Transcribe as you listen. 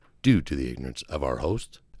Due to the ignorance of our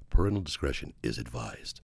host, parental discretion is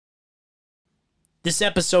advised. This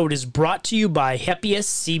episode is brought to you by Helbach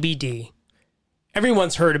CBD.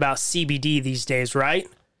 Everyone's heard about CBD these days, right?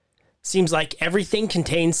 Seems like everything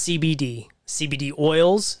contains CBD. CBD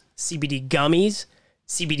oils, CBD gummies,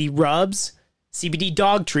 CBD rubs, CBD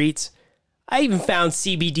dog treats. I even found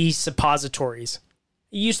CBD suppositories.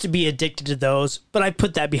 I used to be addicted to those, but I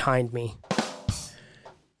put that behind me.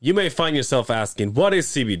 You may find yourself asking, what is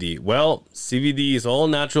CBD? Well, CBD is all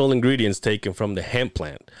natural ingredients taken from the hemp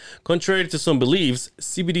plant. Contrary to some beliefs,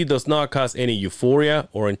 CBD does not cause any euphoria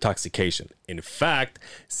or intoxication. In fact,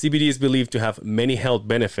 CBD is believed to have many health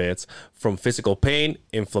benefits from physical pain,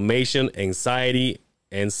 inflammation, anxiety,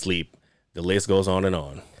 and sleep. The list goes on and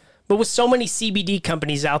on. But with so many CBD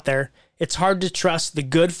companies out there, it's hard to trust the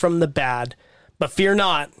good from the bad. But fear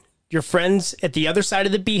not, your friends at the other side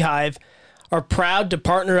of the beehive are proud to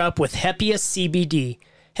partner up with Helbach CBD.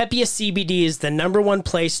 Helbach CBD is the #1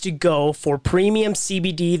 place to go for premium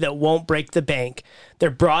CBD that won't break the bank. Their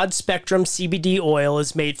broad spectrum CBD oil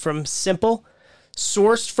is made from simple,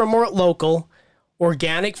 sourced from more local,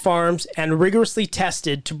 organic farms, and rigorously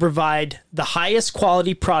tested to provide the highest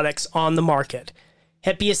quality products on the market.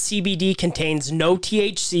 Helbach CBD contains no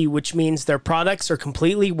THC, which means their products are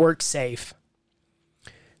completely work safe.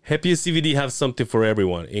 Helbach CBD has something for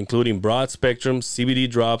everyone, including broad spectrum CBD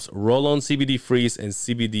drops, roll-on CBD freeze, and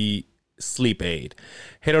CBD sleep aid.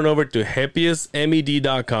 Head on over to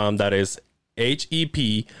helbachmed.com, that is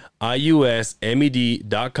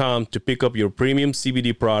HEPIUSMED.com, to pick up your premium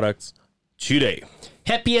CBD products today.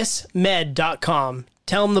 Helbachmed.com.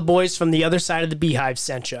 Tell them the boys from the other side of the beehive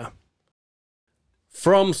sent you.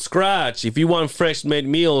 From Scratch. If you want fresh made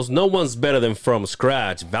meals, no one's better than From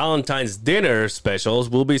Scratch. Valentine's dinner specials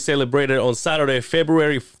will be celebrated on Saturday,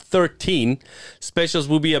 February 13. Specials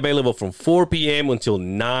will be available from 4 p.m. until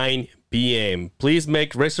 9 p.m. Please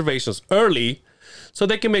make reservations early so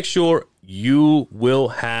they can make sure you will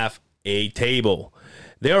have a table.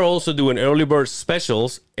 They are also doing early bird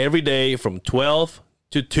specials every day from 12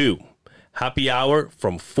 to 2. Happy hour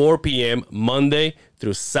from 4 p.m. Monday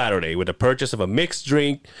through Saturday. With the purchase of a mixed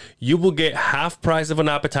drink, you will get half price of an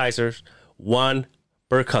appetizer, one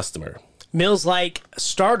per customer. Meals like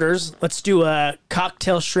starters, let's do a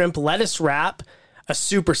cocktail shrimp lettuce wrap, a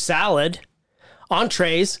super salad.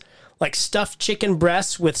 Entrees, like stuffed chicken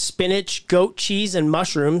breasts with spinach, goat cheese, and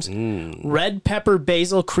mushrooms. Red pepper,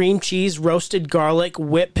 basil, cream cheese, roasted garlic,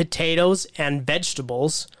 whipped potatoes, and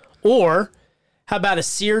vegetables. Or how about a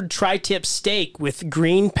seared tri-tip steak with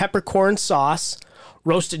green peppercorn sauce,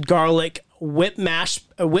 roasted garlic, whipped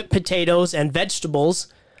potatoes and vegetables,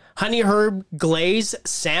 honey herb glaze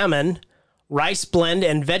salmon, rice blend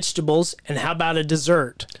and vegetables, and how about a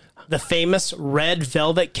dessert? The famous red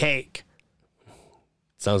velvet cake.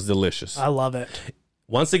 Sounds delicious. I love it.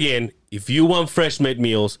 Once again, if you want fresh made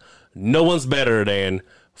meals, no one's better than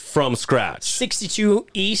From Scratch. 62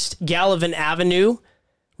 East Gallivan Avenue.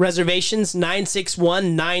 Reservations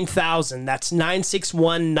 961-9000. That's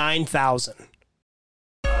 961-9000.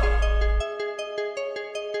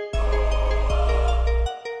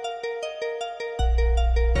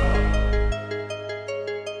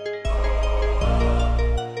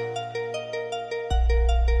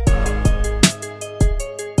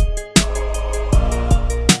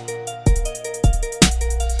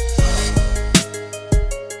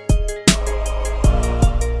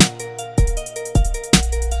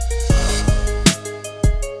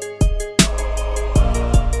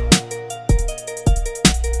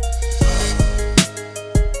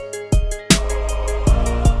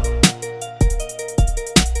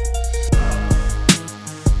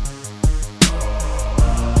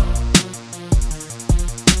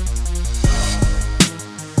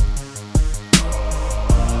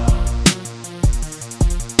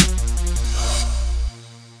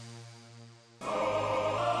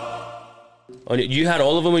 You had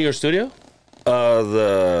all of them in your studio?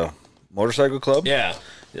 The motorcycle club? Yeah.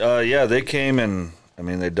 Yeah, they came and,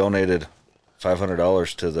 they donated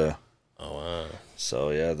 $500 to the... Oh, wow.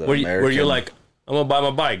 So, yeah, the were American... you like, I'm going to buy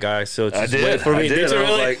my bike, guys, so just wait for me. I did. Did you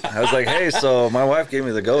really? I was like, hey, so my wife gave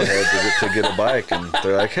me the go-ahead to get a bike, and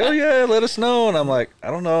they're like, hell yeah, let us know. And I'm like,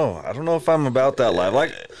 I don't know if I'm about that life.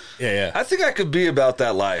 Like, yeah. I think I could be about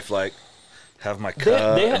that life, like, have my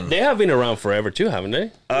cut. They have been around forever, too, haven't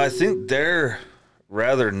they? I think they're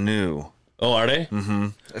rather new. Oh, are they?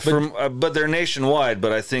 Mm-hmm. But they're nationwide,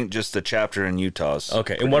 but I think just the chapter in Utah's.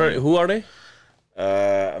 Okay, and who are they?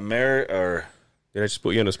 Did I just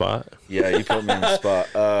put you on the spot? Yeah, you put me on the spot.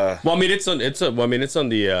 It's on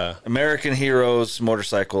the American Heroes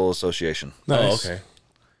Motorcycle Association. Nice. Oh, okay.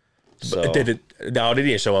 So No, they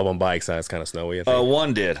didn't show up on bikes. It's kind of snowy. I think.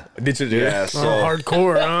 one did. Did you do Yeah, that? so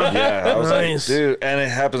hardcore, huh? yeah, I was Nice. like, dude, and it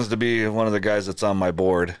happens to be one of the guys that's on my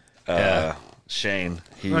board, Yeah. Shane.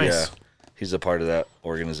 Nice. He's a part of that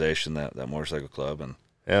organization, that motorcycle club, and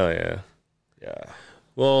Hell yeah. yeah.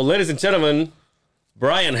 Well, ladies and gentlemen,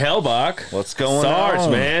 Brian Helbach. What's going Sarge,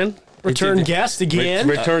 on? man. Return guest again.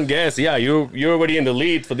 Return guest. Yeah, you're already in the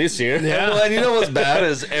lead for this year. Yeah. Well, and you know what's bad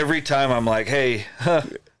is every time I'm like, hey,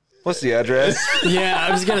 what's the address? Yeah,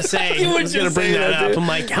 I was gonna say. I was gonna just bring say that that, up. dude. I'm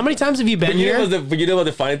like, how many times have you been here? But you know what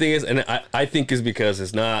the funny thing is? And I think it's because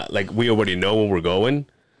it's not like we already know where we're going.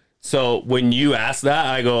 So when you ask that,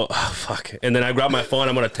 I go, oh, fuck. And then I grab my phone,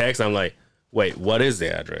 I'm going to text. I'm like, wait, what is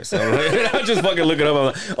the address? I just fucking look it up. I'm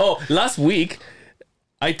like, oh, last week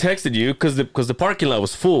I texted you because the parking lot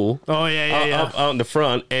was full. Oh yeah. Out in the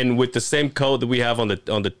front. And with the same code that we have on the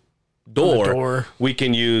door, we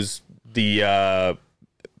can use the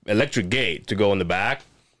electric gate to go in the back.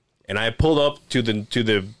 And I pulled up to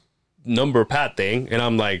the number pad thing, and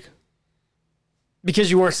I'm like,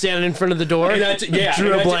 Because you weren't standing in front of the door. and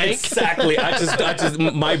drew a blank. Exactly. I just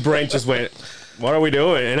my brain just went, what are we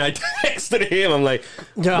doing? And I texted him. I'm like,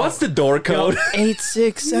 what's the door code?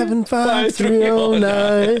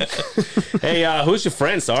 8675309. Hey, who's your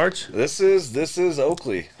friend, Sarge? This is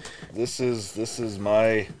Oakley. This is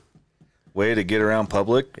my way to get around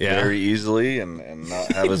public very easily and not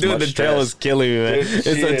have as Dude, much the stress. tail is killing me, man.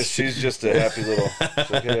 Dude, she's just a happy little. She's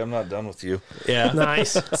like, hey, I'm not done with you. Yeah.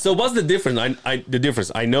 Nice. So what's the difference? The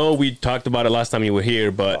difference. I know we talked about it last time you were here,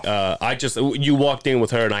 but you walked in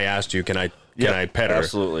with her and I asked you, can I pet her?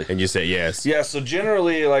 Absolutely. And you said yes. Yeah. So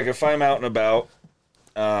generally, like if I'm out and about,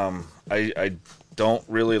 I don't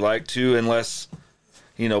really like to unless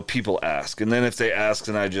people ask, and then if they ask,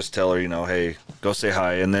 then I just tell her, hey, go say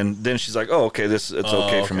hi, and then she's like, oh, okay, it's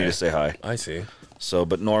okay for me to say hi. I see. So,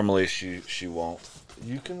 but normally she won't.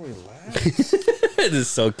 You can relax. This is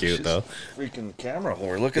so cute, She's though. freaking camera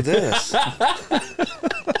whore. Look at this.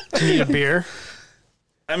 Do you need a beer?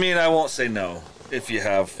 I mean, I won't say no if you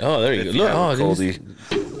have. Oh, there you if go. Look, have a oh,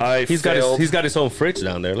 coldie. he's got his own fridge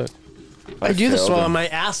down there. Look. I do this failed so him. my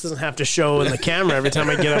ass doesn't have to show in the camera every time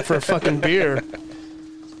I get up for a fucking beer.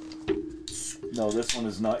 No, this one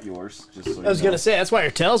is not yours. Just so I was gonna say that's why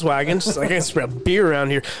your tail's wagging. Just like I can spread beer around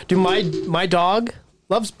here. Dude, my dog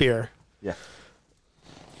loves beer. Yeah.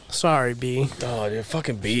 Sorry, B. Oh, you're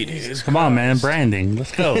fucking beat. Come on, man. Branding.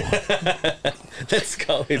 Let's go. Let's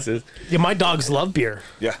go. He says, Yeah, my dogs love beer.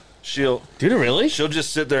 Yeah. She'll really?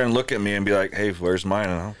 just sit there and look at me and be like, "Hey, where's mine?"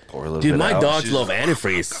 And I'll pour a little Dude, bit my out. dogs She's love like,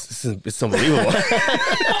 antifreeze. It's unbelievable.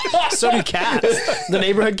 So do cats. The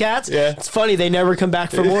neighborhood cats. Yeah. It's funny they never come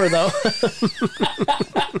back for more though.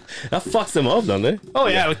 That fucks them up, don't they? Oh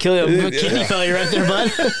yeah, it would kill you. A kidney failure right there,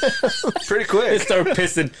 bud. pretty They quick. start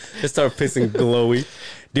pissing. They start pissing glowy.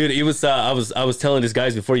 Dude, it was. I was telling these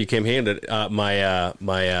guys before you came here that on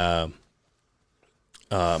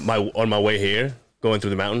my way here, going through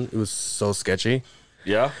the mountain, it was so sketchy.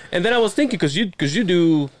 Yeah. And then I was thinking, because you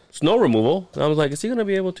do snow removal, and I was like, is he gonna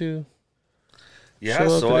be able to? Yeah. Show up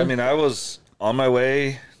So today? I mean, I was on my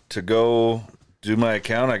way to go do my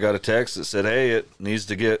account. I got a text that said, "Hey, it needs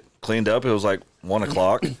to get cleaned up." It was like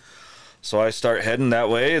 1:00. So I start heading that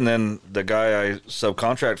way, and then the guy I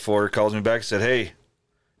subcontract for calls me back and said, "Hey,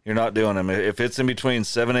 you're not doing them. If it's in between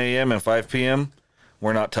 7 a.m. and 5 p.m.,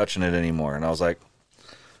 we're not touching it anymore." And I was like,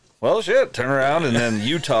 well, shit, turn around. And then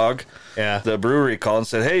Utah, the brewery, called and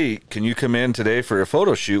said, "Hey, can you come in today for a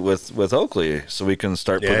photo shoot with Oakley so we can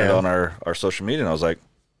start putting it on our social media?" And I was like,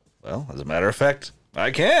 well, as a matter of fact,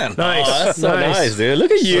 I can. Nice. Oh, that's so nice, dude.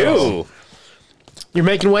 Look at you. You're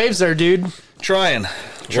making waves there, dude. Trying.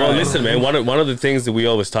 Well, listen, man. One of the things that we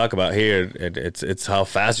always talk about here, it's how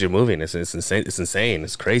fast you're moving. It's insane. It's insane.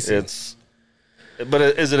 It's crazy. But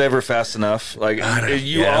is it ever fast enough? Like,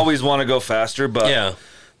 you always want to go faster, but yeah.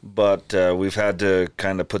 But we've had to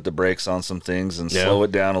kind of put the brakes on some things and slow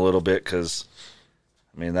it down a little bit because,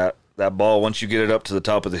 I mean, that ball, once you get it up to the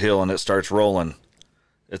top of the hill and it starts rolling,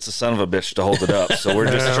 it's a son of a bitch to hold it up. So we're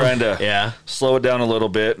just trying to slow it down a little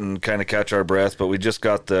bit and kind of catch our breath. But we just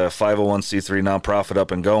got the 501c3 nonprofit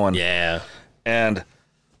up and going. Yeah. And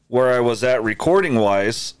where I was at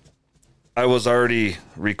recording-wise, I was already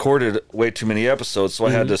recorded way too many episodes, so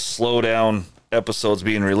I had to slow down episodes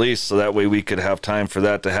being released so that way we could have time for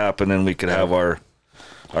that to happen and we could have our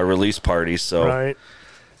release party. So Right.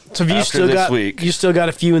 So have you After still this got week, you still got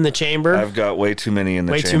a few in the chamber? I've got way too many in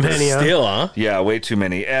the Way too chamber. many, huh? Still, huh? Yeah, way too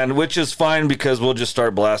many. And which is fine because we'll just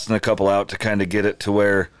start blasting a couple out to kind of get it to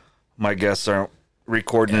where my guests aren't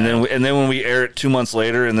recording, and then when we air it 2 months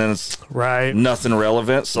later, and then it's Right. nothing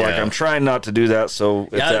relevant. So like, I'm trying not to do that. So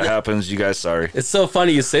if that happens, you guys, sorry. It's so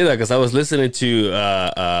funny you say that because I was listening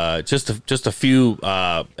to just a few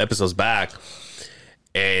episodes back,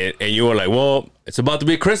 and you were like, "Well, it's about to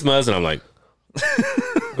be Christmas," and I'm like,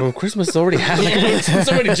 "Oh, Christmas is already happening. It's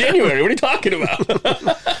already January. What are you talking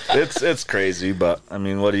about?" It's crazy, but I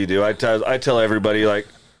mean, what do you do? I tell everybody, like,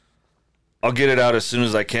 I'll get it out as soon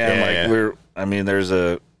as I can.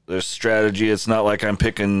 There's strategy. It's not like I'm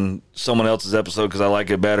picking someone else's episode because I like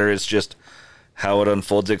it better. It's just how it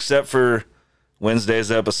unfolds, except for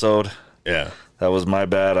Wednesday's episode. Yeah. That was my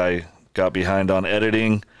bad. I got behind on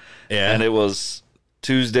editing. Yeah. And it was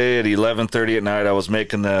Tuesday at 11:30 at night. I was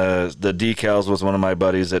making the decals with one of my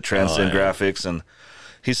buddies at Transcend Graphics, and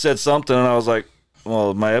he said something, and I was like,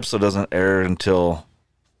 well, my episode doesn't air until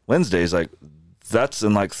Wednesday. He's like, that's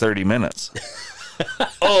in like 30 minutes.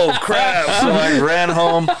 Oh, crap. So I ran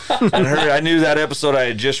home and I knew that episode I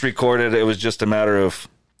had just recorded. It was just a matter of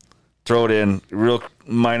throw it in, real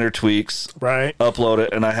minor tweaks, Right. upload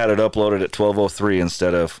it, and I had it uploaded at 12:03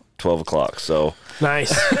 instead of 12 o'clock. So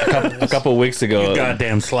Nice. A couple of weeks ago,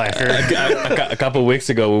 Goddamn slacker. a couple of weeks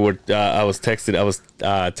ago, I was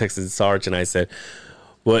texting Sarge, and I said,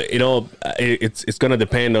 "Well, it's going to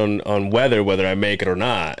depend on whether I make it or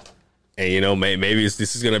not." And maybe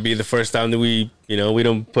this is going to be the first time that we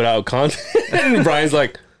don't put out content. And Brian's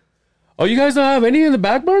like, "Oh, you guys don't have any in the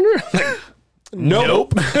back burner?" Like,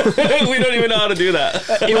 nope. We don't even know how to do that.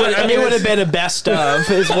 It would have been a best of,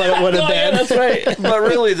 is what it would have been. That's right. But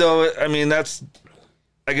really, though, I mean,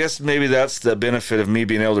 I guess maybe that's the benefit of me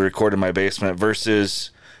being able to record in my basement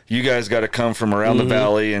versus you guys got to come from around the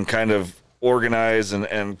valley and kind of organize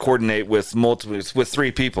and coordinate with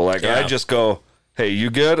three people. Like, I just go, hey, you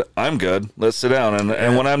good? I'm good. Let's sit down.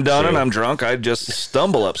 And when I'm done and I'm drunk, I just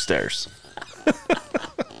stumble upstairs.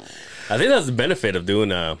 I think that's the benefit of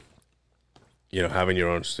doing, having your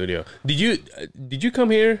own studio. Did you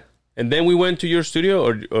come here and then we went to your studio,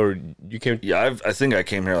 or you came? Yeah, I think I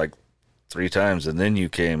came here like 3 times, and then you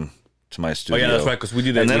came to my studio. Oh yeah, that's right. Because we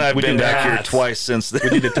did that. And then I've been back here hats. twice since then.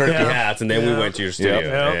 We did the turkey hats, and then we went to your studio.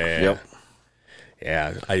 Yep.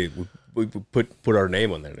 Yeah, we put our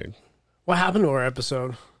name on there, dude. What happened to our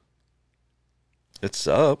episode? It's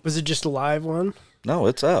up. Was it just a live one? No,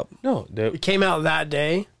 it's up. No, It came out that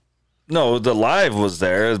day. No, the live was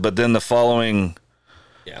there, but then the following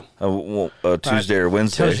Tuesday or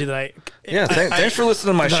Wednesday. Tells you that Thanks for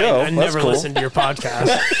listening to my show. I That's never cool. listened to your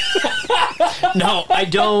podcast. No, I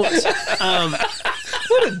don't.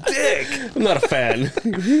 What a dick. I'm not a fan.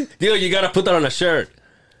 Dude, you got to put that on a shirt.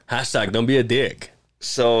 # don't be a dick.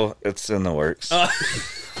 So it's in the works.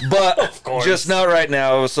 But just not right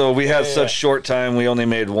now. So we had such short time. We only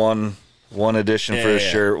made one edition for the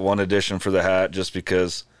shirt, one edition for the hat, just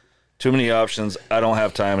because too many options. I don't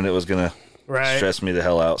have time, and it was going to stress me the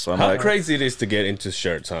hell out. So I'm How crazy it is to get into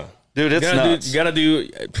shirts, huh? Dude, it's nuts.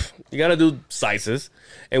 You gotta do sizes,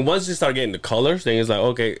 and once you start getting the colors, then it's like,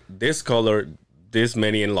 okay, this color, this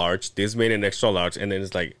many in large, this many in extra large, and then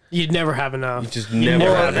it's like You'd never have enough. you just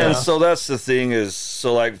never have And enough. so that's the thing is,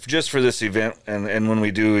 so like just for this event, and when we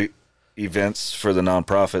do events for the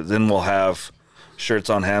nonprofit, then we'll have shirts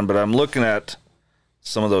on hand. But I'm looking at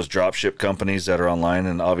some of those dropship companies that are online,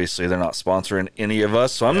 and obviously they're not sponsoring any of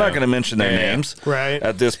us, so I'm not going to mention their names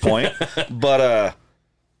at this point. But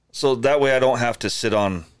so that way I don't have to sit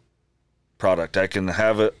on product. I can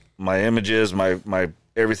have it, my images, my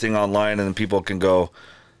everything online, and then people can go,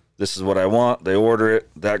 this is what I want. They order it.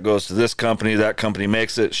 That goes to this company. That company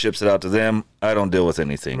makes it, ships it out to them. I don't deal with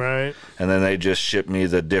anything. Right. And then they just ship me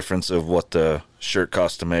the difference of what the shirt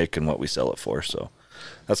costs to make and what we sell it for. So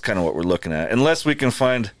that's kind of what we're looking at. Unless we can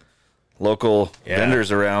find local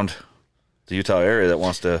vendors around the Utah area that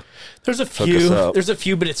wants to There's a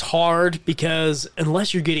few, but it's hard because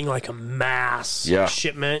unless you're getting like a mass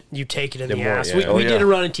shipment, you take it in the ass. We did a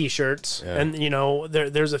run of t-shirts, and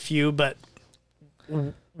there's a few, but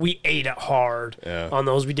we ate it hard on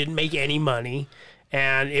those. We didn't make any money,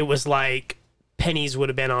 and it was like pennies would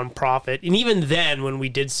have been on profit. And even then, when we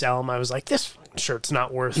did sell them, I was like, this shirt's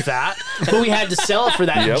not worth that. But we had to sell it for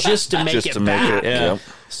that just to make it back.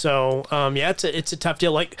 So it's a tough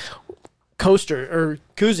deal. Like coaster or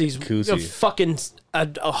koozies, fucking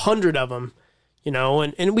 100 of them,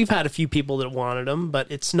 and we've had a few people that wanted them, but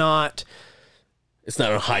it's not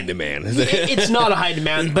a high demand. It's not a high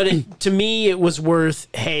demand, but to me, it was worth,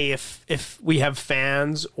 hey, if we have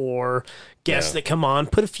fans or guests that come on,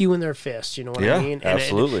 put a few in their fist, you know what I mean? And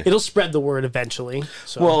absolutely. It'll spread the word eventually.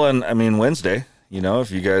 So. Well, and I mean, Wednesday, if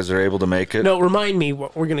you guys are able to make it. No, remind me,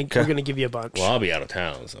 we're gonna give you a bunch. Well, I'll be out of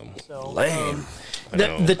town, so. Lame.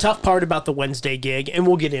 The tough part about the Wednesday gig, and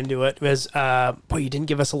we'll get into it, was boy, you didn't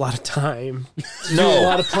give us a lot of time. To do a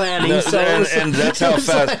lot of planning. And that's how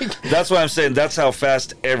fast. That's why I'm saying that's how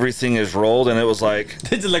fast everything is rolled, and it was like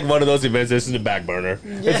It's like one of those events. This is the back burner.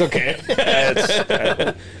 It's okay.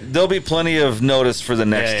 there'll be plenty of notice for the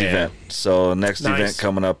next event. So next Nice. event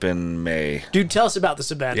coming up in May. Dude, tell us about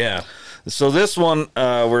this event. Yeah. So this one,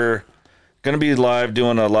 we're going to be live,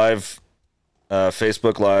 doing a live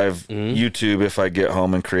Facebook Live, YouTube if I get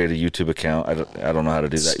home and create a YouTube account. I don't know how to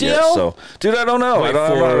do that yet. Still? So, dude, I don't know. I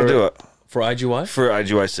don't know how to do it. For IGY? For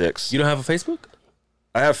IGY 6. You don't have a Facebook?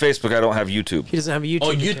 I have Facebook. I don't have YouTube. He doesn't have a YouTube.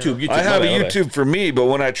 Oh, account. YouTube. I have a YouTube for me, but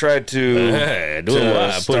when I tried to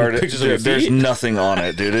start it, there's nothing on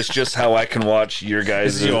it, dude. It's just how I can watch your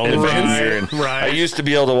guys' your events OnlyFans? here. And Right. I used to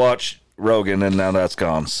be able to watch Rogan, and now that's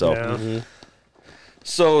gone. So, Yeah.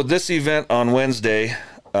 So this event on Wednesday,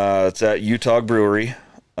 it's at Utah Brewery.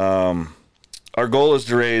 Our goal is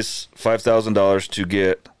to raise $5,000 to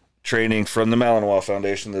get training from the Malinois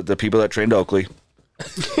Foundation, the people that trained Oakley,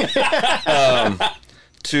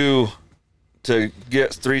 to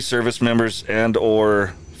get 3 service members and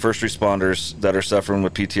or first responders that are suffering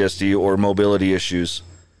with PTSD or mobility issues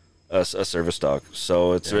a service dog.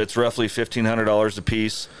 So it's roughly $1,500 a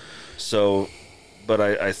piece. So, but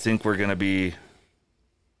I think we're gonna be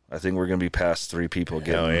past 3 people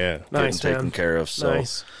getting Nice, taken man. care of. So.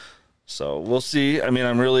 Nice. So we'll see. I mean,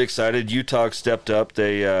 I'm really excited. Utah stepped up.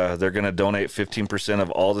 They're going to donate 15% of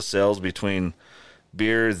all the sales between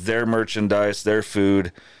beer, their merchandise, their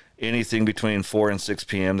food, anything between 4 and 6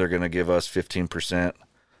 p.m. They're going to give us 15%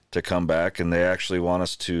 to come back, and they actually want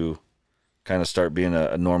us to kind of start being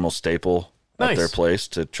a normal staple at their place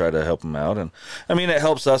to try to help them out. And I mean, it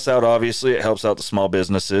helps us out. Obviously, it helps out the small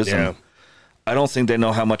businesses. Yeah. And I don't think they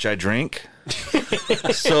know how much I drink.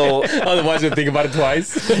 So Otherwise, you'll think about it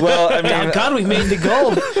twice. well, I mean, God, we made the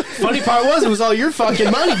goal. Funny part was, it was all your fucking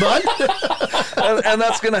money, bud. and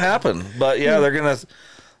that's gonna happen. But yeah, they're gonna.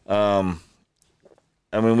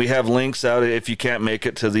 I mean, we have links out if you can't make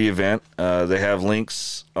it to the event. They have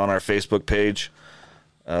links on our Facebook page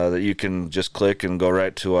that you can just click and go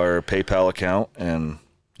right to our PayPal account, and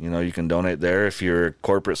you can donate there. If you're a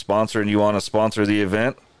corporate sponsor and you want to sponsor the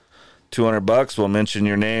event, $200. We'll mention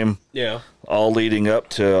your name. Yeah. All leading up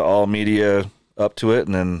to all media up to it,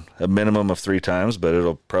 and then a minimum of 3 times, but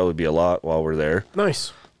it'll probably be a lot while we're there.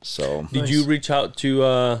 Nice. So Did you reach out to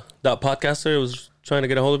that podcaster who was trying to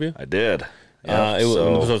get a hold of you? I did.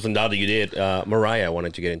 So now that you did, Mariah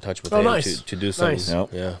wanted to get in touch with him nice. to do something. Nice. Yep.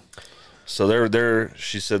 Yeah. So they're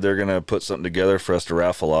she said they're gonna put something together for us to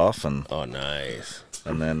raffle off, and Oh, nice.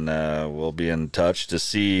 then we'll be in touch to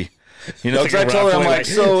see. Because like I a told her, I'm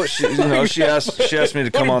raffle, like, so she asked me to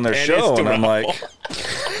come on their show, and I'm like,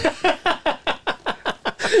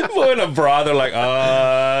 Put a brother like,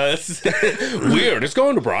 weird. It's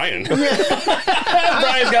going to Brian.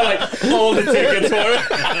 Brian's got like all the tickets for it.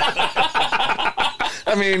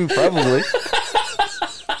 I mean, probably.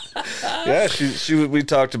 Yeah, we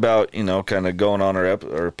talked about kind of going on our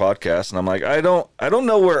podcast, and I'm like, I don't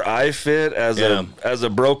know where I fit as a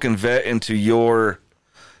broken vet into your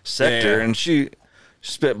sector, and she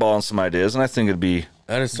spitballing some ideas, and I think it'd be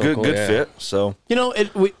That is so good cool, good yeah. fit. So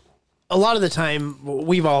A lot of the time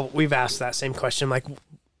we've asked that same question, like,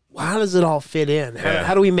 how does it all fit in?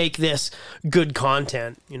 How do we make this good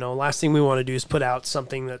content? Last thing we want to do is put out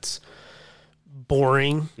something that's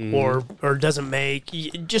boring or it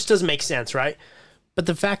just doesn't make sense, right? But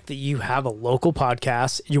the fact that you have a local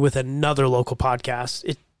podcast, you're with another local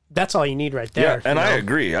podcast, that's all you need right there. yeah, and I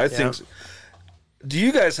agree. I think. Do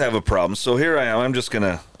you guys have a problem? So here I am. I'm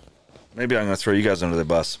gonna throw you guys under the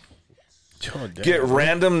bus. Get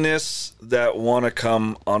randomness that want to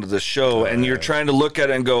come onto the show, and you're trying to look at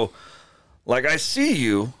it and go, like, I see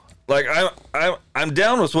you, like I'm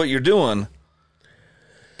down with what you're doing,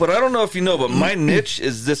 but I don't know if you know, but my niche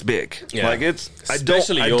is this big. Yeah. Like I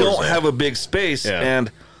Especially yours, don't though. have a big space, Yeah.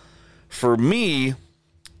 and for me,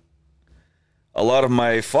 a lot of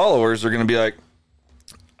my followers are going to be like,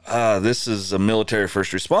 this is a military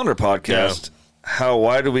first responder podcast.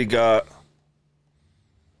 Why do we got?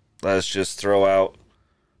 Let's just throw out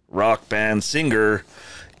rock band singer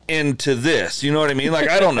into this. You know what I mean? Like,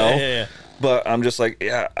 I don't know. Yeah. But I'm just like,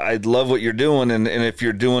 yeah, I love what you're doing. And if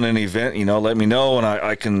you're doing an event, let me know, and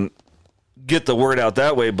I can get the word out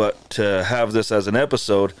that way. But to have this as an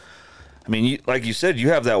episode, I mean, like you said, you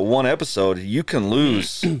have that one episode, you can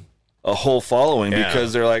lose a whole following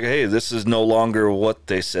because they're like, hey, this is no longer what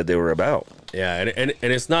they said they were about. Yeah, and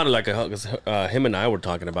it's not like him and I were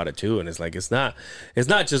talking about it too, and it's like it's not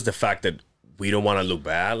just the fact that we don't want to look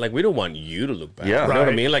bad. Like, we don't want you to look bad. Yeah. You know what I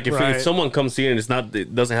Right, mean? Like, if right. someone comes here and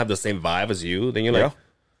it doesn't have the same vibe as you, then you're like, Yeah.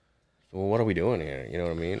 well, what are we doing here? You know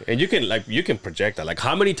what I mean? And you can project that. Like,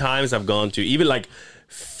 how many times I've gone to even like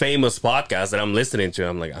famous podcasts that I'm listening to,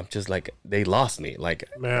 I'm just like, they lost me. Like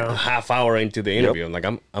Yeah. a half hour into the interview, I'm like,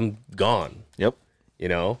 I'm gone. Yep. You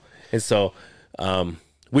know? And so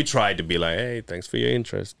we tried to be like, hey, thanks for your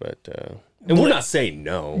interest, but and we're not saying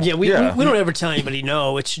no. Yeah, we Yeah. don't ever tell anybody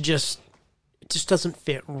no. It just doesn't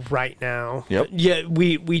fit right now. Yep. Yeah,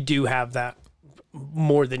 we do have that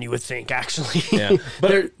more than you would think, actually. Yeah.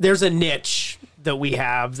 But there's a niche that we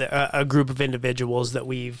have, a group of individuals that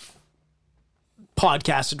we've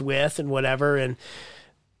podcasted with and whatever, and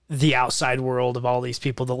the outside world of all these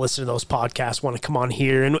people that listen to those podcasts want to come on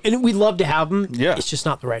here, and we'd love to have them. Yeah. It's just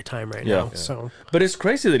not the right time right Yeah. now. So But it's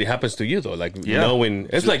crazy that it happens to you though. Like knowing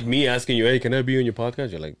it's like me asking you, hey, can I be on your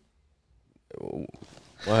podcast? You're like,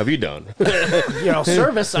 what have you done?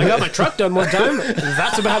 service. I got my truck done one time.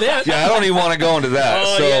 That's about it. Yeah, I don't even want to go into that.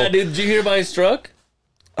 Oh so, yeah, did you hear about his truck?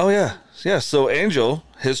 Oh yeah, yeah. So Angel,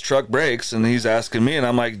 his truck breaks, and he's asking me, and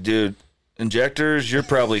I'm like, dude, injectors, you're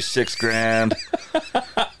probably $6,000.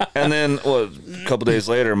 And then, well, a couple days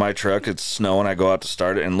later, my truck, it's snowing. I go out to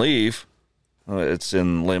start it and leave. It's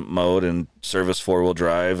in limp mode and service 4-wheel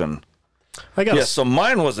drive, and I got yeah. So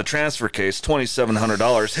mine was a transfer case,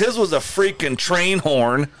 $2,700. His was a freaking train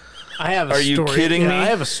horn. I have a Are story. you kidding me? I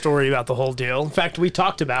have a story about the whole deal. In fact, we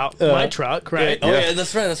talked about my truck, right? Oh yeah,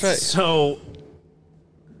 that's right. So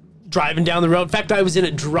driving down the road. In fact, I was in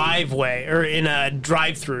a driveway or in a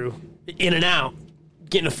drive-through, in and out,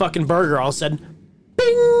 getting a fucking burger. All of a sudden,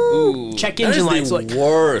 bing! Check engine lights. The Like,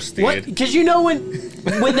 worst, dude. what? Because you know when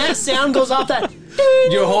that sound goes off, that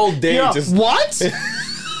Your whole day you're just what?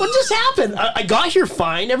 What just happened? I got here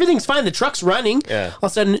fine. Everything's fine. The truck's running. Yeah. All of a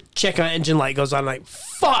sudden, check engine light goes on. Like,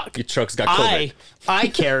 fuck. your truck's got COVID. I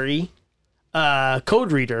carry a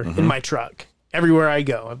code reader in my truck everywhere I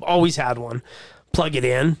go. I've always had one. Plug it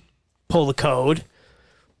in, pull the code,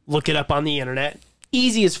 look it up on the internet.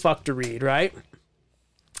 Easy as fuck to read, right?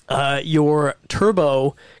 Your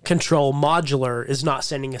turbo control modular is not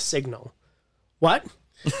sending a signal. What?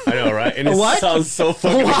 I know, right? And it What? sounds so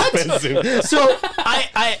fucking What? expensive. So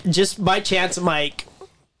I just by chance I'm like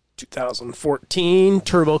 2014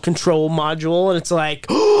 turbo control module, and it's like,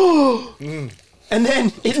 and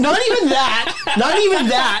then not even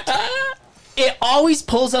that, it always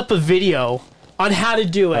pulls up a video on how to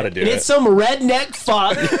do it. How to do and it. it's some redneck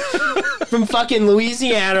fuck from fucking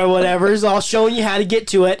Louisiana or whatever is all showing you how to get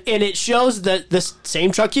to it, and it shows the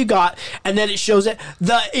same truck you got, and then it shows that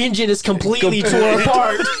the engine is completely torn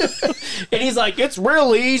apart. And he's like, it's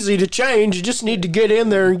really easy to change. You just need to get in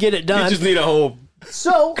there and get it You done. just need a whole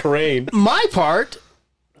So crane. my part,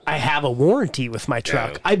 I have a warranty with my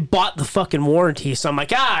truck. Yeah. I bought the fucking warranty, so I'm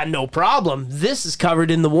like, no problem. This is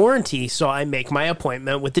covered in the warranty. So I make my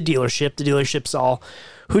appointment with the dealership. The dealership's all,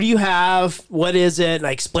 who do you have? What is it? And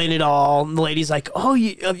I explain it all. And the lady's like, oh,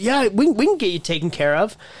 yeah, we can get you taken care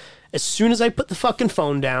of. As soon as I put the fucking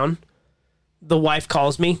phone down, the wife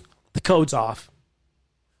calls me. The code's off.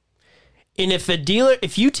 And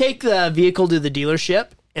if you take the vehicle to the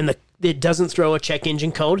dealership and it doesn't throw a check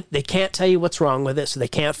engine code, they can't tell you what's wrong with it, so they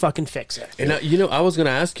can't fucking fix it. And I was gonna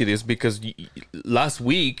ask you this because last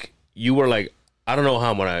week you were like, I don't know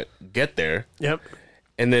how I'm gonna get there, Yep.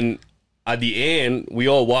 and then at the end we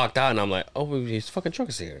all walked out, and I'm like, oh, his fucking truck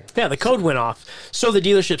is here. Yeah, the code went off. So the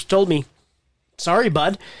dealerships told me, sorry,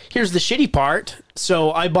 bud, here's the shitty part.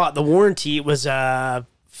 So I bought the warranty. It was a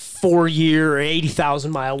 4-year, 80,000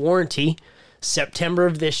 mile warranty. September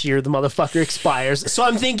of this year, the motherfucker expires. So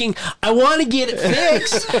I'm thinking, I want to get it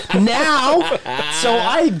fixed now. So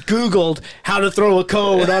I Googled how to throw a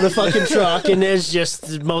code on a fucking truck, and there's just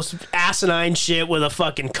the most asinine shit with a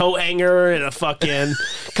fucking coat hanger and a fucking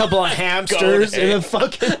couple of hamsters and a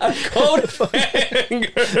fucking Coat hanger.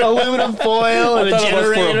 aluminum foil and a thought it was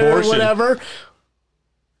for generator or abortion. whatever.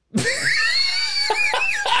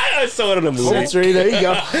 I saw it in a movie. That's right. There you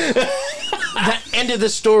go. The end of the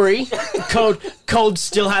story. Code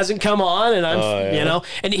still hasn't come on, and I'm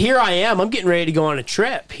and here I am. I'm getting ready to go on a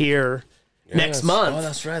trip here next month. Oh,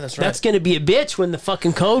 that's right. That's going to be a bitch when the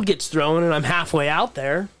fucking code gets thrown and I'm halfway out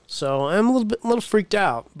there. So I'm a little freaked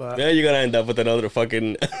out, but Yeah, you're gonna end up with another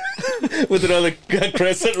fucking with another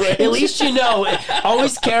crescent ray. at least you know.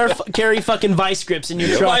 Always carry fucking vice grips in your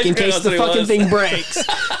truck Vice in grips, case the that's what it fucking was. thing breaks.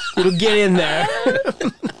 It'll get in there.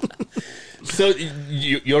 So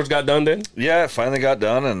yours got done then? Yeah, it finally got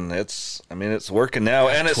done, and it's working now.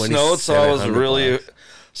 And it snowed, so I was really,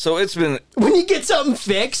 So it's been When you get something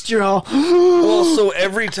fixed, you're all, well. So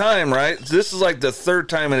every time, right? This is like the third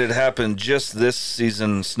time it had happened just this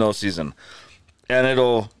season, snow season, and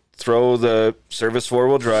it'll throw the service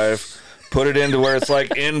 4-wheel drive, put it into where it's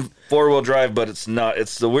like in 4-wheel drive, but it's not.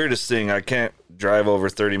 It's the weirdest thing. I can't drive over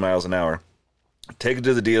 30 miles an hour. Take it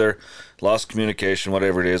to the dealer, lost communication,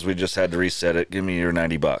 whatever it is. We just had to reset it. Give me your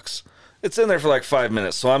 $90. It's in there for like 5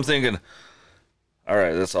 minutes. So I'm thinking, all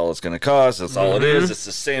right, that's all it's going to cost. That's all it is. It's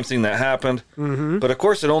the same thing that happened. But of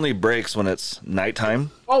course, it only breaks when it's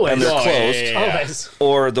nighttime Always. and they're Oh, closed, always.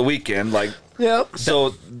 or the weekend. Like, Yep.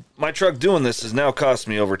 so my truck doing this has now cost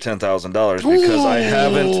me over $10,000 because I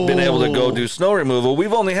haven't been able to go do snow removal.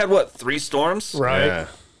 We've only had, what, 3 storms? Right. Yeah.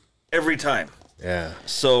 Every time. Yeah.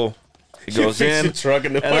 So it You goes fix in. your truck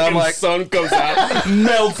and the and I'm fucking like- sun comes out,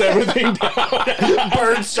 melts everything down.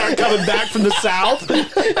 Birds start coming back from the south.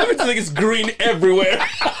 Everything is green everywhere.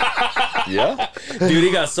 Yeah. Dude,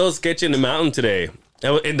 he got so sketchy in the mountain today.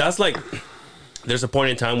 And that's like, there's a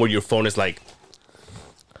point in time where your phone is like,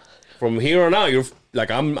 from here on out, you're like,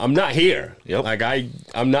 I'm not here. Yep. Like,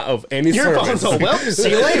 I'm not of any Your service. phone's all, well, see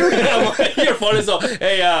you later. Your phone is all,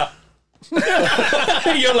 hey,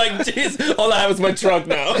 you're like, jeez, all I have is my truck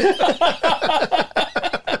now.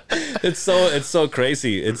 It's so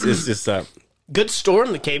crazy. It's just Good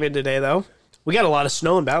storm that came in today, though. We got a lot of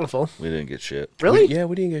snow in Bountiful. We didn't get shit. Really? yeah,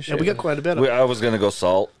 we didn't get shit. Yeah, we got quite a bit of it. I was going to go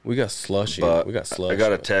salt, We got slushy. but We got slush. I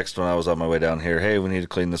got a text when I was on my way down here. Hey, we need to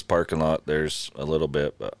clean this parking lot. There's a little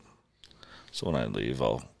bit, but so when I leave,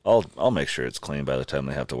 I'll make sure it's clean by the time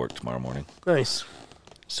they have to work tomorrow morning. Nice.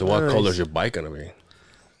 So what Nice. color's your bike gonna be?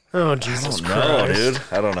 Oh, Jesus No, Christ. dude.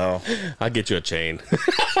 I don't know. I'll get you a chain.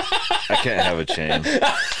 I can't have a chain.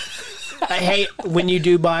 I hate when you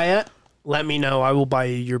do buy it, let me know. I will buy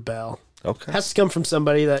you your bell. Okay. It has to come from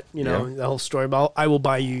somebody that, you know, Yeah. the whole story about, I will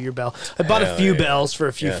buy you your bell. I bought a Hell few yeah. bells for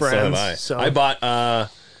a few Yeah, friends. So have I. I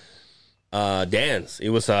bought Dan's. It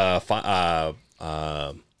was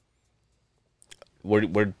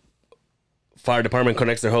where fire department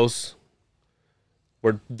connects their hose.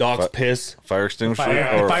 Where dogs piss. Fire extinguisher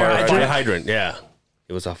Fire- or fire fire hydrant. Fire hydrant? hydrant. Yeah,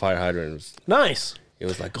 it was a fire hydrant. Nice. It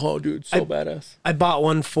was like, oh, dude, so badass. I bought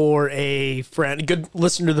one for a friend, a good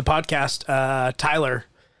listener to the podcast, Tyler,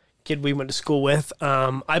 kid we went to school with.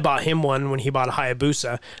 I bought him one when he bought a Hayabusa.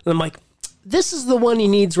 And I'm like, this is the one he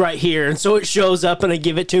needs right here. And so it shows up and I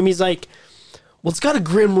give it to him. He's like, well, it's got a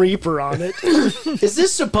Grim Reaper on it. Is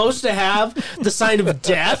this supposed to have the sign of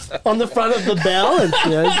death on the front of the bell? And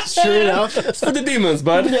yeah, sure enough. It's for the demons,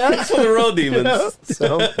 bud. Yeah. It's for the road demons.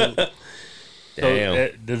 So,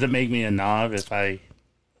 Damn. Does it make me a knob if I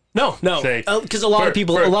no, say? because a lot of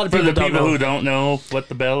people for don't the people know. who don't know what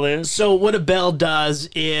the bell is. So what a bell does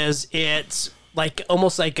is it's like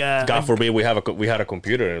almost like a God forbid we had a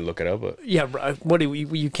computer and look it up. But yeah. What do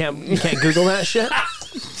you can't Google that shit.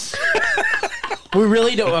 We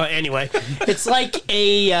really don't. Anyway, it's like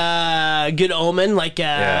a good omen, like We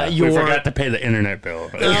your. forgot to pay the internet bill.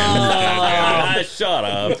 shut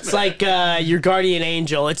up. It's like your guardian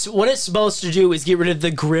angel. It's what it's supposed to do is get rid of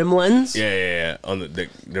the gremlins, Yeah. On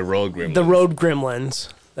the road gremlins. the road gremlins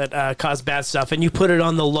that cause bad stuff, and you put it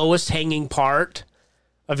on the lowest hanging part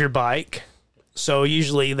of your bike. So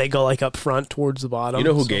usually they go like up front towards the bottom. You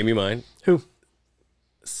know who So- gave me mine? Who?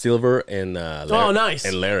 Silver and Larry. Oh, nice.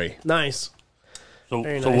 And Larry. Nice. So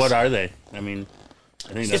Very so nice. what are they? I mean,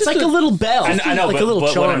 I think It's like a little bell. I know, like but a little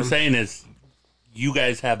what charm. I'm saying is, you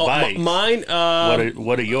guys have Oh, bikes. mine.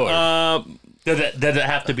 What are yours? Does it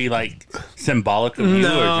have to be like symbolic of you?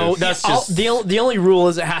 No, or just, that's just- the only rule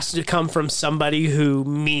is it has to come from somebody who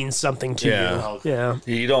means something to Yeah. you. Yeah.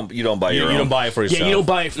 You don't buy your you own. don't buy it for yourself. Yeah, you don't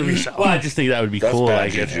buy it for yourself. well, I just think that would be That's cool. bad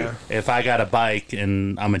Like juju. if I got a bike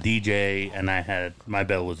and I'm a DJ and I had my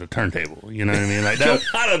bell was a turntable, you know what I mean? Like that.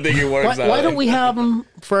 I don't think it works. that Why way. don't we have them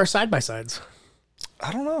for our side by sides?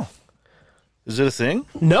 I don't know. Is it a thing?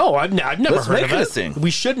 No, I've never Let's heard make of it it. a thing.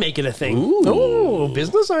 We should make it a thing. Ooh,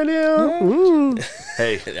 business idea.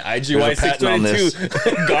 Hey, IGY patent on this.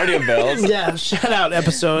 622 Guardian bells. Yeah, shout out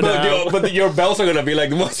episode. But your bells are gonna be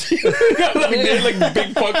like the most like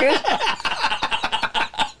big fucker.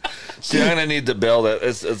 see, I'm gonna need the bell that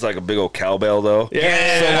it's like a big old cowbell though.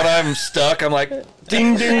 Yeah. So when I'm stuck, I'm like,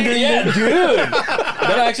 ding, ding, ding. Yeah, dude.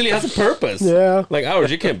 That actually has a purpose. Yeah. Like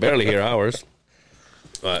ours, you can barely hear ours.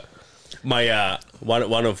 But my one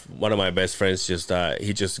of my best friends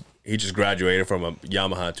he just graduated from a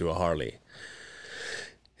Yamaha to a Harley,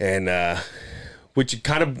 and which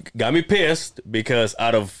kind of got me pissed because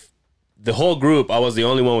out of the whole group, I was the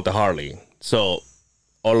only one with the Harley. So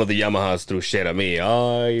all of the Yamahas threw shit at me.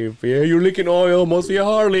 Oh, you're leaking oil, mostly a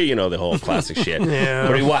Harley. You know, the whole classic shit. Yeah.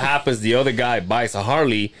 But what happens, the other guy buys a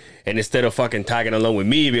Harley, and instead of fucking tagging along with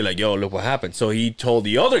me, be like, yo, look what happened. So he told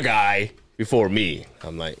the other guy before me.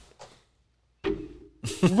 I'm like,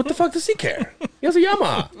 what the fuck does he care? He has a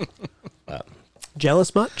Yamaha.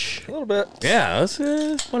 Jealous much? A little bit. Yeah, that's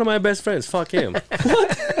one of my best friends. Fuck him.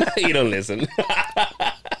 You don't listen.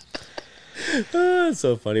 It's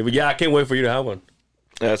so funny. But yeah, I can't wait for you to have one.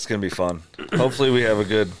 That's going to be fun. Hopefully we have a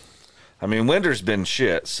good... I mean, winter's been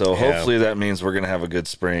shit, so hopefully that means we're going to have a good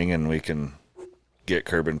spring and we can get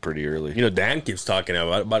curbing pretty early. You know, Dan keeps talking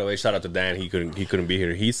about. By the way, shout out to Dan. He couldn't be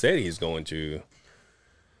here. He said he's going to.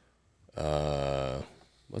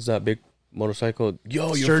 What's that big motorcycle?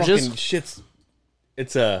 Yo, your Sturgis? fucking shit's.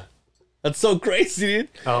 It's that's so crazy, dude.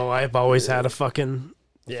 Oh, I've always had a fucking...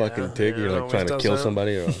 Fucking tick. yeah, You're it like trying to always kill does that.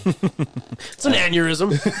 somebody. Or... It's an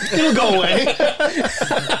aneurysm. It'll go away.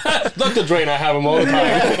 Look the drain. I have them all the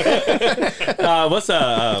time. What's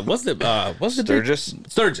the Sturgis?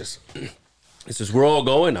 Sturgis. He says we're all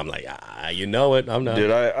going. I'm like, you know it. I'm not.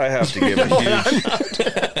 Dude, I have to give a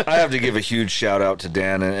huge... I have to give a huge shout out to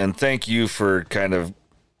Dan, and thank you for kind of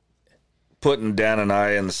putting Dan and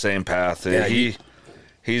I in the same path. Yeah,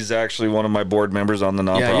 He's actually one of my board members on the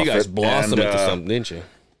nonprofit. Yeah, you guys blossomed and, into something, didn't you?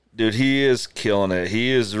 Dude, he is killing it.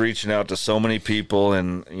 He is reaching out to so many people,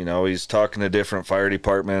 and you know, he's talking to different fire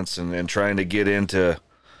departments and trying to get into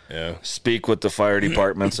speak with the fire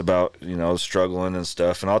departments about, you know, struggling and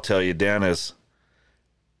stuff. And I'll tell you, Dan is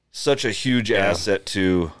such a huge asset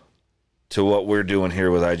to what we're doing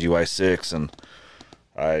here with IGY6, and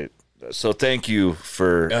so thank you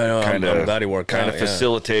for kind of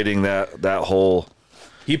facilitating that whole.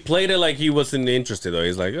 He played it like he wasn't interested, though.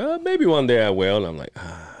 He's like, maybe one day I will. And I'm like,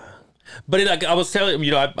 But like I was telling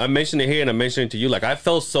you, know, I mentioned it here and I mentioned it to you. Like, I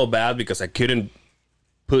felt so bad because I couldn't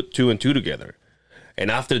put 2 and 2 together.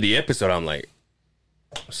 And after the episode, I'm like,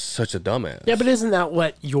 such a dumbass. Yeah, but isn't that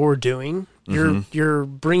what you're doing? You're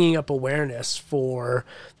bringing up awareness for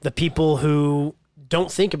the people who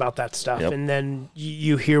don't think about that stuff. Yep. And then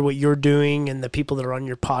you hear what you're doing and the people that are on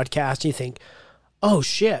your podcast, you think, oh,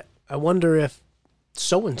 shit, I wonder if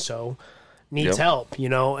so-and-so needs help, you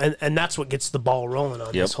know, and that's what gets the ball rolling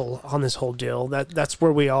on this whole deal. That's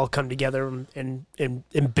where we all come together and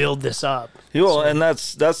build this up. Well, and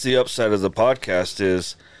that's the upside of the podcast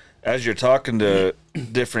is as you're talking to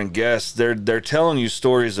different guests, they're telling you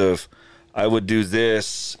stories of I would do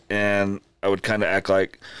this and I would kind of act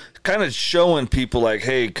like, kind of showing people like,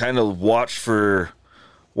 hey, kind of watch for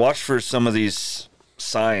some of these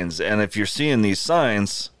signs, and if you're seeing these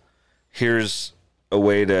signs, here's a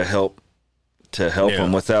way to help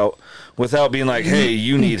them without being like, hey,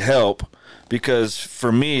 you need help, because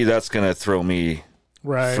for me that's gonna throw me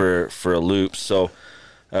for a loop. So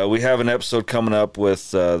we have an episode coming up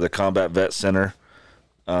with the Combat Vet Center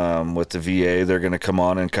with the VA. They're gonna come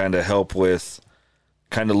on and kind of help with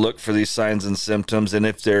look for these signs and symptoms, and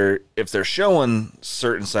if they're showing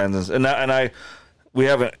certain signs we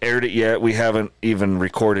haven't aired it yet. We haven't even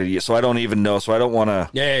recorded it yet, so I don't even know. So I don't want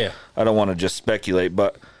to. I don't want to just speculate.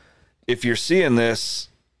 But if you're seeing this,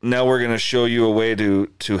 now we're going to show you a way to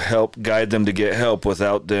help guide them to get help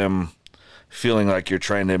without them feeling like you're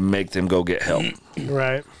trying to make them go get help.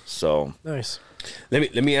 Right. So Nice.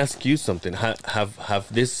 Let me ask you something. Have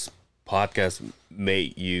this podcast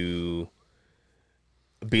made you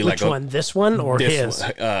be Which like one? This one or his?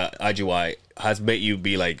 IGY has made you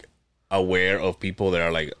be like aware of people that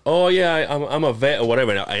are like, oh yeah, I'm a vet or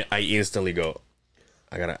whatever. And I instantly go,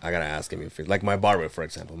 I gotta ask him if it's like my barber, for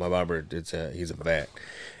example. My barber, he's a vet,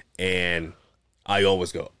 and I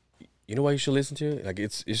always go, you know what you should listen to? Like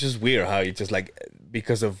it's just weird how you just like,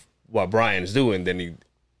 because of what Brian's doing, then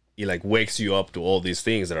he like wakes you up to all these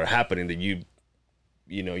things that are happening that you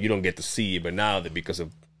know you don't get to see, but now that because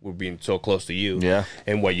of we're being so close to you,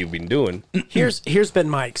 and what you've been doing. Here's been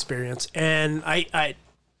my experience, and I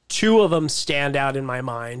 2 of them stand out in my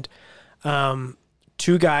mind.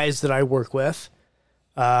 2 guys that I work with,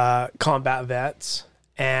 combat vets,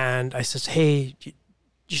 and I says, hey, you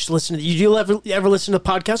should listen to. You ever listen to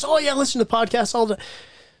podcasts? Oh yeah, listen to podcasts all the.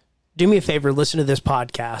 Do me a favor, listen to this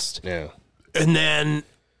podcast. Yeah, and then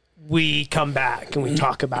we come back and we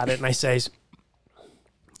talk about it, and I say,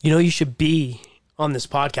 you know, you should be on this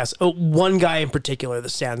podcast. Oh, one guy in particular that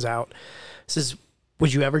stands out says,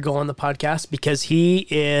 would you ever go on the podcast? Because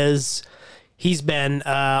he's been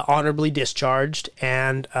honorably discharged,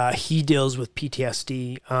 and he deals with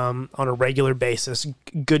PTSD on a regular basis.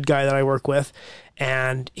 Good guy that I work with,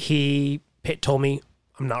 and he told me,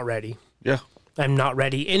 I'm not ready. yeah, I'm not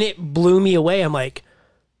ready. And it blew me away. I'm like,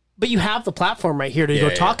 But you have the platform right here to go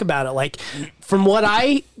talk about it. Like from when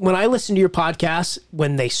I listen to your podcast,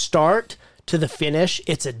 when they start to the finish,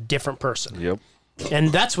 it's a different person. Yep.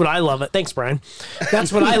 And that's what I love. Thanks, Brian.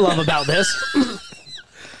 That's what I love about this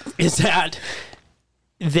is that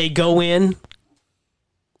they go in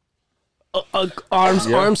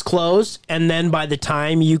arms closed, and then by the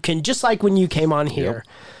time you can, just like when you came on here,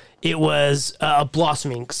 it was a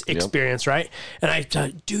blossoming experience, right? And I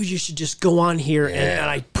thought, dude, you should just go on here, and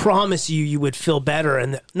I promise you would feel better.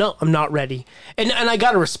 And no, I'm not ready. And I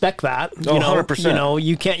got to respect that. You know, 100%. You know,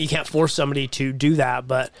 you can't force somebody to do that.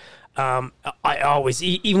 But I always,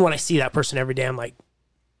 even when I see that person every day, I'm like,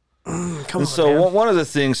 come on. So one of the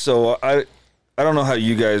things, so I don't know how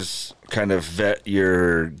you guys kind of vet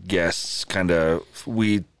your guests. Kind of,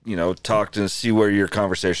 we talk to see where your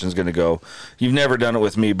conversation is going to go. You've never done it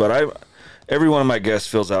with me, but every one of my guests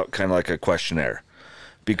fills out kind of like a questionnaire,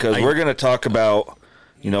 because we're going to talk about,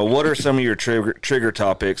 what are some of your trigger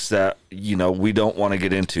topics that, we don't want to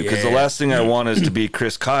get into. Because the last thing I want is to be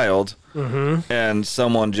Chris Kyled and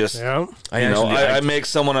someone just, I make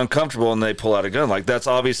someone uncomfortable and they pull out a gun. Like, that's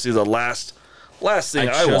obviously the last thing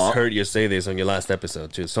I want. I just heard you say this on your last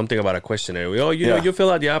episode too. Something about a questionnaire. You fill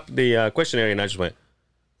out the questionnaire, and I just went,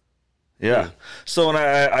 yeah. So when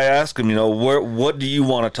I ask them, what do you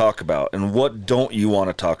want to talk about and what don't you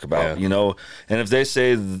want to talk about, and if they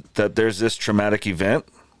say that there's this traumatic event,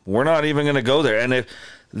 we're not even going to go there. And if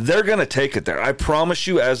they're going to take it there, I promise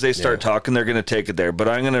you, as they start talking, they're going to take it there, but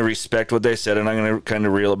I'm going to respect what they said, and I'm going to kind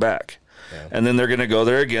of reel it back. Yeah. And then they're going to go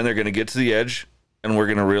there again. They're going to get to the edge, and we're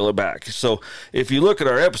going to reel it back. So if you look at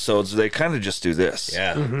our episodes, they kind of just do this.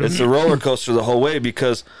 Yeah. It's a roller coaster the whole way,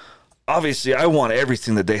 because obviously I want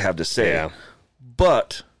everything that they have to say,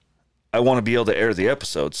 but I want to be able to air the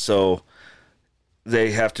episodes, so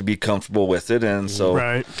they have to be comfortable with it. And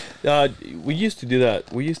so we used to do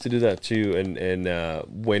that. We used to do that too. And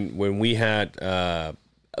when we had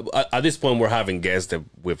at this point, we're having guests that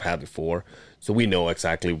we've had before, so we know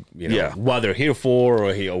exactly what they're here for,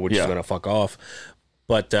 or we're just gonna fuck off.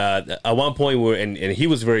 But at one point, and he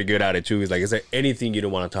was very good at it too. He's like, "Is there anything you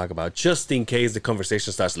don't want to talk about, just in case the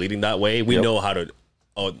conversation starts leading that way? We know how to.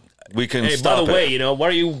 We can. Hey, stop by the it. way, what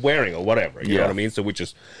are you wearing or whatever? You know what I mean? So we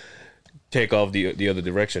just take off the other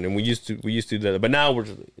direction, and we used to do that. But now we're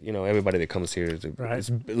everybody that comes here is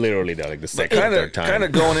literally like the second, third time. Kind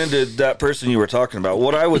of going into that person you were talking about.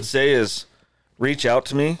 What I would say is, reach out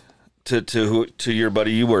to me, to your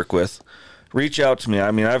buddy you work with. Reach out to me.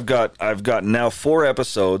 I mean, I've got now 4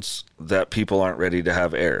 episodes that people aren't ready to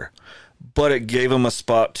have air, but it gave them a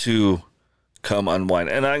spot to come unwind.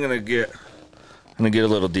 And I'm gonna get a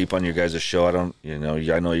little deep on your guys' show. I know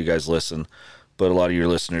you guys listen, but a lot of your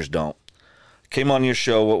listeners don't. Came on your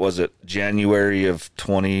show. What was it? January of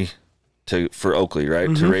 20 for Oakley,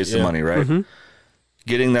 right? To raise the money, right?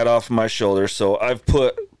 Getting that off my shoulders. So I've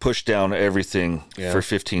pushed down everything for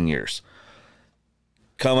 15 years.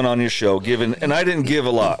 Coming on your show, and I didn't give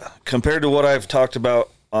a lot compared to what I've talked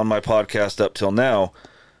about on my podcast up till now.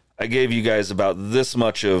 I gave you guys about this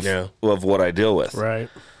much of what I deal with. Right.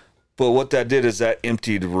 But what that did is that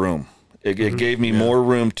emptied room. It gave me more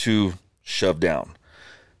room to shove down.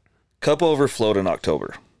 Cup overflowed in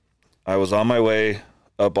October. I was on my way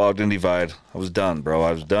up Ogden Divide. I was done, bro.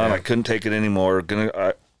 I was done. I couldn't take it anymore.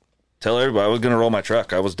 I tell everybody I was going to roll my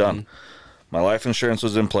truck. I was done. My life insurance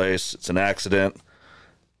was in place. It's an accident.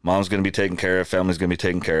 Mom's going to be taken care of. Family's going to be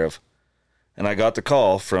taken care of. And I got the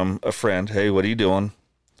call from a friend. Hey, what are you doing?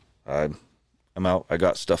 I'm out. I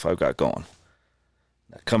got stuff I've got going.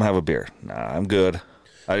 Come have a beer. Nah, I'm good.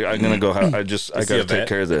 I'm going to go. I got to take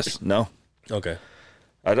care of this. No. Okay.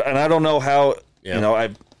 And I don't know how,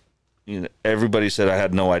 everybody said I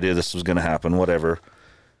had no idea this was going to happen, whatever.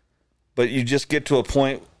 But you just get to a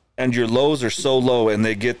point and your lows are so low and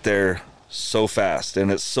they get there so fast.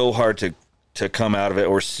 And it's so hard to come out of it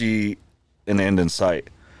or see an end in sight.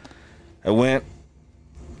 I went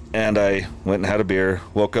and had a beer,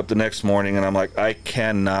 woke up the next morning, and I'm like, I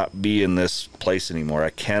cannot be in this place anymore.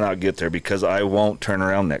 I cannot get there because I won't turn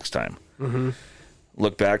around next time.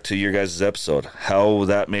 Look back to your guys' episode, how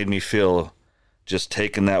that made me feel, just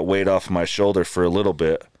taking that weight off my shoulder for a little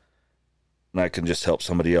bit, and I can just help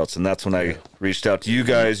somebody else. And that's when I reached out to you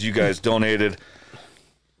guys. You guys donated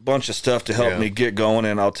a bunch of stuff to help me get going,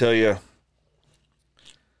 and I'll tell you,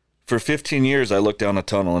 for 15 years, I looked down a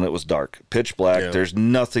tunnel and it was dark, pitch black. Yeah. There's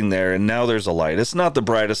nothing there, and now there's a light. It's not the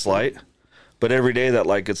brightest light, but every day that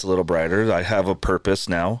light gets a little brighter. I have a purpose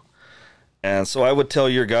now. And so I would tell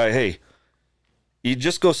your guy, hey, you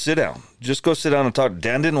just go sit down. Just go sit down and talk.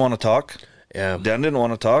 Dan didn't want to talk. Yeah. Dan didn't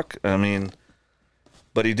want to talk. I mean,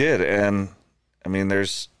 but he did. And, I mean,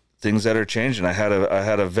 there's things that are changing. I had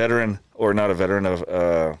a veteran, or not a veteran,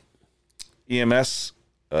 of EMS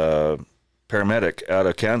paramedic out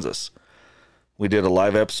of Kansas. We did a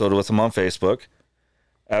live episode with him on Facebook.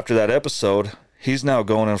 After that episode, he's now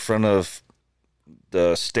going in front of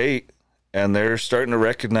the state, and they're starting to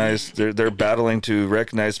recognize, they're battling to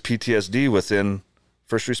recognize PTSD within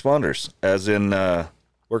first responders, as in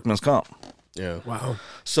workman's comp. Yeah. Wow.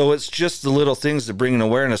 So it's just the little things that bring an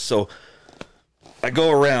awareness. So I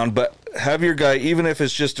go around, but have your guy, even if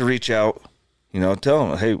it's just to reach out,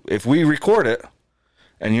 tell him, hey, if we record it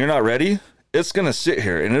and you're not ready, it's going to sit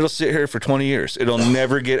here, and it'll sit here for 20 years. It'll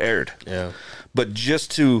never get aired. Yeah. But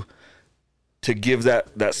just to give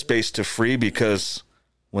that space to free, because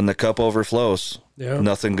when the cup overflows,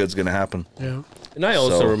 nothing good's going to happen. Yeah. And I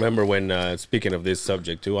also remember when, speaking of this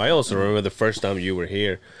subject too, I also remember the first time you were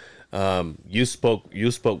here, you spoke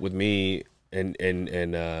with me, and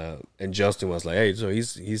Justin was like, hey, so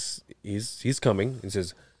he's coming. He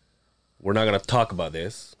says, we're not going to talk about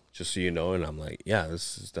this, just so you know. And I'm like, yeah,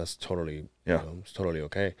 that's totally, it's totally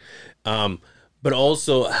okay. But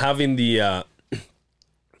also having the,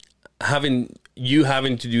 having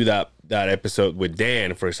to do that episode with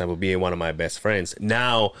Dan, for example, being one of my best friends.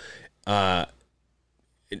 Now,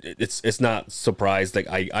 it's not surprised. Like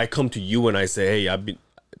I come to you and I say, hey,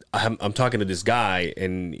 I'm talking to this guy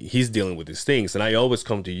and he's dealing with these things, and I always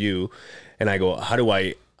come to you and I go, how do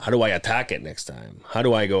I attack it next time? How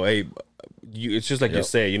do I go, hey, it's just like you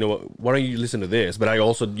say, you know what, why don't you listen to this? But you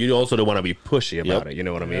also don't want to be pushy about it. You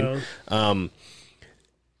know what I mean?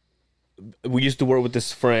 We used to work with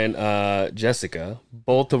this friend, Jessica.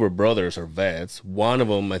 Both of her brothers are vets. One of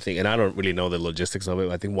them, I think, and I don't really know the logistics of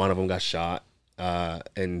it, I think one of them got shot.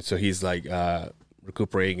 And so he's like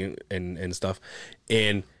recuperating and stuff.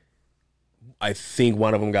 And I think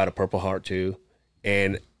one of them got a Purple Heart too.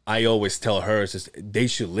 And I always tell her, it's just, they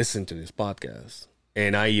should listen to this podcast.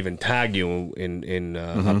 And I even tag you in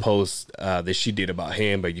a post that she did about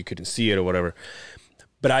him, but you couldn't see it or whatever.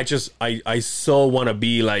 But I so want to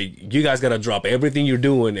be like, you guys got to drop everything you're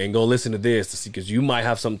doing and go listen to this, to see, because you might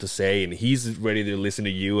have something to say and he's ready to listen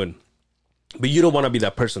to you. But you don't want to be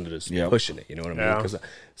that person that is pushing it. You know what I mean? Because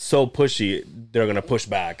so pushy, they're going to push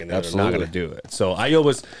back and they're not going to do it. So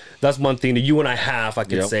that's one thing that you and I have, I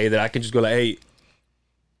can say that I can just go like, hey,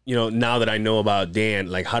 now that I know about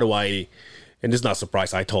Dan, like, how do I, and this is not a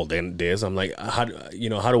surprise, I told Dan this, I'm like, how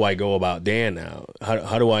do I go about Dan now?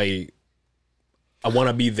 How do I want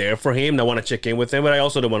to be there for him, and I want to check in with him, but I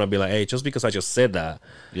also don't want to be like, hey, just because I just said that.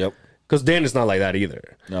 Yep. Because Dan is not like that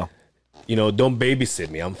either. No. Don't babysit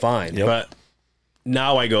me. I'm fine. Yep. But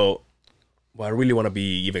now I go, well, I really want to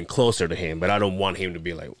be even closer to him, but I don't want him to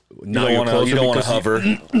be like, now you're closer. You don't want to hover.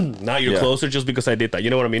 Now you're closer just because I did that.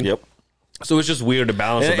 You know what I mean? Yep. So it's just weird to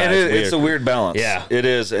balance and, that. It's a weird balance. Yeah. It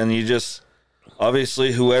is. And you just,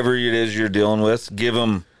 obviously, whoever it is you're dealing with, give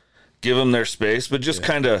them their space, but just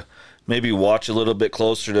kind of maybe watch a little bit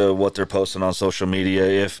closer to what they're posting on social media.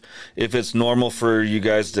 If it's normal for you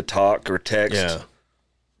guys to talk or text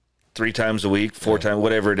 3 times a week, 4 times,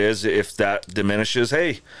 whatever it is, if that diminishes,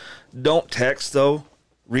 hey, don't text though.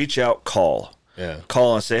 Reach out, call. Yeah.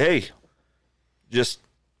 Call and say, hey,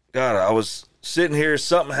 God, I was sitting here,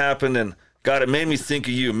 something happened, and God, it made me think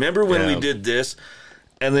of you. Remember when we did this?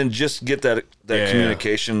 And then just get that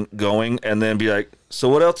communication going, and then be like, so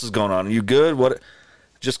what else is going on? Are you good? What?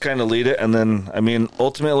 Just kind of lead it. And then, I mean,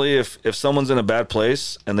 ultimately, if someone's in a bad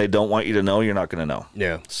place and they don't want you to know, you're not going to know.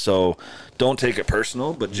 Yeah. So don't take it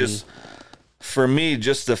personal, but just, for me,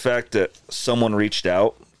 just the fact that someone reached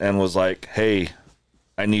out and was like, hey,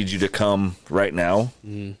 I need you to come right now.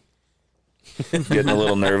 Getting a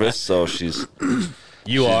little nervous. So she's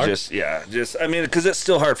just, I mean, because it's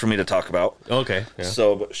still hard for me to talk about. Okay. Yeah.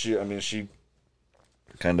 So, but she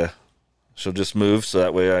she'll just move. So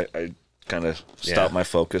that way I kind of stop my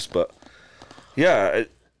focus. But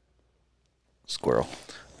squirrel.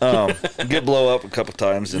 Get blow up a couple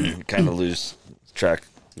times and kind of lose track.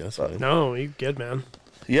 That's fine. No, you good, man.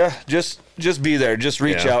 Yeah, just be there. Just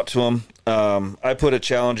reach out to them. I put a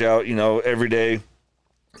challenge out, every day.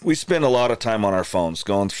 We spend a lot of time on our phones,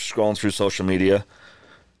 scrolling through social media.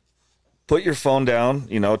 Put your phone down,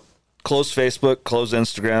 close Facebook, close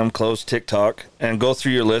Instagram, close TikTok, and go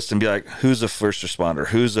through your list and be like, who's a first responder?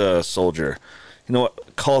 Who's a soldier? You know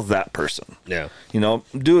what? Call that person. Yeah.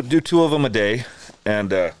 Do 2 of them a day, and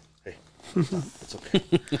hey, it's okay.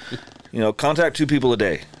 Contact 2 people a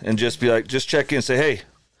day, and just be like, just check in and say, hey.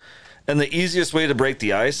 And the easiest way to break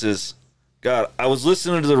the ice is, God, I was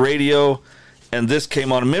listening to the radio, and this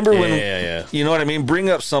came on. Remember when? Yeah. You know what I mean? Bring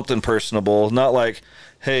up something personable, not like,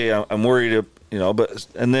 hey, I'm worried but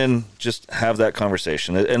and then just have that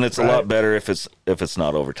conversation, and it's a lot better if it's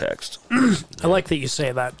not over text. I like that you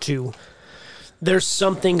say that too. There's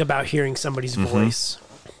something about hearing somebody's voice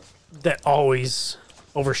that always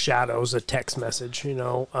overshadows a text message.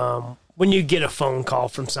 When you get a phone call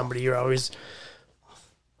from somebody, you're always,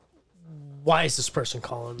 why is this person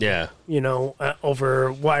calling me? Yeah.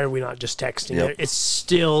 Over why are we not just texting? Yep. It's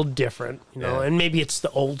still different, and maybe it's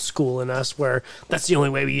the old school in us where that's the only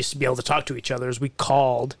way we used to be able to talk to each other is we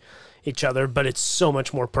called each other, but it's so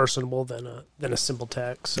much more personable than a simple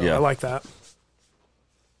text. So I like that.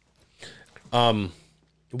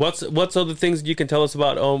 What's other things you can tell us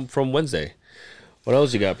about from Wednesday? What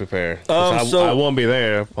else you got prepared? So I won't be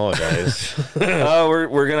there. Apologize.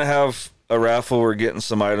 We're gonna have a raffle. We're getting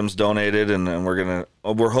some items donated, and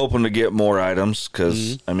we're hoping to get more items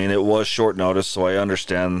because it was short notice, so I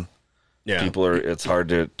understand. Yeah. It's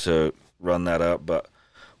hard to run that up, but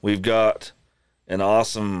we've got an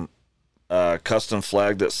awesome custom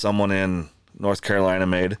flag that someone in North Carolina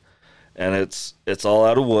made, and it's all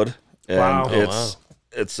out of wood, and Wow.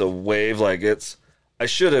 it's a wave I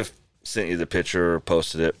should have sent you the picture or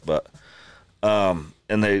posted it, but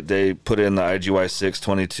and they put in the IGY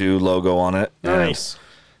 622 logo on it. Nice.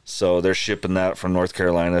 So they're shipping that from North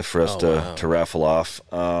Carolina for us to raffle off.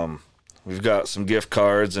 We've got some gift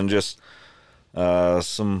cards and just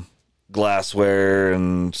some glassware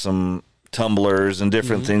and some tumblers and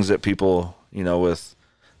different things that people, with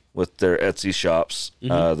their Etsy shops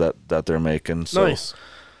that they're making. So Nice.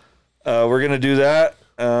 we're gonna do that.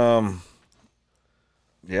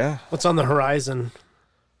 Yeah. What's on the horizon?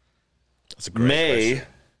 That's a great May, question.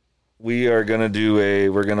 we are going to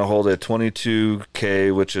we're going to hold a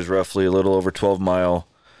 22K, which is roughly a little over 12 mile.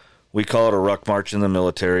 We call it a ruck march in the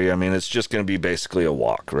military. It's just going to be basically a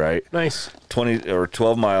walk, right? Nice. 20 or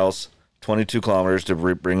 12 miles, 22 kilometers to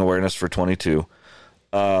bring awareness for 22.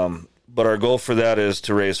 But our goal for that is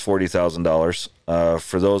to raise $40,000.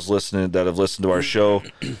 For those listening that have listened to our show,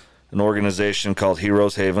 an organization called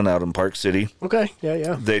Heroes Haven out in Park City. Okay.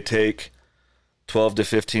 Yeah. They take 12 to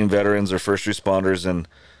 15 veterans or first responders, and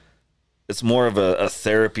it's more of a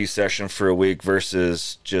therapy session for a week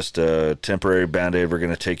versus just a temporary Band-Aid. We're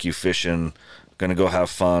going to take you fishing, going to go have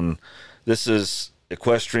fun. This is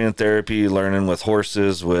equestrian therapy, learning with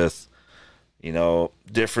horses, with,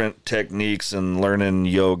 different techniques, and learning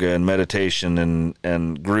yoga and meditation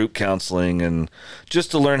and group counseling, and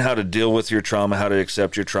just to learn how to deal with your trauma, how to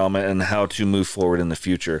accept your trauma, and how to move forward in the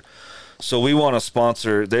future. So we want to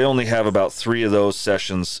sponsor. They only have about 3 of those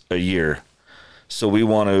sessions a year, so we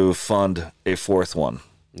want to fund a 4th one.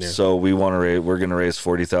 Yeah. So we're going to raise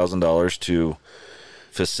 $40,000 to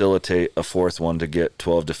facilitate a 4th one to get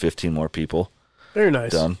 12 to 15 more people. Very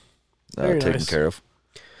nice. Done, taken care of.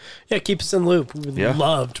 Yeah, keep us in the loop. We would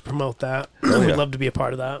love to promote that. We'd love to be a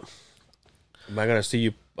part of that. Am I gonna see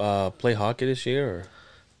you play hockey this year? Or?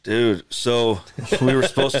 Dude, so we were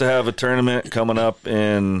supposed to have a tournament coming up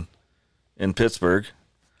in Pittsburgh.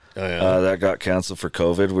 Oh, yeah. That got canceled for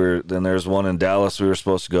COVID. Then there's one in Dallas we were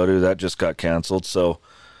supposed to go to. That just got canceled. So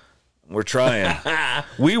we're trying.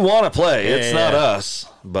 We want to play. It's not us,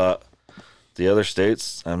 but the other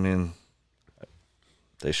states, they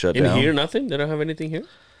shut down. In here, nothing? They don't have anything here?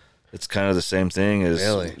 It's kind of the same thing as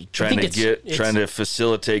trying to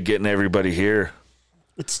facilitate getting everybody here.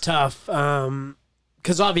 It's tough.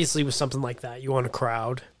 Because obviously with something like that, you want a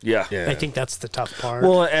crowd. Yeah. I think that's the tough part.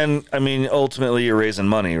 Well, and ultimately you're raising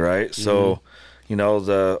money, right? So,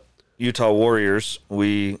 the Utah Warriors,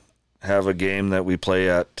 we have a game that we play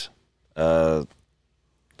at the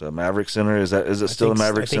Maverick Center. Is it still the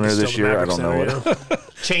Maverick Center this year? I don't know what.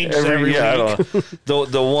 Changes every week. I don't know.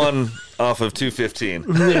 The one off of 215.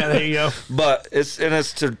 Yeah, there you go. But it's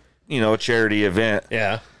to a charity event.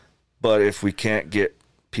 Yeah. But if we can't get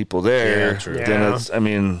people there,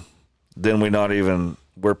 then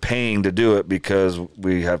we're paying to do it because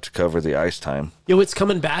we have to cover the ice time. It's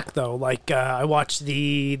coming back though. Like I watched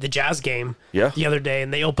the Jazz game the other day,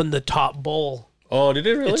 and they opened the top bowl. Oh, did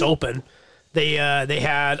it really? It's open. They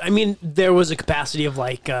had. There was a capacity of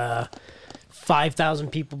like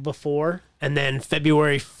 5,000 people before, and then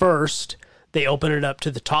February 1st they opened it up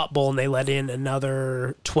to the top bowl, and they let in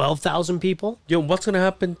another 12,000 people. Yo, what's gonna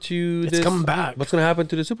happen to It's coming back. What's gonna happen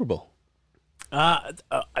to the Super Bowl?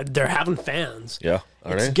 They're having fans. Yeah.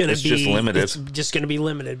 It's just limited. It's just gonna be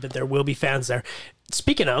limited, but there will be fans there.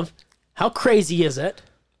 Speaking of, how crazy is it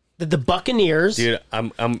that the Buccaneers, dude,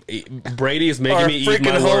 Brady is making me eat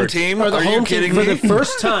my home words. team? Are the home team for the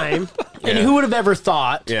first time? And who would have ever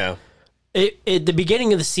thought? Yeah. At the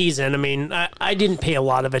beginning of the season, I mean, I didn't pay a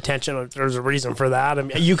lot of attention. There's a reason for that. I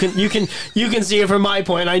mean, you can see it from my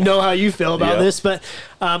point. I know how you feel about this, but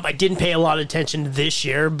I didn't pay a lot of attention this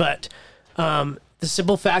year. But the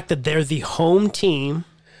simple fact that they're the home team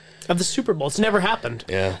of the Super Bowl, it's never happened.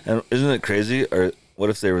 Yeah. And isn't it crazy? Or what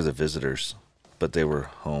if they were the visitors, but they were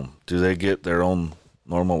home? Do they get their own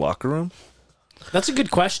normal locker room? That's a good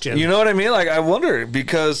question. You know what I mean? Like, I wonder,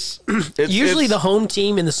 because usually the home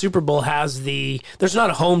team in the Super Bowl has there's not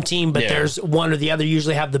a home team, but there's one or the other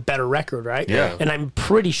usually have the better record, right? Yeah. And I'm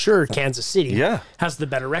pretty sure Kansas City has the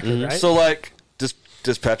better record, right? So, like,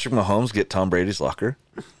 does Patrick Mahomes get Tom Brady's locker?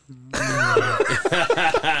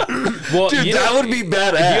 Well, Dude, that would be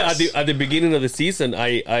badass. At the beginning of the season,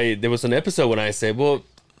 I there was an episode when I said, well,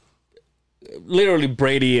 literally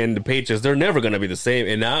Brady and the Patriots, they're never going to be the same.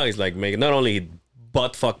 And now he's like making, not only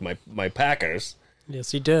butt fuck my Packers.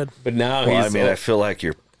 Yes, he did. But now Well, he's... I mean, I feel like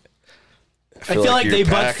you're... I feel like your they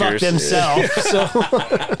butt fuck Packers- themselves. So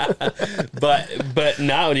But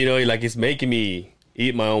now, you know, like he's making me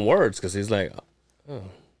eat my own words because he's like, oh,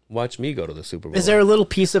 watch me go to the Super Bowl. is there a little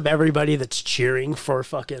piece of everybody that's cheering for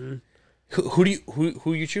fucking... Who do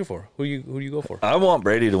you cheer for? Who do you go for? I want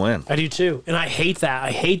Brady to win. I do too. And I hate that.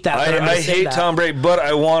 I hate that. that I'm gonna I say hate that. Tom Brady, but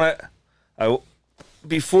I want it.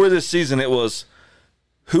 Before this season, it was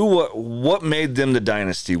what made them the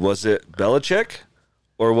dynasty? Was it Belichick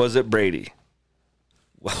or was it Brady?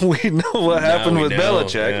 Well, we know what happened we with know,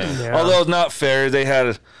 Belichick. yeah. Although it's not fair, they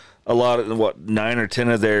had a lot of 9 or 10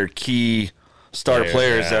 of their key star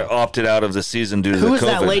players that opted out of the season due to Who the was COVID.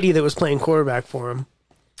 that lady that was playing quarterback for him?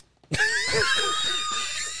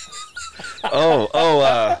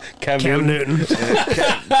 Cam Newton.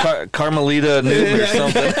 Carmelita Newton or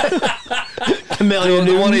something. Camellia The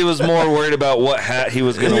Newton. one he was more worried about what hat he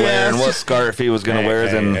was going to wear and what scarf he was going to wear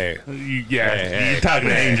than. You're talking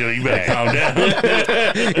to Angel. You better calm down.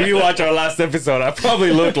 If you watch our last episode, I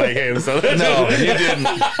probably look like him. So No, you didn't.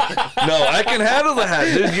 No, I can handle the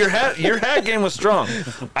hat, dude. Your hat game was strong.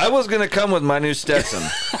 I was going to come with my new Stetson,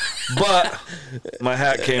 but my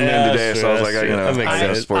hat came in today, so I was like, That makes I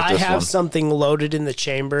gotta sense. sport I this have one. something loaded in the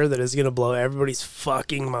chamber that is going to blow everybody's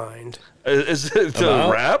fucking mind. Is it the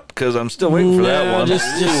rap? Because I'm still waiting for that one.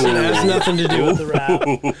 Just it has nothing to do with the rap.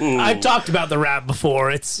 I've talked about the rap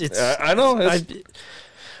before. It's I know.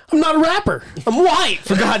 I'm not a rapper. I'm white,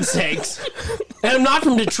 for God's sakes. And I'm not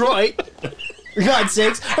from Detroit, for God's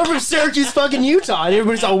sakes. I'm from Syracuse, fucking Utah. And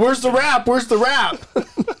everybody's like, where's the rap? Where's the rap? I'm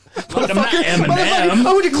not Motherfucker, Eminem.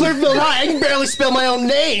 I went to Clearfield High. I can barely spell my own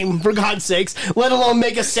name, for God's sakes, let alone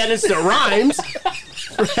make a sentence that rhymes.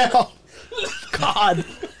 For hell. God.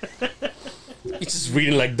 He's just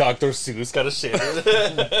reading like Dr. Seuss kind of shit.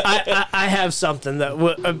 I have something that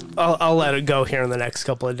I'll let it go here in the next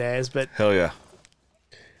couple of days, but Hell yeah.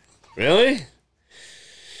 Really?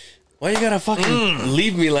 Why you gotta fucking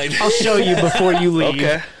leave me like that? I'll show you before you leave.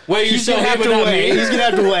 Okay. Wait, you He's show gonna have him to and not wait. me? He's gonna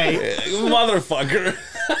have to wait. Motherfucker.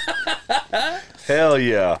 Hell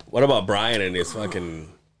yeah. What about Brian and his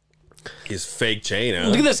fake chain? Huh?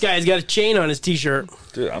 Look at this guy. He's got a chain on his t-shirt.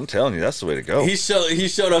 Dude, I'm telling you, that's the way to go. He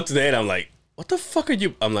showed up today, and I'm like, "What the fuck are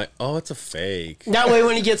you?" I'm like, "Oh, it's a fake." That way,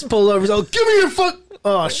 when he gets pulled over, he's like, "Give me your fuck."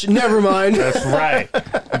 Oh, never mind. That's right.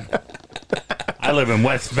 I live in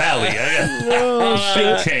West Valley. I got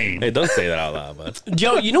big chain. Hey, don't say that out loud, bud.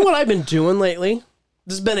 Joe, you know what I've been doing lately?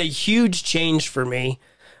 This has been a huge change for me,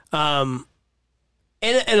 and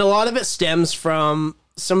a lot of it stems from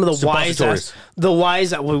some of the Suppositories. wise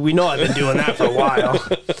that we know I've been doing that for a while.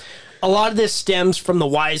 A lot of this stems from the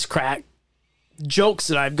wisecrack jokes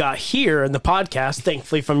that I've got here in the podcast,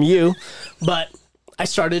 thankfully from you. But I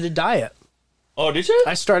started a diet. Oh, did you?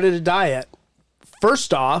 I started a diet.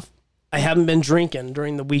 First off, I haven't been drinking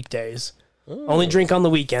during the weekdays. Only drink on the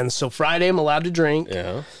weekends. So Friday I'm allowed to drink.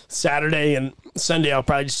 Yeah. Saturday and Sunday I'll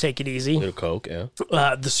probably just take it easy. Little Coke, yeah.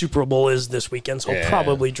 The Super Bowl is this weekend, so I'll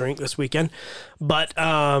probably drink this weekend. But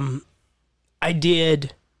I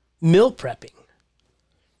did meal prepping.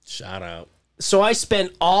 Shout out. So I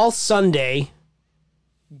spent all Sunday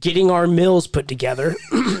getting our meals put together.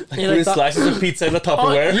 And Putting slices of pizza in the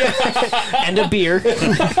Tupperware. and a beer.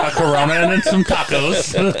 A Corona and then some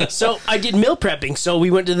tacos. So I did meal prepping. So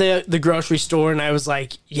we went to the grocery store and I was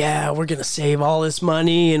like, yeah, we're going to save all this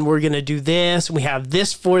money and we're going to do this. And we have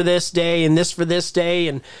this for this day and this for this day.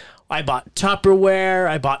 And I bought Tupperware.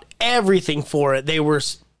 I bought everything for it.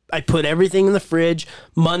 I put everything in the fridge.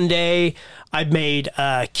 Monday, I made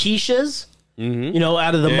quiches,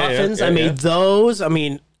 out of the muffins. yeah, I made those. I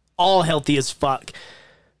mean, all healthy as fuck.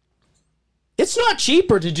 It's not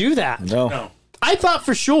cheaper to do that. No. I thought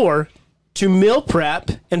for sure to meal prep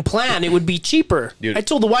and plan, it would be cheaper. Dude. I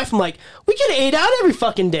told the wife, I'm like, we could have ate out every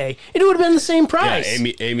fucking day. It would have been the same price.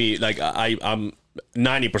 Yeah, Amy, like I'm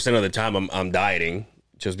 90% of the time I'm dieting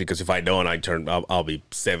just because if I don't, I'll be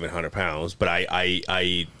 700 pounds. But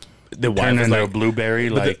the wife Turn is into a like, blueberry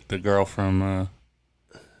like the girl from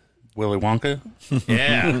Willy Wonka.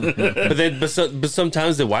 yeah. but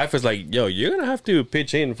sometimes the wife is like, yo, you're gonna have to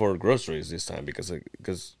pitch in for groceries this time because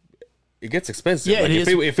it gets expensive. Yeah, like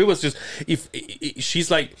if it was just if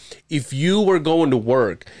she's like, if you were going to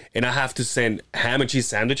work and I have to send ham and cheese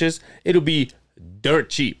sandwiches, it'll be dirt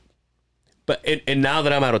cheap. But and now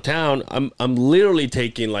that I'm out of town, I'm literally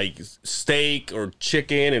taking like steak or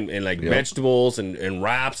chicken and like vegetables and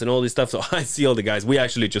wraps and all this stuff. So I see all the guys. We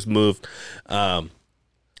actually just moved to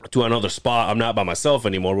another spot. I'm not by myself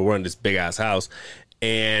anymore. We're in this big ass house,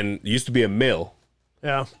 and it used to be a mill.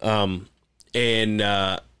 Yeah.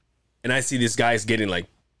 And I see these guys getting like,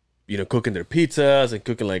 cooking their pizzas and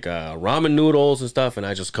cooking like ramen noodles and stuff. And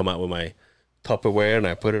I just come out with my Tupperware and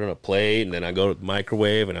I put it on a plate and then I go to the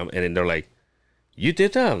microwave and then they're like, you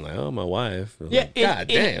did that? I'm like, oh, my wife. I'm Yeah. like, God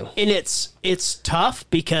damn. And it's tough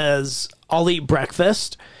because I'll eat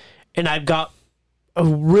breakfast and I've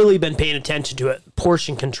really been paying attention to it.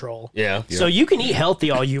 Portion control. Yeah. So you can eat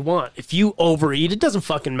healthy all you want. If you overeat, it doesn't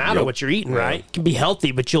fucking matter what you're eating, right? It can be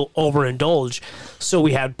healthy, but you'll overindulge. So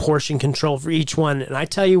we had portion control for each one. And I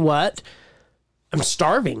tell you what, I'm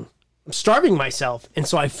starving. I'm starving myself. And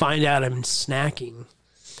so I find out I'm snacking.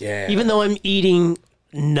 Yeah. Even though I'm eating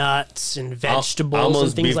nuts and vegetables almost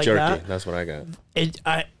and things beef like jerky. that. That's what I got.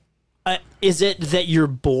 Is it that you're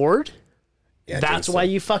bored? Yeah, I That's think why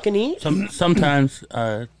so. you fucking eat? Sometimes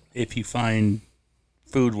if you find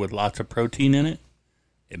food with lots of protein in it,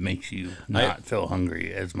 it makes you not feel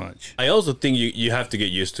hungry as much. I also think you have to get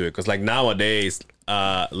used to it because like nowadays,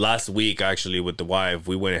 last week actually with the wife,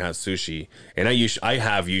 we went and had sushi, and I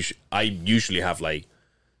usually have like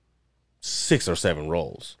 6 or 7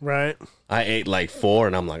 rolls. Right. I ate like 4,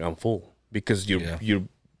 and I'm like, I'm full because your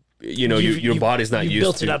body's not used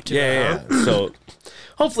built to it up to yeah. So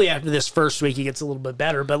hopefully after this first week, it gets a little bit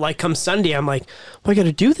better. But like come Sunday, I'm like, well, I got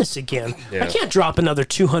to do this again. Yeah. I can't drop another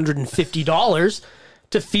 $250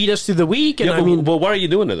 to feed us through the week. And yeah, but why are you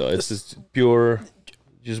doing it though? It's just pure.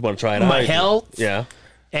 You just want to try it out. my health. Yeah.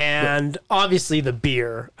 And obviously the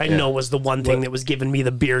beer, I know was the one thing that was giving me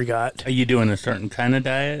the beer gut. Are you doing a certain kind of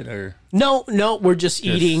diet or? No, we're just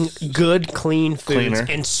eating good, clean foods Cleaner.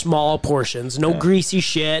 in small portions. No greasy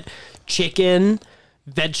shit, chicken,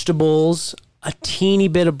 vegetables, a teeny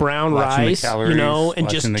bit of brown Watching the rice, calories, and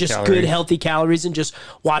just watching the good calories. healthy calories and just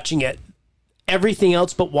watching it. Everything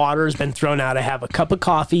else but water has been thrown out. I have a cup of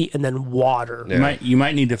coffee and then water. You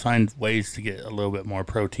might need to find ways to get a little bit more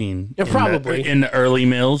protein. Yeah, probably. in the early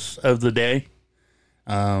meals of the day.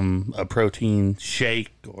 A protein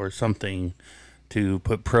shake or something to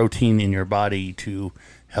put protein in your body to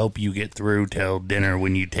help you get through till dinner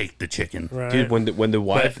when you take the chicken. Right. Dude, when the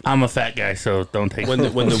wife I'm a fat guy, so don't take when the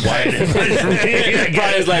wife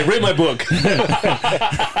Brian's like, read my book.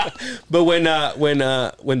 But when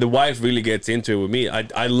the wife really gets into it with me,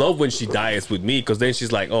 I love when she diets with me because then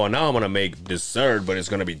she's like, oh, now I'm gonna make dessert, but it's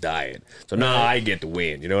gonna be diet. So now I get to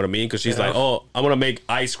win. You know what I mean? Because she's like, oh, I'm gonna make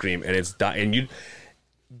ice cream and it's and you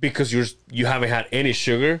because you haven't had any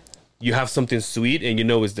sugar, you have something sweet and you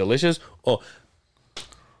know it's delicious. Oh.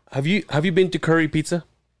 Have you been to Curry Pizza?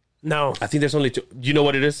 No, I think there's only 2. You know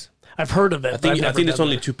what it is? I've heard of it. I think there's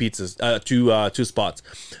only 2 pizzas, two spots,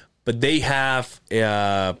 but they have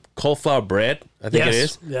cauliflower bread. I think it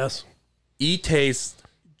is. Yes. It tastes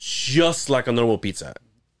just like a normal pizza,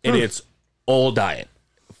 and it's all diet.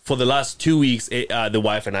 For the last 2 weeks, the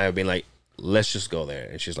wife and I have been like, let's just go there,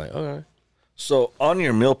 and she's like, all right. So on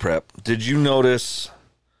your meal prep, did you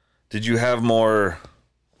have more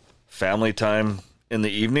family time in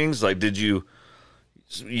the evenings? Like, did you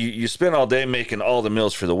spend all day making all the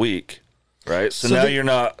meals for the week, right? So now you're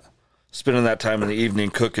not spending that time in the evening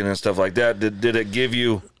cooking and stuff like that. Did it give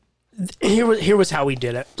you? Here was how we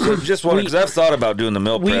did it. So just want because I've thought about doing the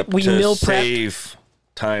meal prep we to meal prep. save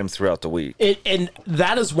time throughout the week. And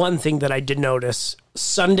that is one thing that I did notice.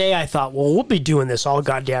 Sunday, I thought, well, we'll be doing this all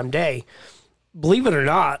goddamn day. Believe it or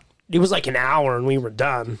not, it was like an hour and we were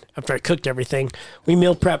done after I cooked everything. We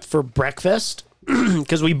meal prepped for breakfast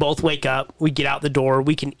because we both wake up, we get out the door,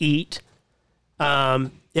 we can eat in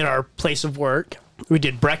our place of work. We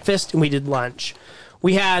did breakfast and we did lunch.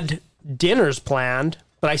 We had dinners planned,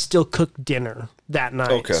 but I still cooked dinner that night.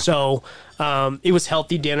 Okay. So it was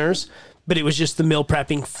healthy dinners, but it was just the meal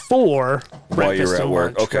prepping for While you breakfast were at and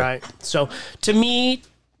work. lunch. Okay. Right. So to me,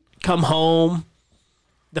 come home,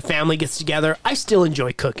 the family gets together. I still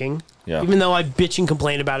enjoy cooking. Yeah. Even though I bitch and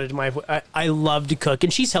complain about it to my, I love to cook,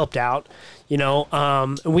 and she's helped out. You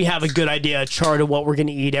know, we have a good idea, a chart of what we're going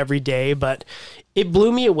to eat every day, but it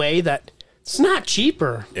blew me away that it's not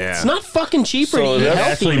cheaper. Yeah. It's not fucking cheaper to eat that's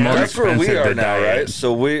healthy. actually man. more That's where we expensive are to now, diet. right?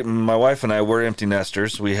 So my wife and I, we're empty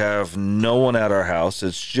nesters. We have no one at our house.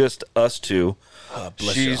 It's just us two. Bless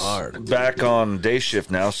your She's heart. back on day shift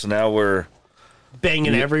now, so now we're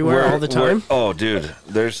Banging everywhere all the time. Oh, dude,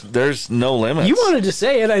 there's no limits. You wanted to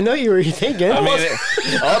say it. I know you were thinking. I mean,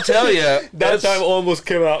 I'll tell you, That time almost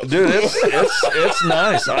came out. dude, it's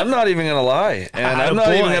nice. I'm not even gonna lie, and I'm not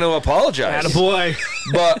even Attaboy. gonna apologize. Attaboy.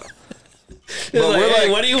 But we're Hey,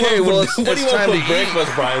 like, what do you okay, want well, for, what do you it's want time for to eat.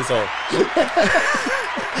 breakfast, Brian? So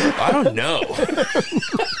I don't know.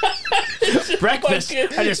 Breakfast.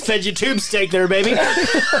 I just fed you tube steak there, baby.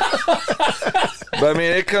 But I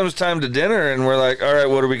mean, it comes time to dinner, and we're like, all right,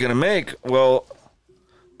 what are we gonna make? Well,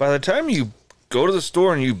 by the time you go to the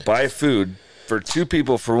store and you buy food for two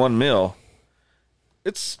people for one meal,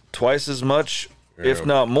 it's twice as much, if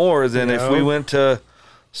not more, than if we went to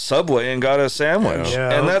Subway and got a sandwich.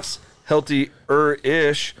 Yeah. And that's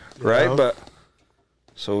healthier-ish, right? Yeah. But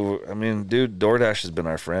so, I mean, dude, DoorDash has been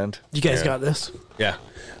our friend. You guys got this. Yeah,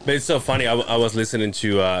 but it's so funny. I was listening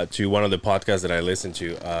to one of the podcasts that I listened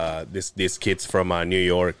to. These kids from New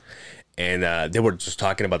York, and they were just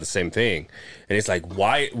talking about the same thing. And it's like,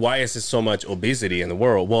 why is there so much obesity in the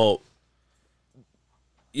world? Well,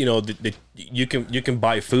 you know, you can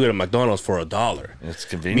buy food at McDonald's for $1. It's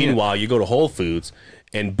convenient. Meanwhile, you go to Whole Foods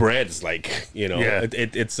and bread's like, you know, Yeah.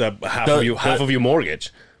 it's half of your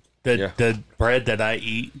mortgage. The bread that I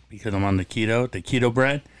eat, because I'm on the keto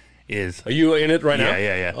bread, is Are you in it right now?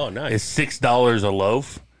 yeah. Oh, nice. It's $6 a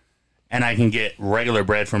loaf, and I can get regular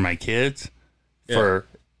bread for my kids for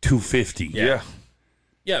 $2.50. Yeah.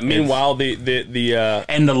 Yeah. Meanwhile, the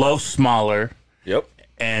And the loaf's smaller, Yep.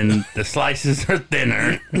 and the slices are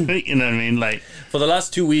thinner. You know what I mean? Like, for the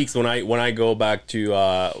last 2 weeks, when I go back to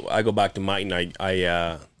Martin,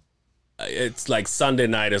 I it's like Sunday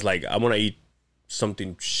night is like I want to eat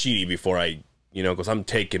something shitty before I, you know, because I'm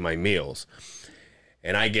taking my meals,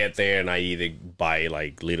 and I get there and I either buy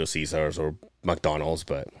like Little Caesars or McDonald's,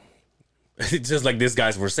 but it's just like these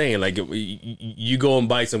guys were saying, like you go and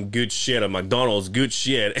buy some good shit at McDonald's, good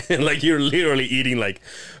shit, and like you're literally eating like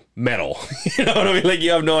metal. You know what I mean? Like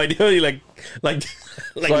you have no idea. You like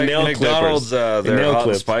nail McDonald's, clippers. their Nail hot and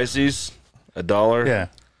clips. spicy's $1. yeah.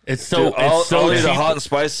 It's so, Dude, I'll eat cheap. a hot and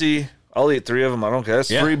spicy. I'll eat 3 of them. I don't care.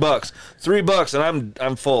 That's Yeah. $3. $3, and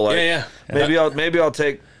I'm full. Like, Yeah. Maybe I'll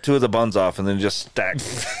take 2 of the buns off and then just stack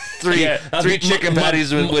three Yeah. three chicken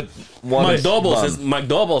patties with one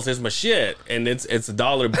McDoubles is my shit, and it's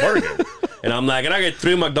 $1 burger. And I'm like, and I get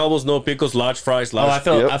 3 McDoubles, no pickles, large fries, large.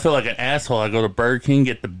 I feel like an asshole. I go to Burger King,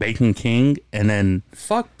 get the Bacon King, and then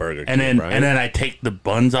Fuck Burger King, and Brian. then I take the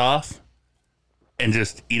buns off and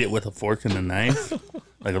just eat it with a fork and a knife,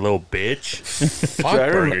 like a little bitch. Fuck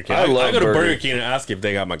Burger King. I love I go to Burger Burger King and ask if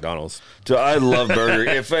they got McDonald's. Dude, I love burger.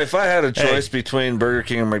 If I had a choice between Burger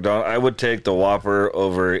King and McDonald's, I would take the Whopper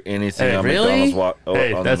over anything Hey, on really? McDonald's.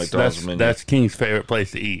 On the McDonald's menu. that's King's favorite place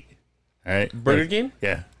to eat. All right, Burger King?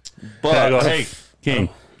 Yeah. But I go, hey, King,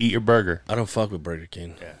 eat your burger. I don't fuck with Burger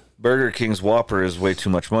King. Yeah. Burger King's Whopper is way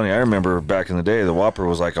too much money. I remember back in the day, the Whopper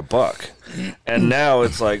was like $1, and now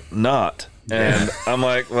it's like not. And I'm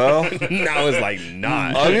like, well, Now it's like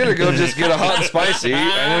not. I'm gonna go just get a hot and spicy.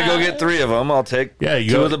 I'm gonna go get 3 of them. I'll take Yeah,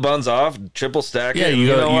 you 2 go- of the buns off, triple stack Yeah, it. you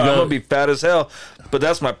go- know you what? I'm go- gonna be fat as hell, but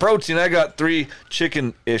that's my protein. I got 3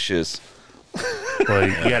 chicken ishes. Well,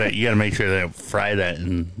 you gotta make sure they fry that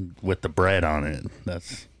with the bread on it.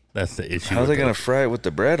 That's the issue. How are with they it. gonna fry it with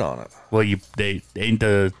the bread on it? Well, they ain't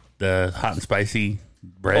the hot and spicy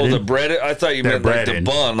bread. Oh, the bread. I thought you They're meant like the breaded.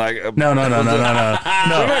 bun. Like No. No,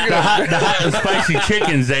 the hot and spicy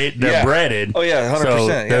chickens, they're Yeah. breaded. Oh, yeah, 100%, So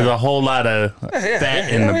yeah. there's a whole lot of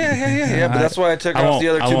fat in the. yeah. But that's why I took off the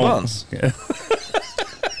other 2 buns.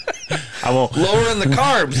 I won't. Lowering the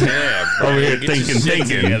carbs. Yeah, Over here get your shit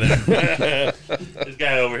thinking. together. This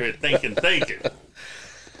guy over here thinking.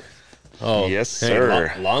 Oh, Yes, hey,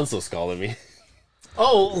 sir. Lonzo's calling me.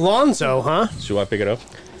 Oh, Lonzo, huh? Should I pick it up?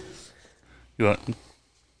 You want?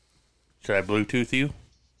 Should I Bluetooth you?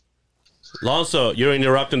 Lonzo, you're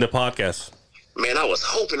interrupting the podcast. Man, I was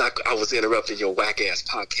hoping I was interrupting your whack ass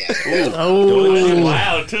podcast. Oh,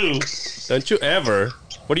 Wow, too. Don't you ever?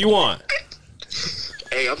 What do you want?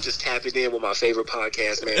 Hey, I'm just tapping in with my favorite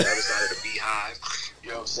podcast, man. The other side of the beehive. You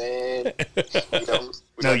know what I'm saying? You know,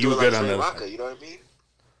 we No, don't you do it good like on Frank those. Rocca, you know what I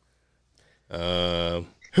mean?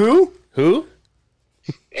 who? Who?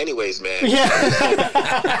 Anyways, man. Yeah.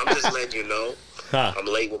 I'm just letting you know. Huh. I'm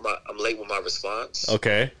late with my response.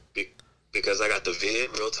 Okay. Because I got the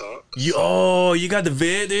vid, real talk. You got the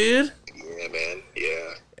vid, dude? Yeah, man.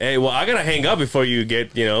 Yeah. Hey, well, I gotta hang up before you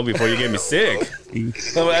get me sick. I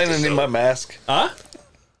didn't need my mask. Huh?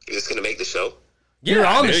 Is this gonna make the show? You're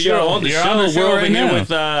on the show. You're on the You're show. on the show We're over right here now. with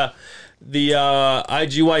the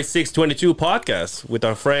IGY 622 podcast with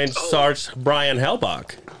our friend Sarge Brian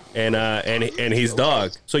Helbach and his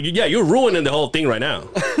dog. So you're ruining the whole thing right now.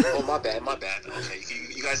 Oh, my bad. Okay,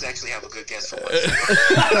 you guys actually have a good guest for once.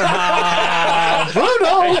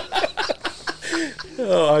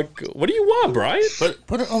 What do you want, Brian?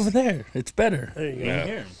 Put it over there. It's better. There you go.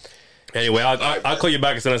 Here. Anyway, I'll call you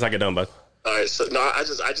back as soon as I get done, bud. All right, so no, I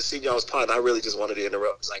just seen y'all's pod. And I really just wanted to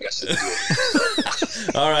interrupt because I got shit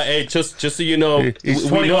to do. All right, hey, just so you know, He's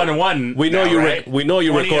 21-1. We know now, you. right? We know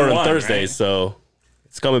you 20-1, record on Thursdays, right? so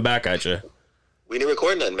it's coming back at you. We didn't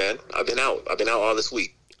record nothing, man. I've been out all this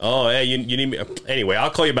week. Oh, hey, you need me. Anyway, I'll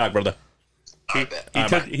call you back, brother. I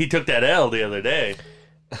bet. He took that L the other day.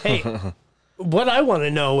 Hey, what I want to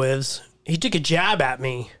know is he took a jab at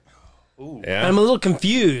me. Yeah. I'm a little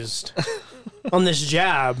confused on this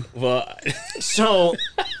jab. Well, So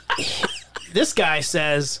this guy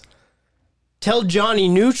says, tell Johnny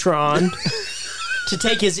Neutron to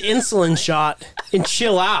take his insulin shot and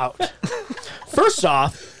chill out. First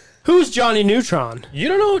off, who's Johnny Neutron? you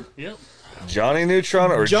don't know. Yep. Johnny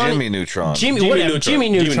Neutron or Johnny- Jimmy Neutron? Jimmy Neutron. Jimmy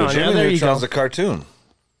Yeah, Neutron. Jimmy there you go. Neutron's a cartoon.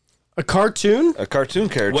 A cartoon? A cartoon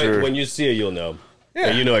character. When you see it, you'll know. Yeah,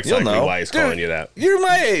 And you know exactly you'll know. why he's Dude, calling you that. You're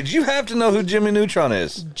my age. You have to know who Jimmy Neutron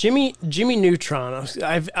is. Jimmy Neutron.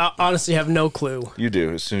 I honestly have no clue. You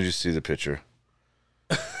do as soon as you see the picture.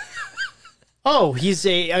 Oh, he's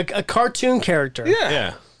a cartoon character.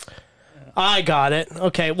 Yeah. I got it.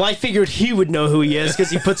 Okay. Well, I figured he would know who he is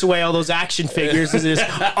because he puts away all those action figures in his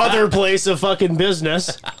other place of fucking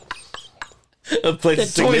business. A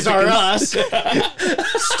place of Toys R significance.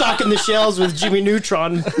 Us. Stocking the shelves with Jimmy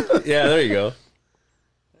Neutron. Yeah, there you go.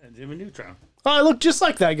 Jimmy Neutron. Oh, I look just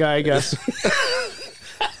like that guy, I guess.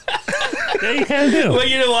 Yeah, you kind of do. Well,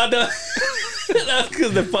 you know what? Though? That's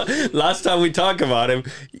because last time we talked about him,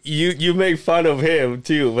 you make fun of him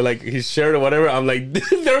too, but like his shirt or whatever. I'm like,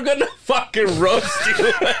 they're gonna fucking roast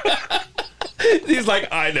you. He's like,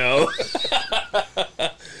 I know.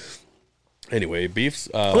 Anyway, beefs.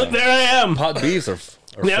 Look, there I am. Hot beefs are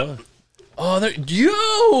Yep. fun. Oh, there,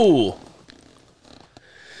 yo.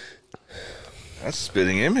 That's a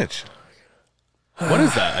spitting image. What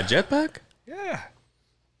is that? A jetpack? Yeah.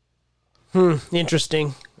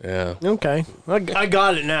 Interesting. Yeah. Okay. I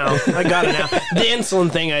got it now. The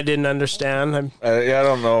insulin thing I didn't understand. I'm Yeah, I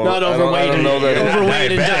don't know. not I don't overweight and know that.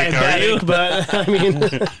 overweight and Diabetic, are you? diabetic, but I mean,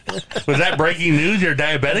 Was that breaking news? You're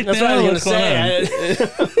diabetic that's now? what I was What's going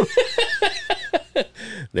to going on? say.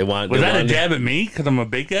 They want. Was they that a want- jab at me? Because I'm a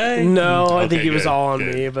big guy? No, I think Okay, he was good, all on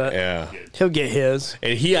good. me, but Yeah. he'll get his.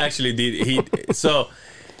 And he actually did. So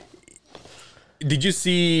did you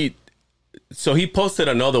see? So he posted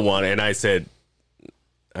another one, and I said,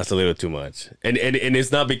 "That's a little too much." And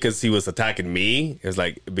it's not because he was attacking me. It was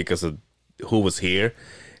like because of who was here,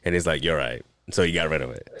 and he's like, "You're right." So he got rid of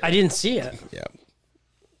it. I didn't see it. Yeah.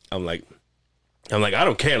 I'm like, I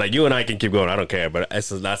don't care. Like you and I can keep going. I don't care. But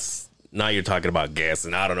that's now you're talking about gas,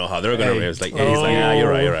 and I don't know how they're gonna. Hey. It's like he's like, "Yeah, you're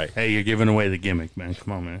right. You're right." Hey, you're giving away the gimmick, man.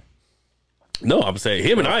 Come on, man. No, I'm saying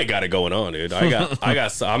him and I got it going on, dude.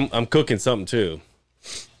 I'm cooking something too.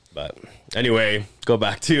 But anyway, go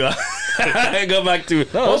back to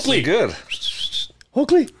That's Oakley. good.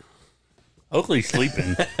 Oakley. Oakley's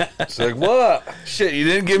sleeping. It's like, what? Shit, you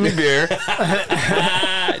didn't give me beer.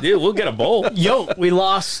 Dude, we'll get a bowl. Yo, we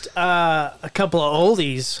lost a couple of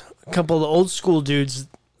oldies, a couple of the old school dudes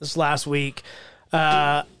this last week.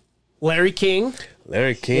 Larry King.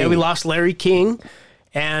 Larry King. Yeah, we lost Larry King.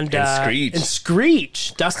 And Screech. And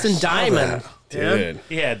Screech. Dustin Diamond. Dude.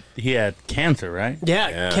 He had cancer, right? Yeah,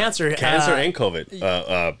 Yeah. cancer. And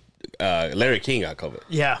COVID. Larry King got COVID.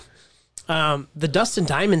 Yeah. The Dustin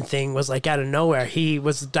Diamond thing was like out of nowhere. He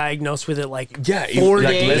was diagnosed with it like 4 like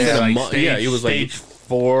days. less than a Like month. Yeah, he was like stage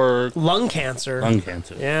 4 Lung cancer. lung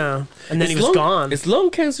cancer. Yeah. And then he Is was lung- gone. Is lung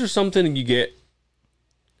cancer something you get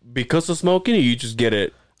because of smoking, or you just get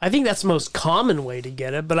it? I think that's the most common way to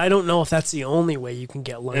get it, but I don't know if that's the only way you can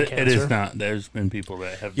get lung cancer. It is not. There's been people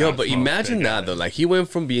that have. Yo, not but smoked imagine that got that though. it. Like he went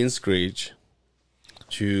from being Screech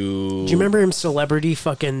to. Do you remember him celebrity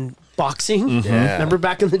fucking boxing? Yeah. Remember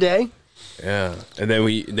back in the day? Yeah, and then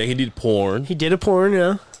he did porn, He did a porn,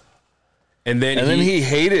 yeah. and then And then he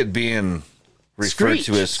hated being referred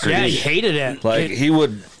to as Screech. Yeah, he hated it. Like, he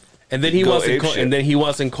would. and then he Go wasn't apeshit. and then he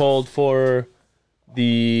wasn't called for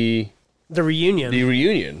the The reunion.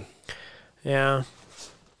 reunion. Yeah.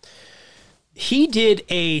 he did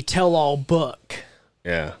a tell-all book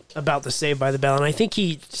Yeah. about the Saved by the Bell, and I think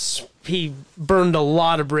he burned a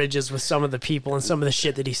lot of bridges with some of the people and some of the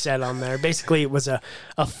shit that he said on there. Basically, it was a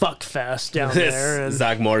fuck fest down there. And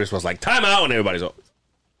Zach Morris was like, time out, and everybody's like,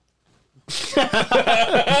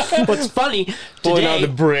 what's funny pulling out the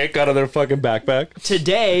today, brick out of their fucking backpack.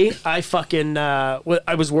 I fucking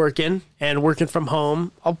I was working from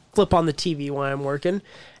home. I'll flip on the TV while I'm working,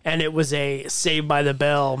 and it was a Saved by the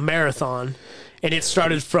Bell marathon. And it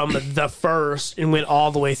started from the first and went all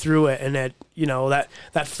the way through it. And that,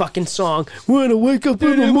 that fucking song, when I wake up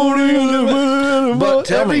in the morning, But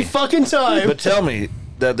tell every me- fucking time. But tell me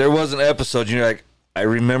that there was an episode, and you're like, I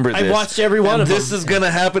remember this. I watched every one and of them. this is going to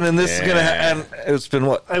happen, and this is going to happen. And it's been,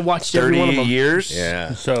 what, I watched every one of 30 them. years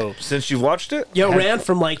Yeah. So since you've watched it? It ran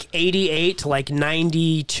from like 88 to like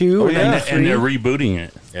 92 or yeah. 93. and they're rebooting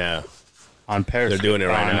it Yeah. on Periscope. They're doing it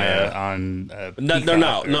right now, On No, they're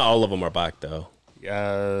not. Not all of them are back, though.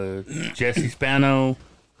 Jesse Spano,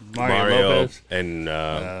 Mario Lopez,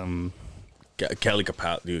 and Kelly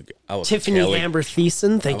Capal. Dude, I was Tiffany Kelly. Amber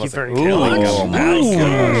Thiessen, thank you very Kelly. much. Oh, my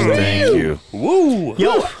gosh. Thank you. Woo!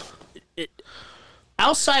 Yo,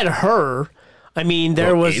 outside of her, I mean,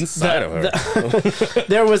 there was inside of her.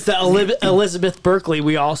 there was the Elizabeth Berkley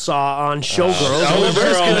we all saw on Showgirls. I was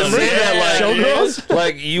just going to say that, Showgirls?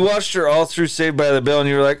 like, you watched her all through Saved by the Bell, and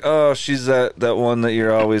you were like, oh, she's that one that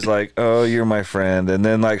you're always like, oh, you're my friend. And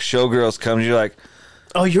then, like, Showgirls comes, you're like,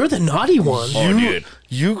 Oh, you're the naughty one. Oh, dude.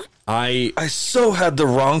 you... I I so had the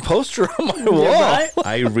wrong poster on my wall. Right?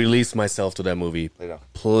 I released myself to that movie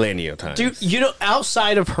plenty of times. Dude,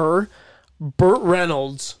 outside of her, Burt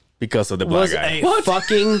Reynolds because of the black was guy. a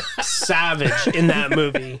fucking savage in that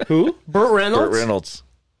movie. Who? Burt Reynolds? Burt Reynolds.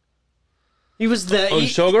 He was the...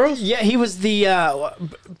 Showgirls? Yeah, he was the...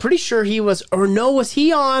 pretty sure he was... Or no, was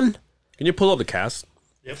he on... Can you pull up the cast?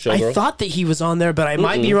 I Showgirl? thought that he was on there, but I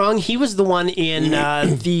might be wrong. He was the one in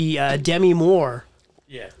the Demi Moore.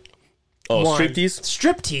 Yeah. Oh, one. Striptease?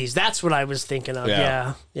 Striptease, that's what I was thinking of.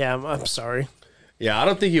 Yeah. Yeah, I'm sorry. Yeah, I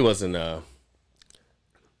don't think he was in...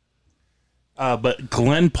 But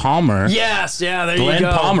Glenn Palmer. Yes, yeah, there you Glenn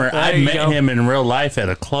go. Palmer. There I you met go. him in real life at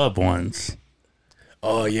a club once.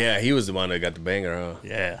 Oh, yeah, he was the one that got the banger, huh?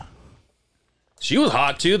 Yeah. She was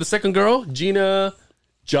hot, too. The second girl, Gina,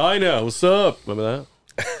 what's up? Remember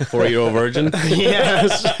that? 4-year-old virgin.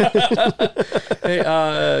 Yes.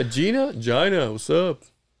 Hey, Gina, what's up?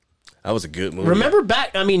 That was a good movie. Remember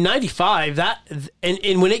back, 95, that,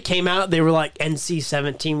 and when it came out, they were like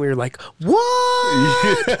NC-17. We were like,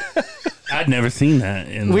 what? I'd never seen that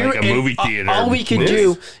in We like were- a movie and theater. All we could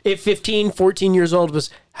do at 15, 14 years old was,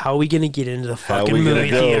 how are we going to get into the fucking we gonna movie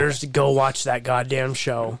go? theaters to go watch that goddamn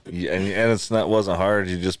show? Yeah, and wasn't hard.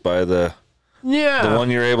 You just buy the Yeah. one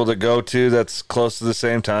you're able to go to that's close to the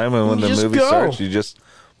same time, and when You the just movie go. starts, you just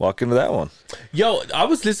walk into that one. Yo, I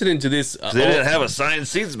was listening to this. They didn't have assigned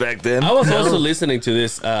seats back then. I was also listening to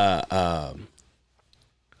this on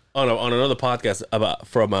another podcast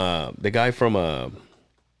from the guy from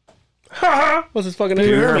what's his fucking name?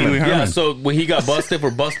 Pee Wee Herman. Yeah, so when he got busted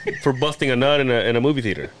for busting a nut in a movie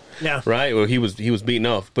theater, Yeah. right? Well, he was beaten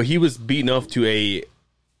off, but he was beaten off to a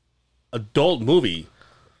adult movie.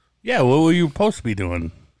 Yeah, what were you supposed to be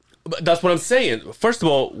doing? But that's what I'm saying. First of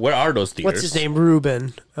all, where are those theaters? What's his name?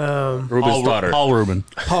 Ruben. Ruben's daughter. Paul Rubin.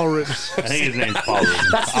 Paul Ruben. I think his name's Paul Rubin.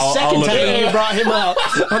 That's the second time you brought him up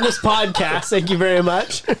on this podcast. Thank you very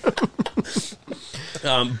much.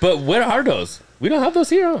 But where are those? We don't have those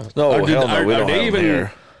here. Huh? No, Are- hell no, we don't have them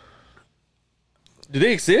here. Do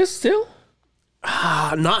they exist still?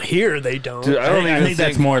 Not here, they don't. Dude, I don't I even think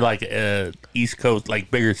that's more like East Coast, like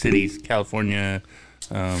bigger cities, California,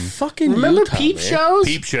 Fucking Remember Utah, peep man. shows?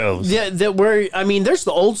 peep shows. Yeah, that where there's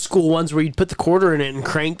the old school ones where you'd put the quarter in it and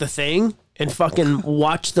crank the thing and fucking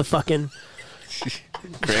watch the fucking.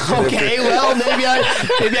 Okay, well maybe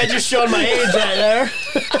I just showed my age right there.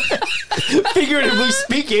 Figuratively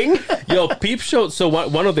speaking, Yo, peep show. So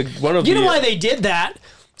one of you know why they did that?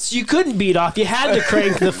 So you couldn't beat off. You had to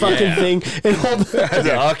crank the fucking thing and hold. Had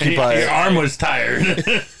to occupy Your it. arm was tired.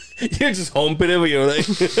 you're just humping it, but you're like,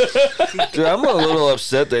 Dude, I'm a little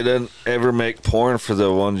upset they didn't ever make porn for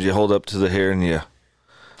the ones you hold up to the hair and you.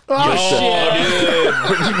 Oh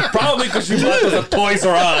shit! dude, probably because you bought those at Toys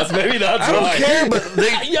R Us. Maybe that's I don't why. care, but they.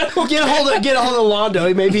 Get a hold of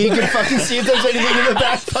Londo. Maybe he can fucking see if there's anything in the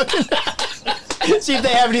back. Fucking see if they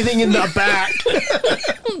have anything in the back.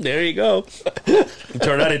 There you go.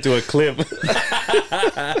 Turn that into a clip.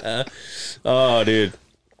 Oh, dude.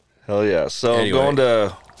 Hell yeah! So Anyway. going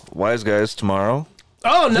to Wise Guys tomorrow.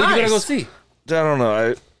 Oh, Who you nice. gonna go see? I don't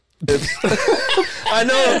know. I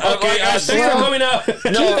know. Okay, thanks for coming out.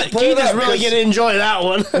 No, Keith is really going to enjoy that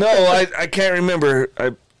one. No, I can't remember.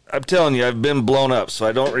 I'm telling you, I've been blown up, so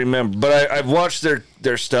I don't remember. But I've watched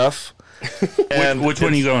their stuff. And Which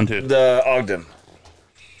one are you going to? The Ogden.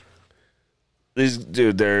 These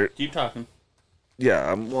dude, they're Keep talking.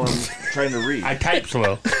 yeah. I'm trying to read. I type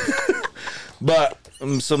slow. But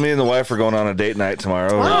so me and the wife are going on a date night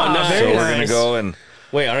tomorrow. Oh, nice. So Very we're gonna nice. go and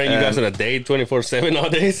Wait, aren't you guys on a date 24/7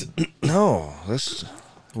 nowadays? no,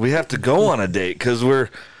 we have to go on a date because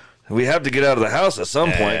we have to get out of the house at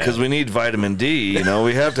some point because we need vitamin D. You know,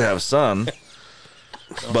 we have to have sun.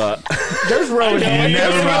 But There's road.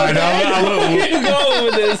 Never mind. Keep going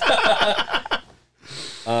with this.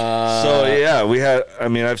 so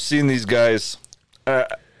yeah, I've seen these guys.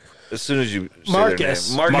 As soon as you say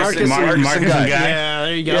Marcus. their name. Marcus Marcus and and Guy. Guy. Yeah,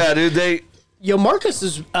 there you go. Yeah, dude, Yo, Marcus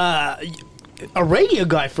is a radio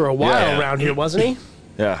guy for a while Yeah. around here, wasn't he?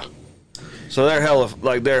 yeah. So they're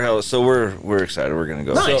hella. So we're excited. We're gonna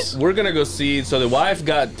go. Nice. So we're gonna go see. So the wife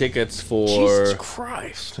got tickets for. Jesus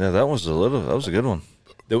Christ. Yeah, that was a good one.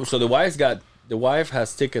 So the wife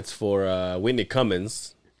has tickets for Whitney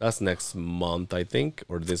Cummings. That's next month, I think,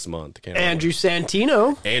 or this month. Can't remember. Andrew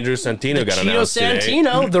Santino. Andrew Santino got Chino announced today.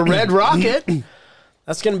 Santino, the Red Rocket.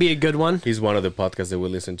 That's going to be a good one. He's one of the podcasts that we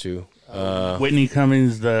listen to Whitney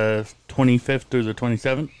Cummings, the 25th through the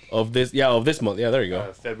 27th of this month. Yeah, there you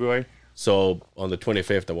go. February. So on the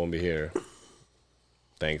 25th, I won't be here.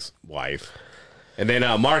 Thanks, wife. And then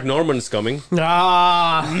Mark Norman's coming.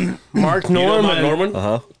 Ah, Mark You know Norman. Mark Norman? Uh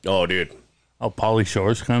huh. Oh, dude, Oh, Pauly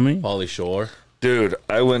Shore's coming. Pauly Shore. Dude,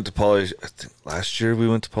 I went to I think last year we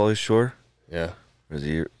went to Pauly Shore. Yeah. Or the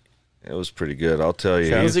year. It was pretty good. I'll tell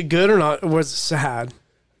you. Was it good or not? Or was it sad?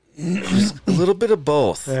 A little bit of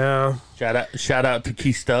both. Yeah. Shout out to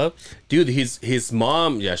Keith Stubbs. Dude, his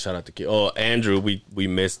mom. Yeah, shout out to Kid. Oh, Andrew. We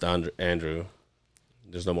missed Andrew.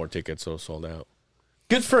 There's no more tickets, so sold out.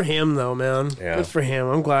 Good for him, though, man. Yeah. Good for him.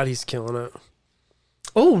 I'm glad he's killing it.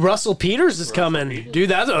 Oh, Russell Peters is coming. Dude,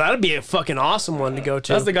 that'd be a fucking awesome one to go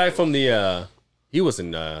to. That's the guy from the. He was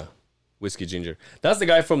in Whiskey Ginger. That's the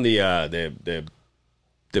guy from the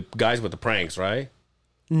guys with the pranks, right?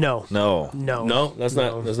 No. No. That's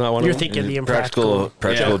not one. You're of them? thinking the Practical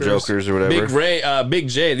Impractical jokers or whatever. Big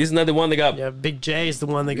J. This is not the one that got Yeah, Big J is the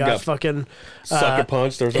one that got got fucking sucker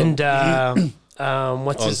punched or something. and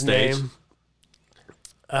what's On his stage. name?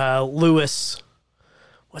 Lewis.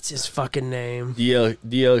 What's his fucking name? DL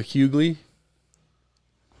Hughley.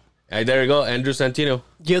 Hey, there you go, Andrew Santino.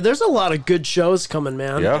 Yeah, there's a lot of good shows coming,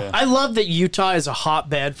 man. Yeah. I love that Utah is a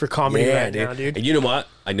hotbed for comedy right now, dude. And you know what?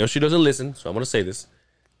 I know she doesn't listen, so I'm gonna say this.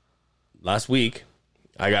 Last week,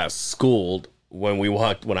 I got schooled when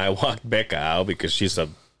I walked Becca out because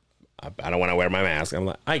I don't want to wear my mask. I'm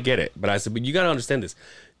like, I get it, but I said, but you gotta understand this.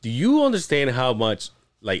 Do you understand how much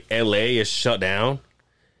like LA is shut down?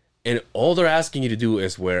 And all they're asking you to do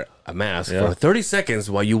is wear a mask for 30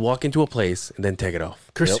 seconds while you walk into a place and then take it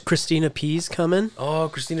off. Christina P's coming. Oh,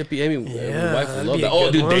 Christina P. I mean, Yeah, my wife would that'd love be a that. Oh,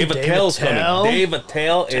 good dude, one. Dave Attell's Dave Attell. coming. Dave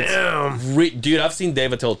Attell Damn. is... Dude, I've seen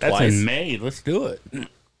Dave Attell That's twice. in May. Let's do it.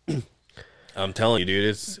 I'm telling you,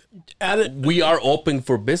 dude, we are open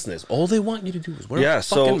for business. All they want you to do is wear a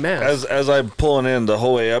so fucking mask. as I'm pulling in the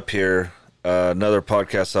whole way up here, another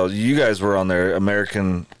podcast. You guys were on there.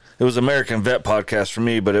 It was American Vet podcast for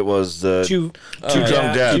me, but it was the Two Drunk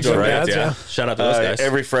Dads, Drunk right? Dads, yeah. Shout out to those guys.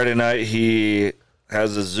 Every Friday night, he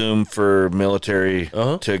has a Zoom for military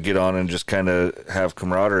to get on and just kind of have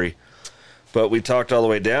camaraderie. But we talked all the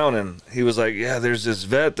way down, and he was like, "Yeah, there's this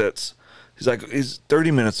vet he's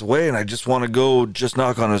 30 minutes away, and I just want to go just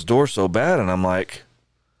knock on his door so bad." And I'm like,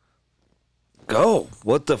 "Go?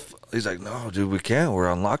 What the?" He's like, "No, dude, we can't. We're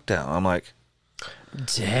on lockdown." I'm like,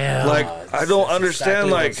 Damn. like I don't understand.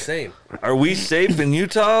 Exactly what I'm Like, saying. are we safe in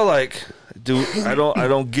Utah? Like, I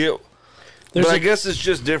don't get. There's But I a- guess it's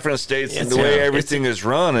just different states and It's the way a- everything is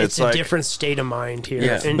run. it's a like different state of mind here.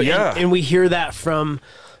 Yeah, and, but yeah. and we hear that from.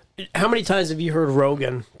 How many times have you heard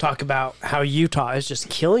Rogan talk about how Utah is just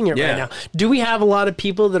killing it Yeah. right now? Do we have a lot of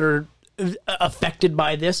people that are affected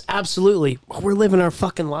by this? Absolutely. We're living our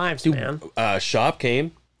fucking lives, man. Shop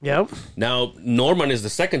came. Yep. Now Norman is the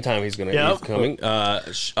second time he's Yep. coming. I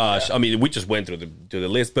mean, we just went through the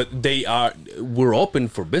list, but we're open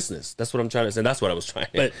for business. That's what I'm trying to say. That's what I was trying.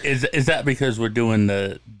 But is that because we're doing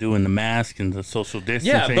the mask and the social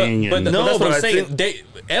distancing? but and that's what but I'm I saying.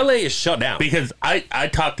 LA is shut down. because I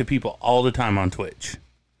talk to people all the time on Twitch,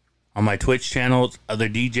 on my Twitch channels, other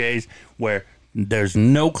DJs, where there's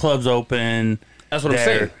no clubs open. That's what I'm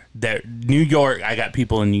saying. New York, I got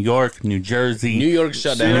people in New York, New Jersey. New York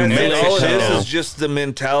shut And down. I think LA all it shut is down. is just the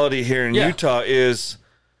mentality here in Yeah. Utah is,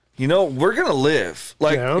 we're going to live.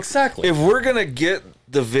 Like, Exactly. if we're going to get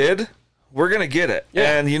the vid, we're going to get it.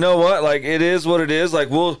 Yeah. And you know what? Like, it is what it is. Like,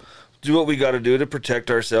 we'll do what we got to do to protect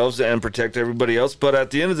ourselves and protect everybody else. But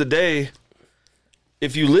at the end of the day,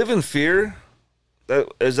 if you live in fear,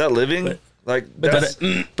 is that living? That's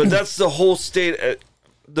the whole state.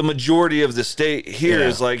 The majority of the state here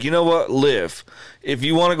is like, you know what? Live. If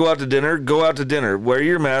you want to go out to dinner, go out to dinner. Wear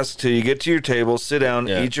your mask till you get to your table. Sit down,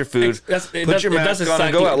 eat your food, put your mask on,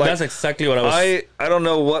 and go out. Like, that's exactly what I was. I don't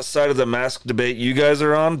know what side of the mask debate you guys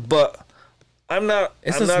are on, but I'm not.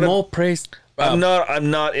 It's I'm a not small praise. I'm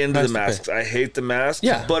not into the price to masks. I hate the masks.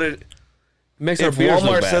 Yeah. But it Makes our if beards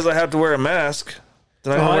look Walmart bad. says I have to wear a mask,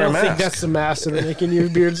 then I don't I wear a don't mask. think that's the mask that are making your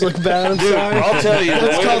beards look bad. I'm sorry. I'll tell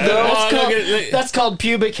you. That's called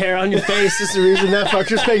pubic hair on your face. That's the reason that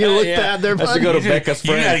fucker's making it look bad there, I should bud. go to Becca's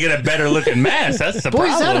You gotta friend. get a better looking mask. That's the Boy,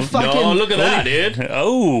 is that problem. a fucking... No, look at that, dude.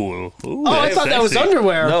 Oh, I thought that was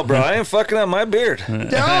underwear. No, bro, I ain't fucking up my beard. Oh,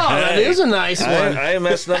 that is a nice one. I ain't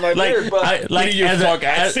messing up my beard, but like You as fuck a,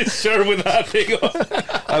 accent shirt with that thing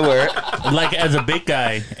on. I wear it. like as a big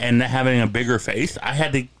guy and having a bigger face, I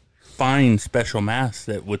had to find special masks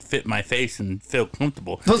that would fit my face and feel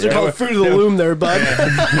comfortable. Those are called fruit of the loom there, bud.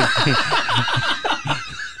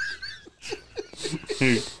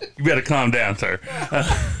 You better calm down, sir.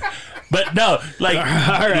 But no, like, All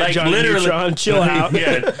right, like Johnny literally, Neutron, chill out.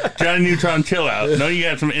 Yeah, Johnny Neutron, chill out. No, you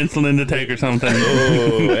got some insulin to take or something.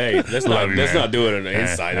 Oh, hey, let's Love you, let's man. not do it on the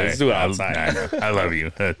inside. Let's do it outside. I love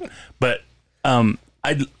you, but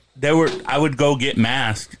I would go get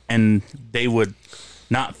masks and they would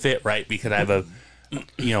not fit right because I have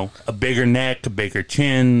a bigger neck, a bigger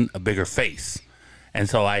chin, a bigger face, and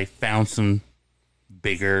so I found some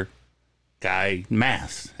bigger guy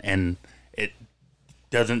masks, and it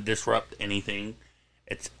doesn't disrupt anything.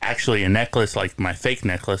 It's actually a necklace, like my fake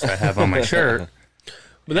necklace I have on my shirt.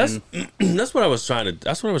 But that's what I was trying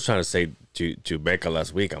to say to Becca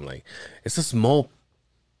last week. I'm like, it's a small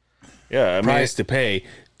Yeah, I mean, price to pay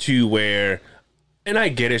to where, and I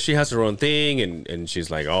get it. She has her own thing, and she's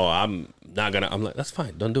like, oh, I'm not gonna. I'm like, that's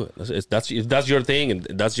fine. Don't do it. If that's your thing, and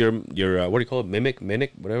that's your what do you call it? Mimic,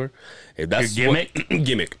 whatever. If that's Your gimmick?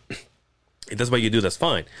 gimmick. If that's what you do, that's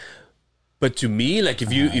fine. But to me, like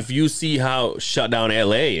if you see how shut down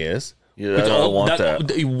LA is, Yeah, I don't want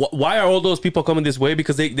that. Why are all those people coming this way?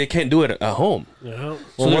 Because they can't do it at home. Yeah. So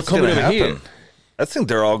well, they're what's coming going to over happen? here. I think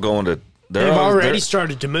they're all going to. They've already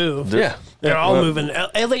started to move. Yeah. They're all Well, moving.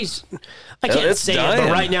 LA's, I can't it's say it, dying.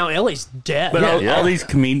 but right now LA's dead. But Yeah. all these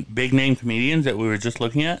big name comedians that we were just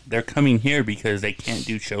looking at, they're coming here because they can't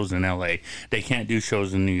do shows in LA. They can't do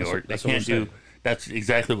shows in New York. that's They what can't I'm do. saying. That's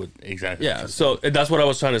exactly. Yeah. So that's what I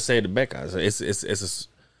was trying to say to Becca. It's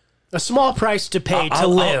A small price to pay to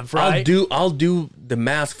live, right? I'll do the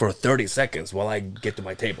math for 30 seconds while I get to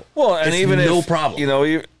my table. Well, and It's even no if, problem.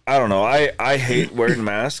 I don't know. I hate wearing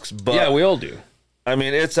masks, but Yeah, we all do. I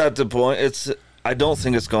mean, it's at the point. I don't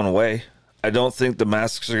think it's going away. I don't think the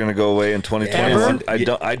masks are going to go away in 2021.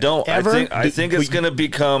 Ever? I don't. Ever? I think it's going to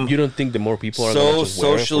become You don't think the more people are so gonna just wear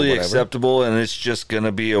it for socially whatever? acceptable, and it's just going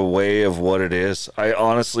to be a way of what it is. I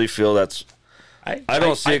honestly feel that's. I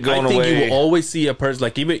don't see it going I think away. you will always see a person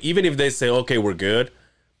like even if they say okay we're good.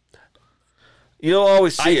 You'll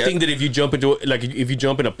always see I it. think that if you jump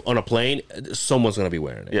on a plane, someone's gonna be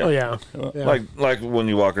wearing it. Yeah. Oh yeah. Yeah. Like when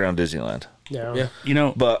you walk around Disneyland. yeah. Yeah. You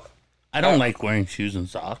know, But I don't like wearing shoes and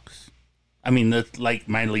socks. I mean, that's like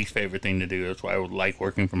my least favorite thing to do. That's why I would like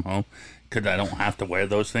working from home because I don't have to wear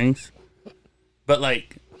those things. But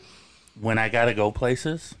like when I gotta go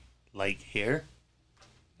places, like here,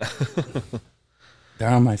 they're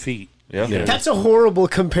on my feet. yeah. That's a horrible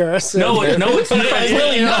comparison. No, it's not. It's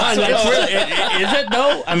really not. not. It's really, is it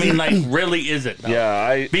though? I mean, like, really, is it? Though?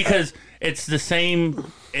 Yeah, Because it's the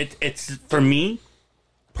same. It's for me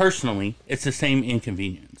personally. It's the same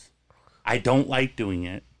inconvenience. I don't like doing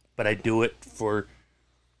it, but I do it for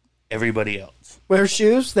everybody else. Wear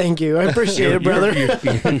shoes? Thank you. I appreciate it, brother.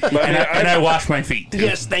 And I wash my feet.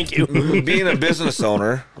 Yes, thank you. being a business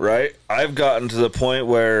owner, right? I've gotten to the point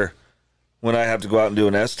where when I have to go out and do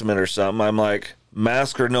an estimate or something, I'm like,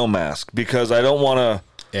 mask or no mask, because I don't want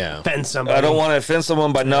to. Yeah. Offend somebody. I don't want to offend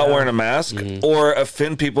someone by not wearing a mask or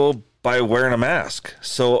offend people by wearing a mask.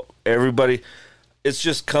 So everybody, it's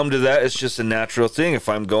just come to that. It's just a natural thing. If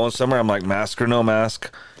I'm going somewhere, I'm like, mask or no mask.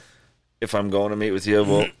 If I'm going to meet with you,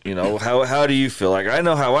 well, how do you feel? Like, I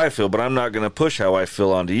know how I feel, but I'm not going to push how I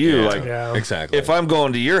feel onto you. Like, Yeah. Exactly. if I'm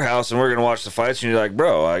going to your house and we're going to watch the fights, and you're like,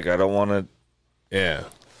 bro, like, I don't want to. yeah.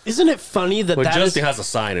 Isn't it funny that But that is, Justy has a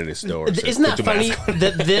sign in his store. isn't that funny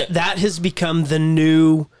that that has become the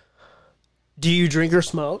new Do you drink or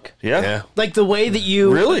smoke? Yeah. Like the way that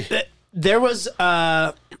you Really? There was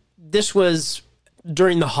this was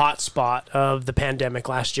during the hot spot of the pandemic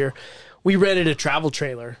last year. We rented a travel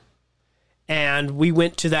trailer, and we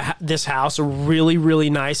went to this house, a really, really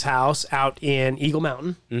nice house out in Eagle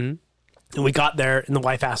Mountain. Mm-hmm. And we got there, and the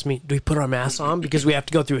wife asked me, "Do we put our masks on because we have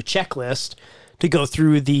to go through a checklist to go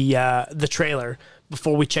through the trailer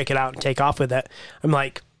before we check it out and take off with it?" I'm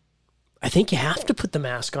like, "I think you have to put the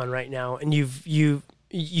mask on right now, and you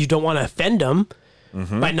don't want to offend them."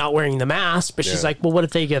 By not wearing the mask, but she's like, well, what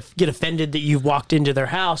if they get offended that you've walked into their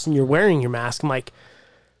house and you're wearing your mask? I'm like,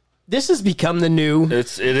 this has become the new.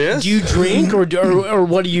 It is. Do you drink or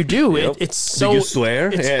what do you do? Yep. It's so. Do you swear?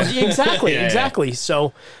 Exactly, exactly.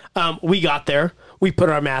 So we got there. We put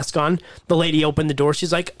our mask on. The lady opened the door.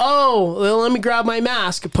 She's like, "Oh, well, let me grab my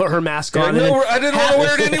mask." Put her mask on. No, I didn't want to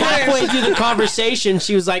wear it anyways. Halfway through the conversation,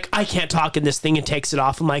 she was like, "I can't talk in this thing," and takes it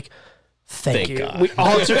off. I'm like, Thank you. God. We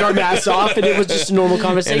all took our masks off, and it was just a normal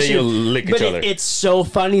conversation. And then you lick each other. It's so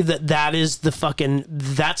funny that's the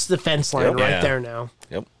fence line there now.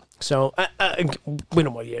 Yep. So we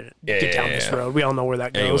don't want to get down this road. We all know where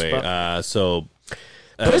that goes. Anyway,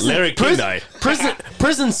 Prison, Larry King died.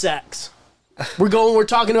 Prison sex. We're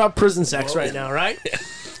talking about prison sex right now, right?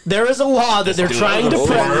 There is a law that they're trying to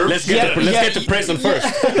pass. Let's get to prison first.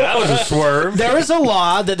 That was a swerve. There is a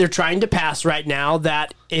law that they're trying to pass right now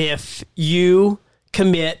that if you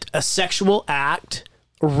commit a sexual act,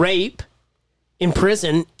 rape, in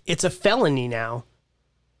prison, it's a felony now.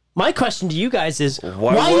 My question to you guys is,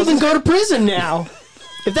 why even go to prison now?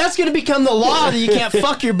 If that's going to become the law that you can't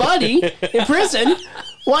fuck your buddy in prison,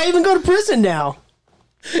 why even go to prison now?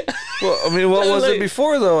 Well, I mean, what was it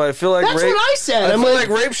before, though? I feel like that's rape, what I said. I feel like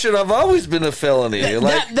rape should have always been a felony.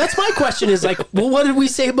 That's my question is like, well, what did we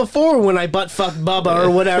say before when I butt fucked Bubba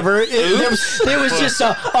or whatever? It was just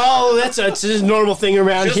that's a normal thing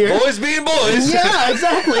around just here. Boys being boys. Yeah,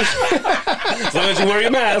 exactly. As long as you wear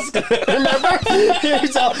your mask. Remember?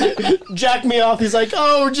 He's all, jack me off. He's like,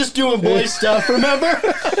 oh, we're just doing boy stuff, remember?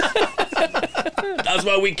 That's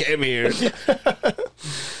why we came here.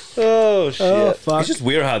 Oh shit! Oh, fuck. It's just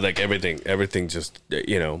weird how like everything just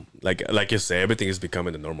like you say, everything is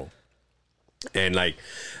becoming the normal, and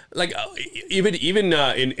even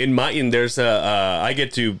in Martin, there's I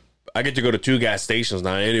get to go to 2 gas stations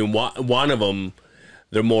now, and in one of them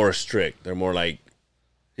they're more strict. They're more like,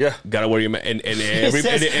 yeah, gotta wear your and and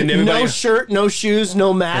everybody, no shirt, no shoes,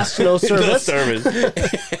 no mask, no service. no service.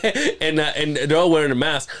 and they're all wearing a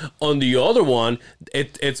mask. On the other one,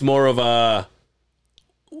 it's more of a,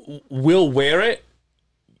 we'll wear it,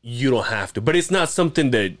 you don't have to. But it's not something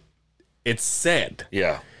that it's said.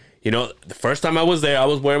 Yeah. You know, the first time I was there, I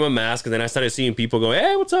was wearing my mask, and then I started seeing people go,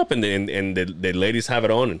 "Hey, what's up?" And the ladies have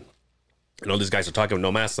it on, and all these guys are talking with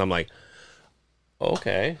no masks. I'm like,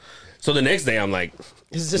 okay. So the next day, I'm like,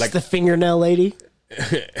 is this the fingernail lady?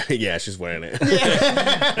 yeah, she's wearing it.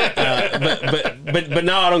 But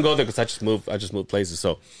now I don't go there because I just move places.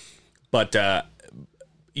 So, but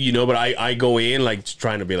but I go in like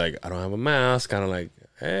trying to be like, I don't have a mask, kind of like,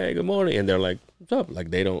 hey, good morning, and they're like, what's up? Like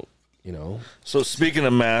they don't, So speaking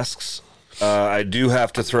of masks, I do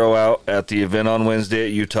have to throw out at the event on Wednesday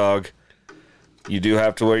at UTOG, you do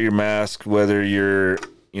have to wear your mask whether you're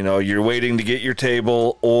waiting to get your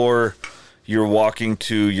table or you're walking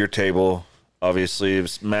to your table. Obviously,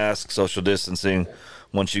 it's mask, social distancing.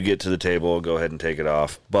 Once you get to the table, go ahead and take it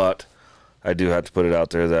off. But I do have to put it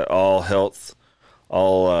out there that all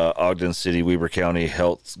Ogden City, Weber County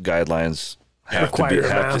health guidelines have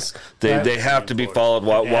to be followed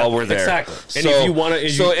while we're there. Exactly. And So, if you want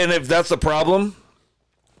to, and if that's a problem,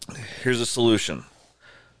 here's a solution: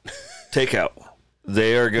 takeout.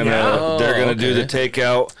 They're gonna do the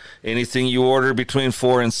takeout. Anything you order between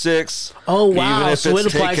 4 and 6. Oh wow! Even if So it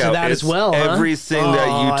it's applies to takeout, that it's as well. Huh? Everything that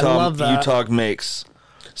UTOG makes.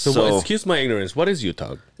 So excuse my ignorance. What is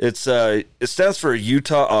UTOG? It's it stands for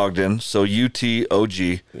Utah Ogden, so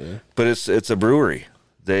UTOG, but it's a brewery.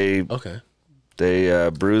 They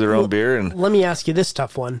brew their own beer, and let me ask you this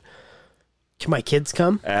tough one: can my kids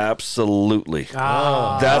come? absolutely.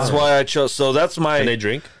 That's why I chose. So that's my. Can they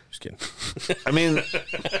drink? Just kidding. I mean,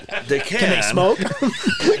 they can. Can they smoke?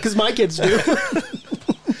 Because my kids do.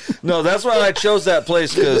 No, that's why I chose that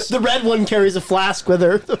place because The red one carries a flask with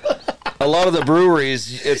her. a lot of the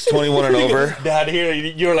breweries it's 21 and over. Dad, here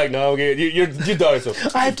you're like, no, okay, your daughter. So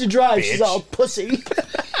I have to drive. She's Bitch. all pussy.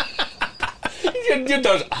 your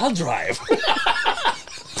daughter. I'll drive.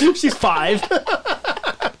 She's 5.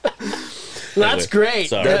 That's great.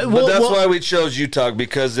 Sorry. But that's why we chose UTOG,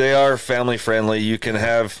 because they are family friendly. You can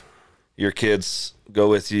have your kids go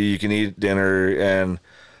with you. You can eat dinner, and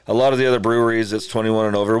a lot of the other breweries, it's 21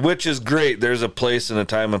 and over, which is great. There's a place and a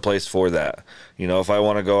time and place for that. You know, if I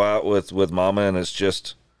want to go out with mama and it's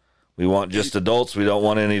just, we want just adults, we don't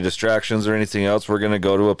want any distractions or anything else, we're going to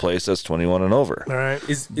go to a place that's 21 and over. All right.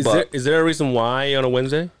 Is there a reason why on a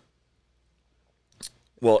Wednesday?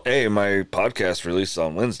 Well, my podcast released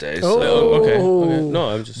on Wednesday. Oh. So. Okay. No,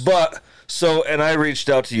 I'm just. But and I reached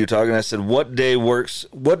out to you, Tog, and I said, what day works?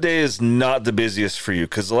 What day is not the busiest for you?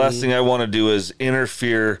 Because the last thing I want to do is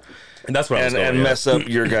interfere And that's what I was going, yeah. mess up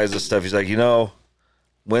your guys' stuff. He's like,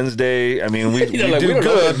 Wednesday, I mean, we do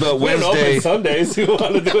good, but we don't Wednesday. open Sundays. Who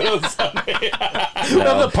want to do it on Sunday? We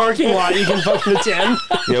have the parking lot you can fucking attend.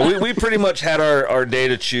 Yeah, we pretty much had our day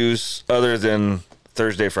to choose other than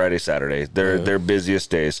Thursday, Friday, Saturday. They're their busiest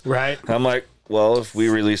days. Right. And I'm like, well, if we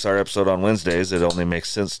release our episode on Wednesdays, it only makes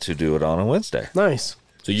sense to do it on a Wednesday. Nice.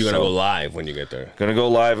 So you're going to go live when you get there? Going to go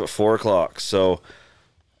live at 4 o'clock. So,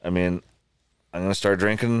 I mean, I'm going to start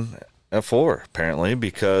drinking at 4, apparently,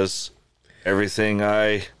 because everything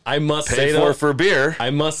I must pay say for beer.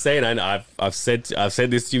 I must say, and I've said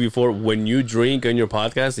this to you before, when you drink on your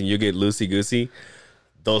podcast and you get loosey-goosey,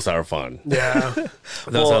 those are fun. Yeah.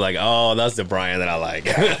 Those are like, oh, that's the Brian that I like.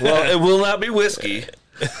 Well, it will not be whiskey.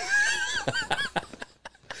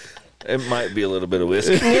 It might be a little bit of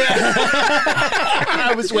whiskey.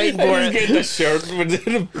 I was waiting for it. Get the shirt,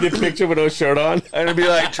 the picture with no shirt on. I'm going to be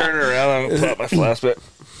like, turning around and pull out my flask, but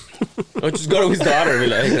I'll just go to his daughter and be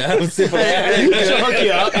like, have a sip of that. She'll hook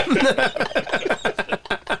you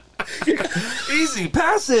up. easy,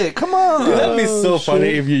 pass it. Come on. Dude, that'd be so funny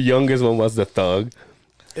if your youngest one was the thug.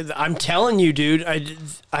 I'm telling you, dude.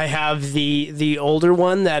 I have the older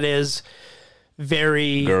one that is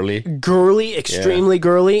very girly, extremely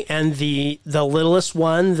girly, and the littlest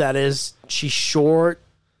one that is, she's short,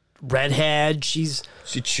 redhead. She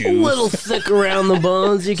chews. A little thick around the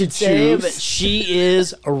bones, you could say, but she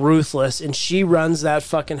is ruthless, and she runs that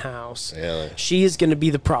fucking house. Really? She is going to be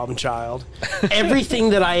the problem child. Everything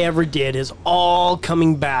that I ever did is all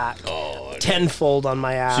coming back. Tenfold on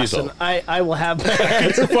my ass, and I will have my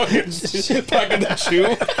hands fucking packing the chew.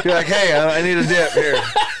 You're like, hey, I need a dip here.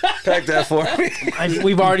 Pack that for me.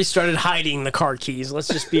 We've already started hiding the car keys. Let's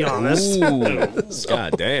just be honest.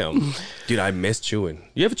 God damn, dude, I miss chewing.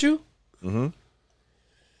 You ever chew? Mm-hmm.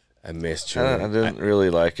 I miss chewing. I didn't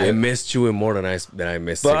really like it. I miss chewing more than I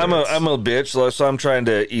miss. But cigarettes. I'm a bitch, so I'm trying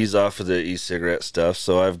to ease off of the e-cigarette stuff.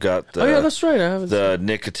 So I've got the, oh yeah, that's right. I have the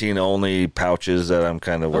nicotine only pouches that I'm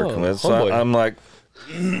kind of working with. So homeboy.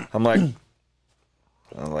 I'm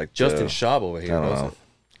like Justin Schaub over here. I don't know.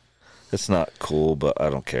 It's not cool, but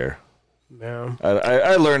I don't care. Yeah.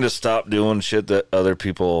 I learned to stop doing shit that other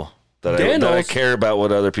people that I care about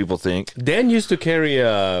what other people think. Dan used to carry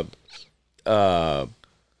the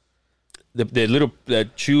little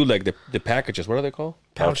chew, like the packages. What are they called?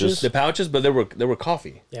 Pouches? The pouches, but they were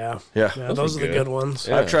coffee. Yeah. Yeah. Those are the good ones.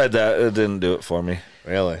 Yeah. I've tried that. It didn't do it for me.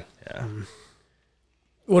 Really? Yeah.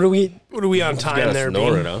 What are we on time there,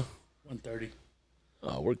 Snoring, Bean? huh? 1:30.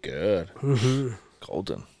 Oh, we're good.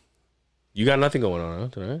 Golden. You got nothing going on, huh,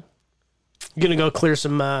 tonight? You gonna go clear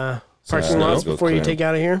some parking Snow? lots Go before you clear. take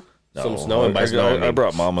out of here? Some snow, and by snow, I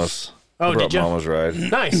brought Mama's. Oh, I brought did you? Mama's ride.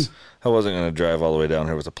 Nice. I wasn't going to drive all the way down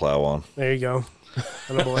here with a plow on. There you go.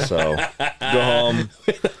 Attaboy. So go home.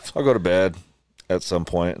 I'll go to bed at some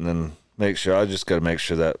point and then I just got to make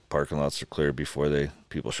sure that parking lots are clear before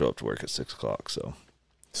people show up to work at 6 o'clock. So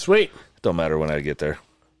Sweet. it don't matter when I get there.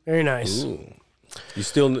 Very nice. Ooh. You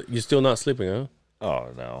still not sleeping, huh? Oh,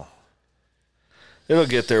 no. It'll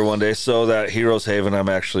get there one day. So that Heroes Haven, I'm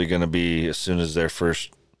actually going to be, as soon as their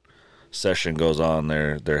first session goes on,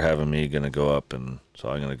 they're having me going to go up, and so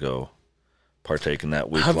I'm going to go partake in that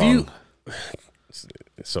week long.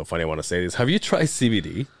 It's so funny I want to say this. Have you tried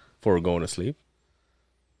CBD for going to sleep?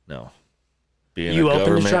 No. Being You a open to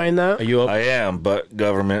government- trying that? Are you up? I am, but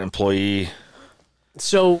government employee.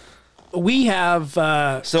 So we have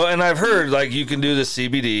So, and I've heard like you can do the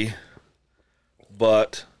CBD,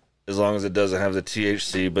 but as long as it doesn't have the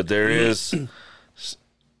THC, but there is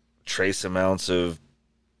trace amounts of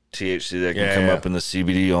THC that can come up in the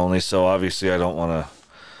CBD only. So obviously I don't want to,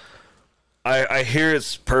 I hear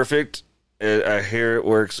it's perfect. I hear it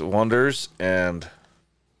works wonders,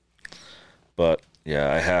 but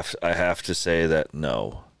yeah, I have to say that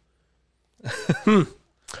no.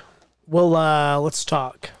 well let's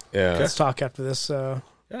talk. Yeah. Let's talk after this. Yeah.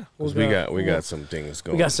 We got some things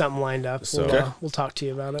going. We got something lined up. So- We'll talk to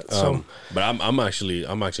you about it. So But I'm actually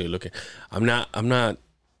looking. I'm not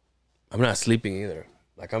sleeping either.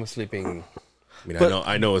 Like I'm sleeping. I mean, But-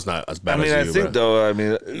 I know it's not as bad I mean, as I you. think but though, I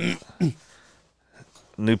mean,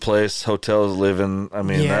 new place, hotels, living. I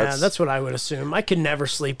mean, Yeah, that's what I would assume. I could never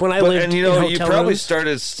sleep when I But, lived and you in know, hotel you probably rooms.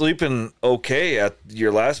 started sleeping okay at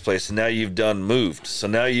your last place, and now you've done moved. So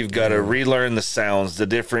now you've got to relearn the sounds, the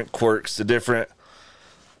different quirks, the different.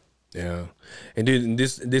 Yeah, and dude,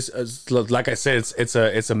 this like I said, it's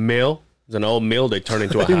a mill. It's an old mill. They turn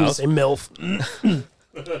into a He was house. a MILF.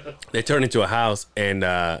 They turn into a house, and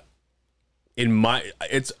in my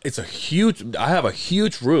it's a huge. I have a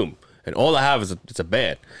huge room, and all I have is it's a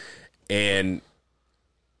bed, and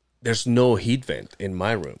there's no heat vent in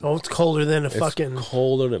my room. Oh, it's colder than a It's fucking.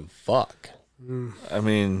 colder than fuck. I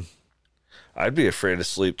mean, I'd be afraid to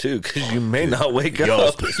sleep too because you may not wake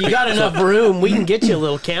up. You got enough room. We can get you a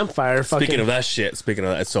little campfire. Speaking of that shit,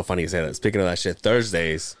 it's so funny you say that. Speaking of that shit,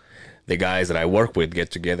 Thursdays, the guys that I work with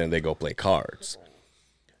get together and they go play cards.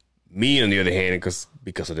 Me, on the other hand,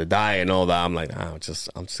 because of the diet and all that, I'm like, I'm just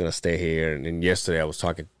gonna stay here. And then yesterday I was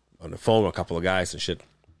talking on the phone with a couple of guys and shit.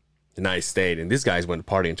 And I stayed, and these guys went to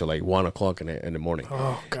party until like 1 o'clock in the morning.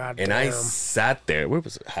 Oh God! And damn. I sat there. Where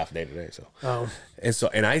was it? Half day today, so. Oh.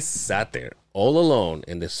 And I sat there all alone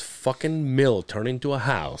in this fucking mill turned into a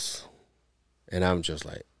house, and I'm just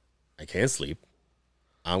like, I can't sleep.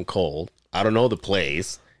 I'm cold. I don't know the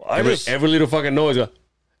place. Every little fucking noise.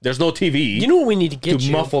 There's no TV. You know what we need to get to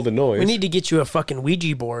you? muffle the noise. We need to get you a fucking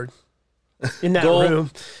Ouija board in that Go-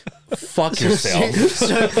 room. fuck yourself.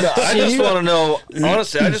 I just want to know,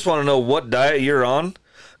 honestly, I just want to know what diet you're on.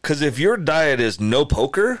 Because if your diet is no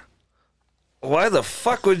poker, why the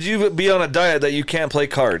fuck would you be on a diet that you can't play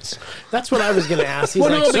cards? That's what I was gonna ask. He's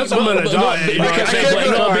Well, like, no, since but- I'm gonna but- die, but- you know, I because can't they play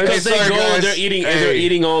go- cards. because they Sorry, go, guys. they're eating, Hey. they're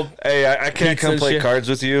eating all. Hey, I can't Pizza come and play shit. cards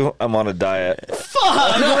with you. I'm on a diet. Fuck,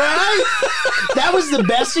 right? That was the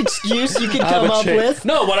best excuse you could come up with.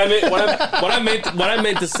 No, what I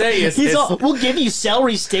meant to say is, He's all, we'll give you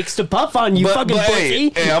celery sticks to puff on, you fucking hey,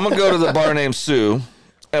 pussy. hey, I'm gonna go to the bar named Sue,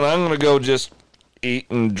 and I'm gonna go just eat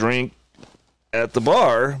and drink at the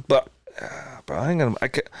bar. But I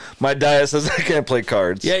can't. My diet says I can't play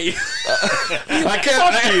cards. yeah. I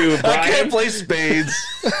can't. Fuck you, I Brian. can't play spades.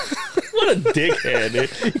 What a dickhead! Dude.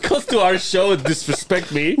 He comes to our show and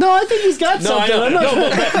disrespect me. No, I think he's got No, I something. know. I'm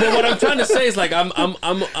not- No, but what I'm trying to say is like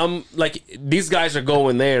I'm like these guys are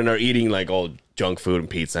going there and they're eating like all junk food and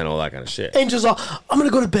pizza and all that kind of shit. Angel's all, I'm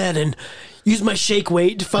gonna go to bed and use my shake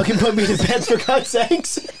weight to fucking put me to bed for God's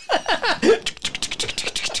sakes.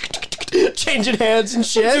 Changing hands and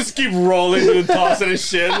shit. Just keep rolling and tossing and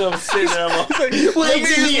shit. And I'm sitting there. I'm like,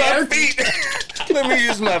 Legs in the air. feet. Let me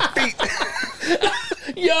use my feet.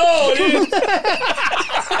 yo, dude.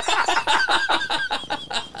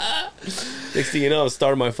 Next thing you know, I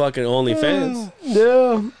started my fucking OnlyFans.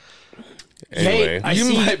 No. Anyway, Hey, I You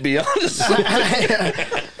see. might be onto something.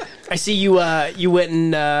 I see you. You went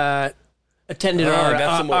and attended I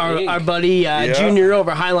got some more ink. our buddy Junior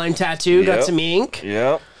over Highline Tattoo. Got Yep. some ink.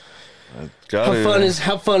 Yep. How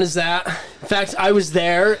fun is that? In fact, I was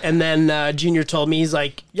there, and then Junior told me, he's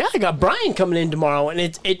like, "Yeah, I got Brian coming in tomorrow,"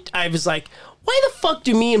 and I was like, why the fuck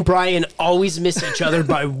do me and Brian always miss each other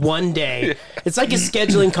by one day? It's like a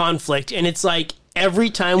scheduling conflict, and it's like every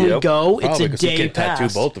time we Yep. go, it's probably a 'cause you day can't tattoo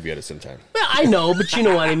past. both of you at the same time. Well, I know, but you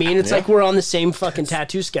know what I mean. It's like we're on the same fucking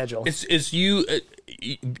tattoo schedule. It's you.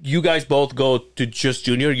 You guys both go to just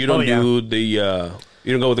Junior. You don't Oh, yeah. do the.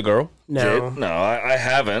 You don't go with the girl. No, No, I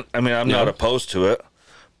haven't. I mean, I'm not opposed to it,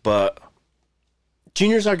 but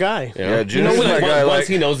Junior's our guy. yeah, Junior's Like, my guy. once Like,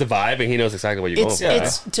 he knows the vibe and he knows exactly what you're It's going for.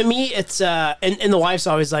 it's to me it's and the wife's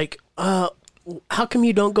always like, how come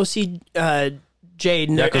you don't go see Jade?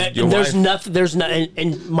 And, 'cause your there's wife- nothing. There's not,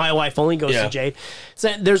 and my wife only goes Yeah. to Jade.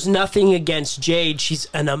 So there's nothing against Jade. She's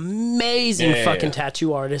an amazing Yeah. fucking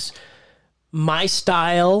tattoo artist. My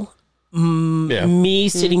style, Yeah. me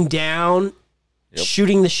sitting down,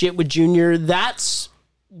 shooting the shit with Junior. That's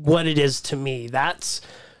what it is to me. That's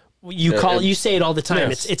you call. You say it all the time.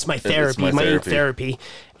 Yes. It's my therapy. my my therapy. therapy.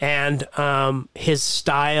 And his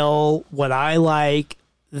style, what I like,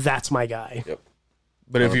 that's my guy.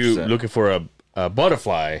 But if you're 100%. looking for a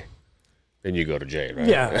butterfly, then you go to Jade, right?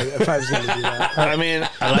 Yeah, if I was going to do that. I mean,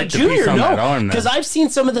 I like the Junior, piece on that no, arm. because I've seen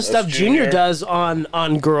some of the stuff Junior Junior. does on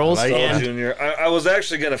girls, I like oh, and Junior, I was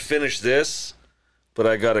actually gonna finish this, but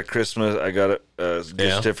I got a gift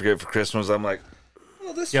certificate for Christmas. I'm like,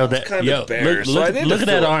 oh, this Yo, one's kind of bare. look, So I need to look at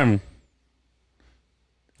that fill- arm.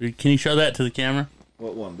 Can you show that to the camera?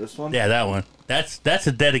 What one? This one? Yeah, that one. That's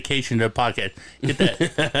a dedication to the podcast. Get that.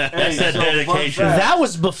 That's that so fun dedication. fact. that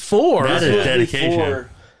was before. That is dedication. Before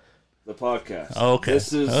the podcast. Okay.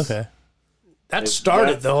 This is okay. That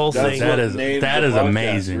started the whole that's thing. what- That is named that the is podcast,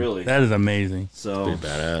 amazing. really. That is amazing. so.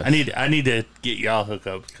 Badass. I need to get y'all hooked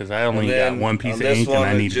up because I only And got then one piece on of this ink and one,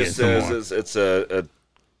 I it need to get just some says more. It's a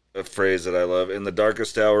a phrase that I love. In the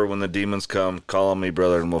darkest hour, when the demons come, call on me,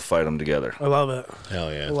 brother, and we'll fight them together. I love it.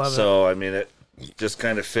 Hell yeah. I love it. So I mean, it just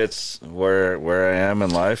kind of fits where I am in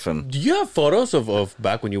life. And Do you have photos of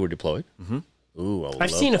back when you were deployed? Mm-hmm. Ooh,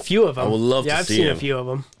 I've seen a few of them. I would love to I've see seen him. a few of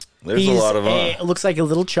them. there's a lot of them. It looks like a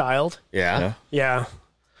little child. Yeah. Yeah.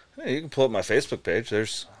 Hey, you can pull up my Facebook page.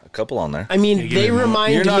 There's a couple on there. I mean, they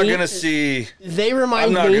remind me. You're not gonna see. They remind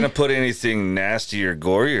I'm not me. gonna put anything nasty or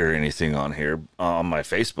gory or anything on here on my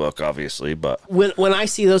Facebook, obviously. But When I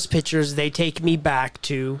see those pictures, they take me back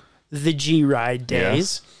to the G Ride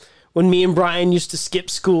days when me and Brian used to skip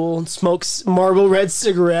school and smoke Marlboro Red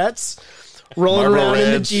cigarettes, rolling Marlboro around in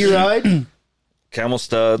the Reds. G Ride. Camel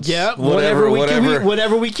studs. Yeah, whatever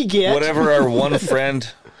whatever we could get. whatever our one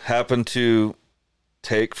friend happened to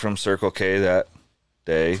take from Circle K that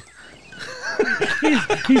day.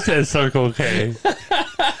 He says Circle K.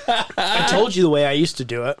 I told you the way I used to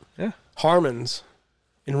do it. Yeah. Harmon's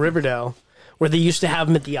in Riverdale, where they used to have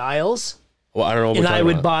them at the aisles. Well, I don't know what And we're I talking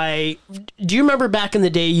would about. buy. Do you remember back in the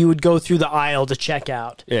day you would go through the aisle to check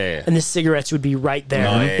out? Yeah. And the cigarettes would be right there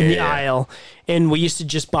Oh, in the yeah. aisle. And we used to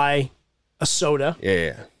just buy a soda.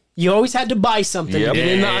 Yeah. You always had to buy something Yep. to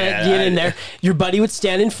get get in there. Your buddy would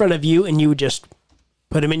stand in front of you and you would just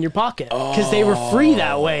put them in your pocket because they were free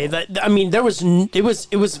that way. That I mean, it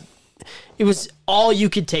was all you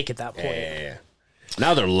could take at that point. Yeah.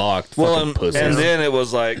 Now they're locked. Well, Fucking and pussies. then it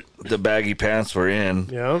was like the baggy pants were in.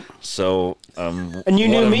 Yeah. So, And you one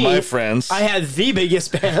knew of me. my friends, I had the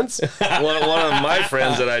biggest pants. one of my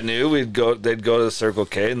friends that I knew, they'd go to the Circle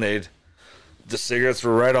K and the cigarettes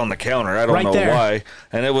were right on the counter. I don't Right know there. why.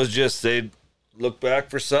 And it was just, they'd look back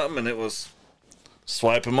for something and it was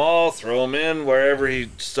swipe them all, throw them in wherever he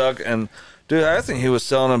stuck. And dude, I think he was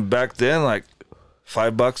selling them back then like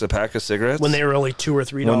 $5 a pack of cigarettes. when they were only $2 or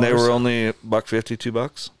 $3. when they were only $1.50,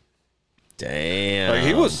 $2. Damn.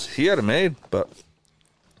 Like he had it made, but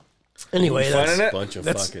anyway, finding that's, it. bunch of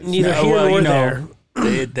that's fucking. neither here nor there.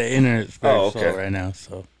 The internet's very Oh, okay. slow right now.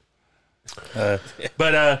 So,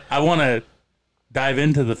 but I want to dive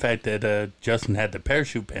into the fact that Justin had the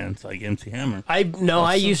parachute pants like MC Hammer. I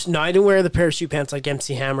didn't wear the parachute pants like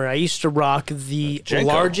MC Hammer. I used to rock the Jinko.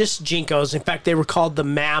 largest Jinkos. In fact, they were called the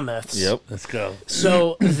Mammoths. Yep. Let's go.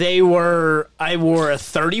 So I wore a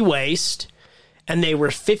 30 waist, and they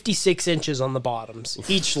were 56 inches on the bottoms,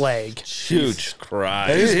 each leg. Huge.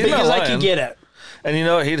 Christ. He's Big not as I lying. could get it. And you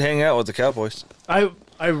know, he'd hang out with the Cowboys.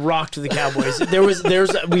 I rocked the Cowboys.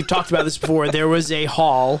 We've talked about this before. There was a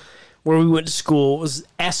hall where we went to school. It was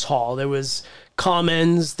S Hall. There was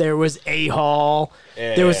Commons. There was A Hall.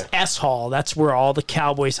 There was S Hall. That's where all the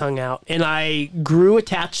Cowboys hung out. And I grew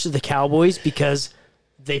attached to the Cowboys because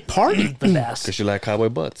they partied the best. Because you like cowboy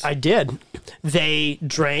butts. I did. They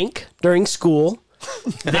drank during school.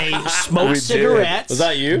 They smoked cigarettes. Was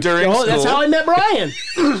that you? During Oh, school. that's how I met Brian.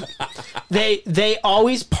 They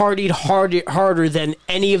always partied harder than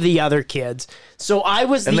any of the other kids. So I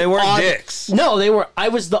was And the they weren't odd, dicks. No, they were. I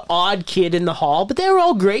was the odd kid in the hall, but they were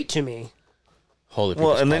all great to me. Holy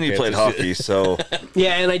Well, and then you played hockey, so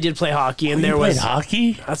Yeah, and I did play hockey, and there You played was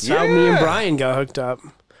hockey? that's how me and Brian got hooked up.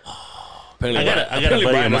 I got a buddy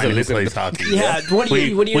of mine who plays hockey. Yeah, what do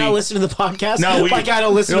you not listen to the podcast? No, like I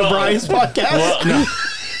don't listen to Brian's podcast. Well, no.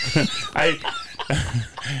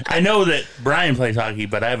 I know that Brian plays hockey,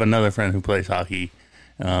 but I have another friend who plays hockey,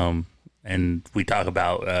 and we talk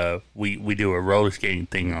about we do a roller skating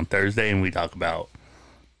thing on Thursday, and we talk about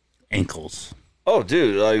ankles. oh,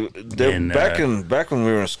 dude, like And, back when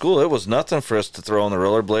we were in school, it was nothing for us to throw on the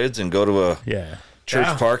rollerblades and go to a Yeah. church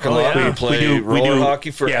Yeah. parking Oh, lot yeah. and play roller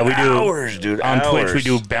hockey for hours, dude. On Twitch, hours. we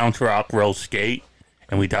do bounce rock, roll skate,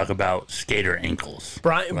 and we talk about skater ankles.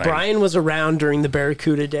 Brian was around during the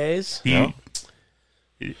Barracuda days.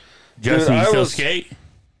 Justin, you I still was- skate?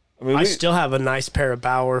 I mean, I we, still have a nice pair of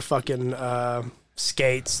Bauer fucking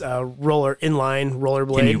skates, roller inline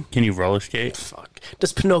rollerblade. Can you roller skate? Fuck.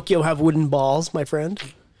 Does Pinocchio have wooden balls, my friend?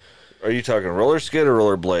 are you talking roller skate or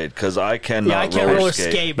roller blade? Because I cannot Yeah, I can't roller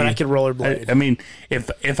skate, but I can rollerblade. I mean,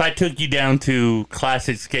 if I took you down to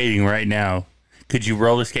classic skating right now, could you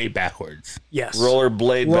roller skate backwards? Yes. Roller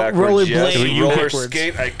blade backwards. roller yes. blade roller backwards.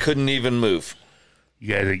 skate, I couldn't even move.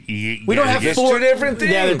 You gotta. We don't have It's four two different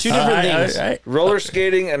things. Yeah, they're two different things. Roller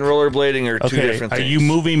skating and rollerblading are two Okay, different are things. you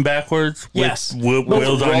moving backwards with Yes.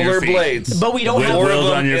 wheels on your feet? Rollerblades. But we don't have Four wheels of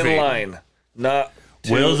them on your in feet. line, not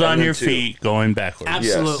two Wheels and on then your two. feet going backwards.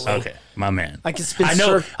 Absolutely. Okay, my man. I can spin I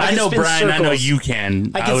know. I can spin Brian. I know circles. you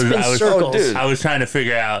can. I can spin circles. Oh, dude. I was trying to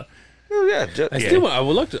figure out. Oh, yeah, I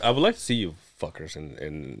would like to see you fuckers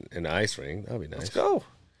in the ice ring. That'd be nice. let's go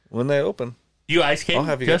when they open. You ice skate, I'll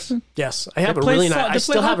have you Justin? Yes, I have They a play really so- nice. they I play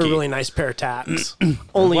still have a hockey. really nice pair of tacks.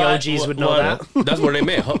 Only OGs would know that. That's what they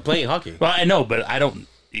meant, playing hockey. Well, I know, but I don't.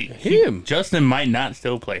 Justin might not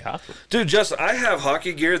still play hockey. Dude, Justin, I have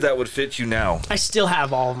hockey gear that would fit you now. I still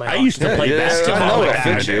have all of my. I used to play yeah, basketball I know it back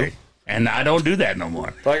in the fits you. day, and I don't do that no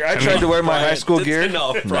more. Like, I tried to wear my high school that's gear.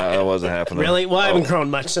 enough, No, Brian. that wasn't happening. Really? Well, I haven't grown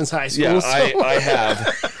much since high school. Yeah, so. I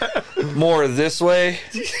have more this way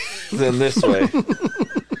than this way.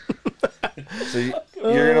 So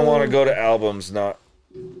you're going to want to go to albums, not...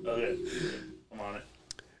 Okay, I'm on it.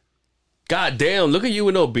 God damn, look at you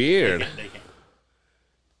with no beard.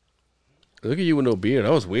 Look at you with no beard.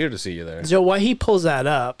 That was weird to see you there. So while he pulls that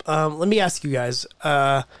up, let me ask you guys.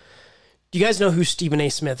 Do you guys know who Stephen A.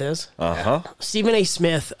 Smith is? Uh-huh. Stephen A.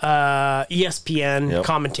 Smith, ESPN Yep.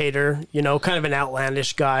 commentator, kind of an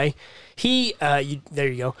outlandish guy. He, there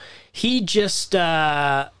you go. He just, look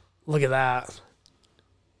at that.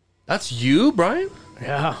 That's you, Brian?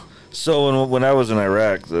 Yeah. So when I was in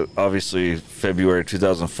Iraq, obviously February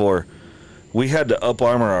 2004, we had to up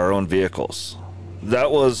armor our own vehicles.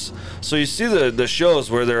 That was... So you see the shows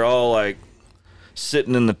where they're all like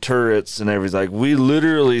sitting in the turrets and everything. Like, we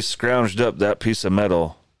literally scrounged up that piece of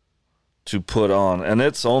metal to put on, and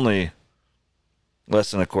it's only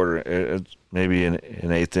less than a quarter, it's maybe an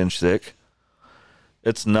eighth inch thick.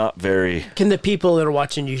 It's not very... Can the people that are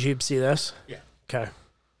watching YouTube see this? Yeah. Okay.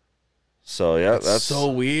 So yeah, that's So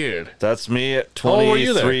weird. that's me at How old were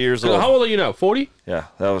you there? 23 years old. How old are you now? 40? Yeah,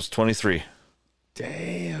 that was 23.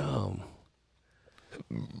 Damn.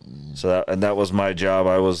 So that was my job.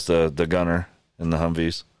 I was the gunner in the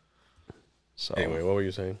Humvees. So Anyway, what were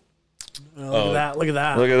you saying? Look at that. Look at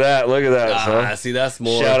that. look at that. Look at that. son. See, that's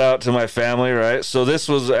more. Shout out to my family, right? So this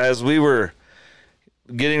was as we were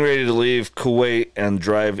getting ready to leave Kuwait and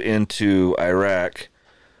drive into Iraq.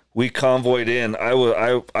 We convoyed in.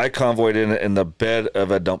 I convoyed in the bed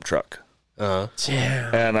of a dump truck, Uh-huh.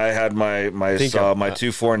 Damn. and I had my Think saw of- my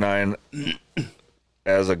 249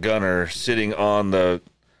 as a gunner sitting on the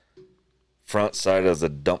front side of the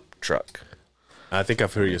dump truck. I think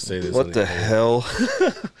I've heard you say this. What the hell?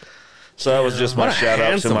 So that was just my What a shout out to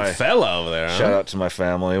handsome my fella over there, huh? shout out to my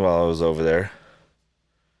family while I was over there.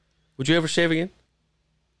 Would you ever shave again?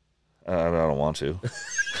 I don't want to.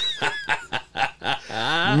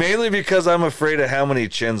 Mainly because I'm afraid of how many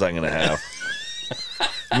chins I'm going to have.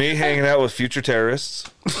 Me hanging out with future terrorists.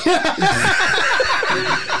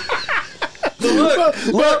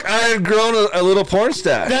 Look, I had grown a little porn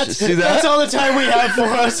stash. See that? That's all the time we have for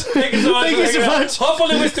us. Thank you so much. Thank you so much.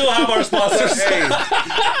 Hopefully, we still have our sponsors.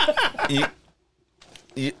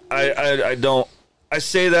 I don't. I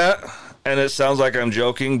say that, and it sounds like I'm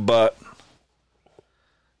joking, but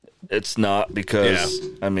it's not because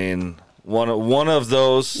I mean one of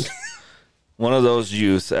those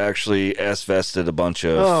youth actually S-vested a bunch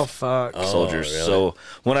of Oh, fuck. soldiers. really? So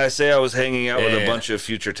when I say I was hanging out with Yeah. a bunch of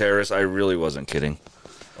future terrorists, I really wasn't kidding.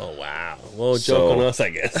 Oh, wow. Well, joke So- on us, I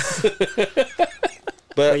guess.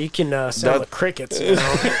 But You can sound the crickets now.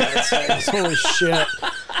 Holy shit.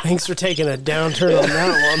 Thanks for taking a downturn on that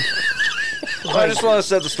one. I just want to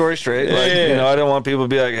set the story straight. Like, Yeah. I don't want people to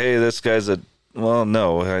be like, "Hey, this guy's a." Well,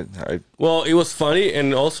 no, I Well, it was funny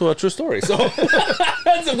and also a true story. So that's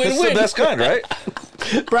a it's win-win. the best kind, right?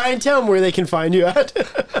 Brian, tell them where they can find you at.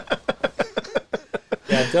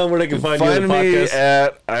 Yeah, tell them where they can find you Find on the me podcast.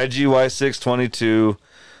 at IGY622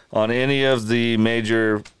 on any of the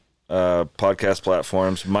major podcast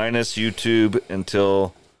platforms, minus YouTube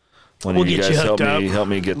until when We'll you get guys you hooked up. help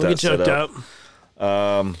me get We'll that get you set hooked up.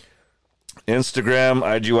 up. Instagram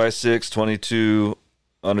IGY622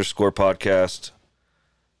 _ podcast.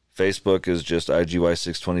 Facebook is just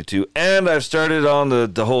IGY622, and I've started on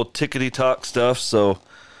the whole tickety talk stuff. So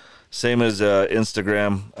same as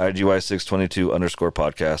Instagram IGY622 _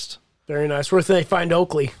 podcast. Very nice. Where can they find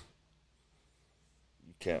Oakley?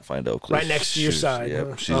 You can't find Oakley Right next to your side. Yep,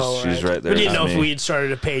 huh? she's Oh, right there. We didn't with know if me. we had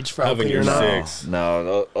started a page for Having Oakley or your not. six.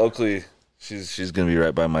 No, Oakley, she's gonna be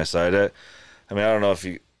right by my side. I mean, I don't know if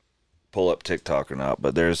you pull up TikTok or not,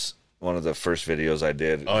 but there's one of the first videos I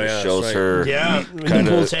did. Oh, It yeah, that's shows right. her Yeah, the kind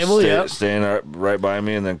pool of table, yeah. staying right by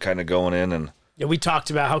me, and then kind of going in, and Yeah, we talked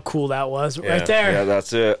about how cool that was. Yeah. Right there. yeah,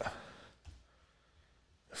 that's it.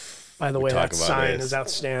 By the way, talk that about sign this. is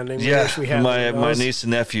outstanding. We Yeah, wish we had my one of those. niece and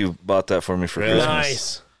nephew bought that for me for Really? Christmas.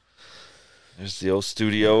 Nice. There's the old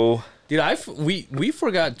studio. Dude, we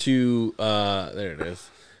forgot to there it is.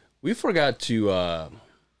 We forgot to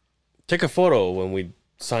take a photo when we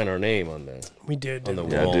sign our name on the We did. on the didn't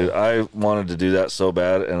we? Yeah, wall. dude, I wanted to do that so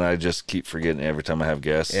bad, and I just keep forgetting every time I have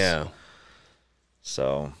guests. Yeah.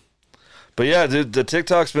 So, But yeah, dude, the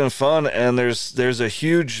TikTok's been fun, and there's a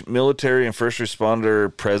huge military and first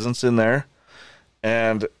responder presence in there,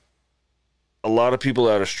 and a lot of people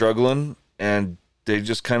that are struggling, and they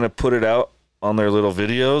just kind of put it out on their little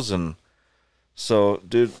videos, and so,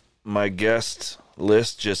 dude, my guest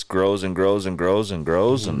list just grows and grows and grows and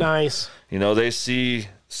grows, and Nice. you know, they see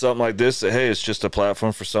something like this, that, hey, it's just a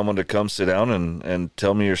platform for someone to come sit down and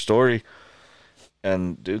tell me your story,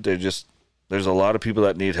 and dude, there's a lot of people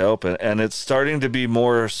that need help, and it's starting to be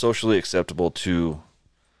more socially acceptable to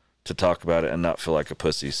talk about it and not feel like a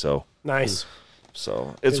pussy. So Nice. It's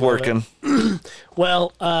love working.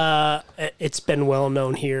 Well, it's been well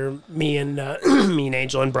known here. Me and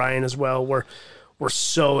Angel and Brian as well. We're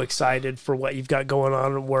so excited for what you've got going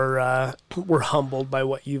on. We're humbled by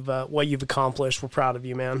what you've accomplished. We're proud of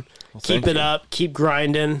you, man. Keep it up. Keep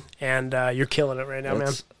grinding, and you're killing it right now,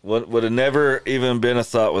 man. What would have never even been a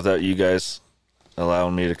thought without you guys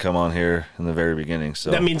allowing me to come on here in the very beginning. So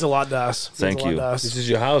That means a lot to us. Thank you. This is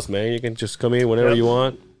your house, man. You can just come in whenever you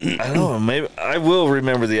want. I don't know. Maybe I will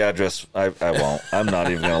remember the address. I won't. I'm not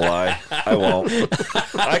even gonna lie. I won't.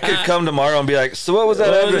 I could come tomorrow and be like, so what was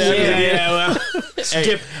that address? Yeah, well, it's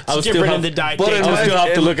different in the diet. But tape. in I'll still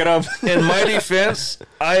have to look it up. In my defense,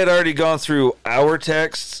 I had already gone through our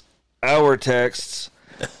texts, and then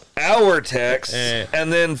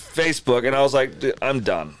Facebook, and I was like, dude, I'm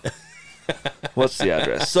done. What's the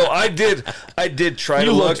address? So I did try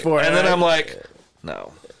to look for it, and then right? I'm like,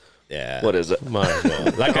 no. Yeah. What is it? My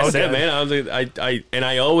God. Like I said, man,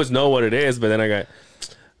 I always know what it is, but then I got,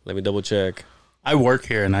 let me double check. I work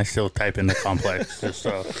here and I still type in the complex just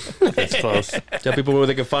so it's close. Tell people where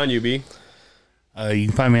they can find you, B. You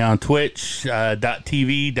can find me on Twitch,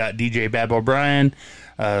 .tv.djbabobrian,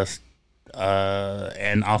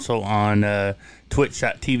 and also on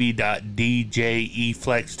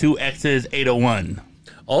twitch.tv.djeflex, 2X's801.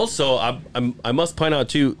 Also, I must point out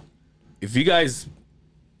too, if you guys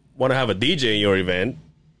want to have a DJ in your event,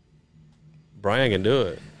 Brian can do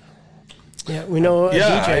it. Yeah, we know a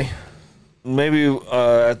DJ. Maybe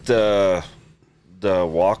at the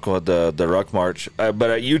walk or the ruck march,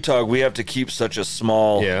 but at Utah we have to keep such a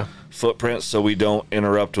small footprint so we don't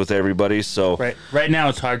interrupt with everybody. So right now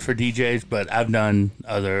it's hard for DJs, but I've done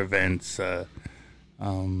other events. I've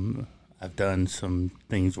done some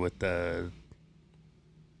things with the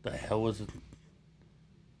hell was it?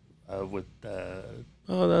 With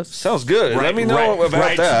Oh, that sounds good. Let me know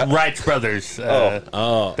about that. Wrights Brothers.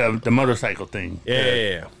 The motorcycle thing.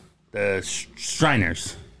 Yeah. The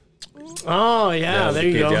Shriners. Oh yeah, there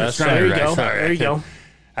you go. Yeah, There you go. Sorry, There you go.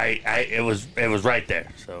 It was right there.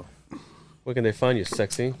 So Where can they find you,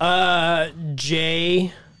 sexy?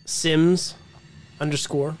 J Sims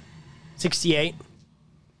 _ 68.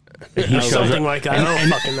 Something like that. I don't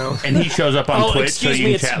fucking know. and he shows up on Twitch, so excuse you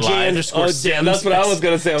me, can it's chat J live. _ Sims. That's what I was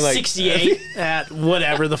gonna say. I'm like 68 at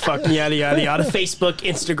whatever the fuck yada yada yada. Facebook,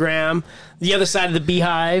 Instagram, the other side of the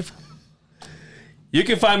beehive. You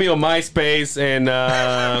can find me on MySpace and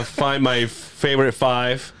find my favorite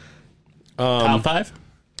 5. Top 5?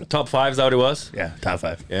 Top 5 is that what it was? Yeah, top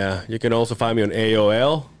 5. Yeah. You can also find me on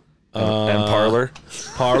AOL. And Parlor.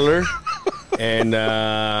 And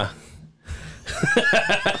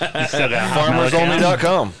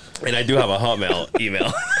FarmersOnly.com. and I do have a Hotmail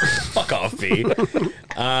email. Fuck off, B.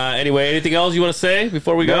 Anyway, anything else you want to say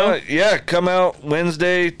before we go? Yeah, come out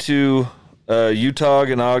Wednesday to Utah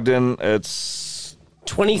and Ogden. It's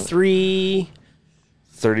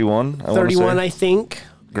 2331, 31, I think.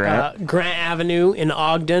 Grant. Grant Avenue in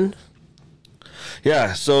Ogden.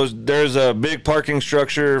 Yeah, so there's a big parking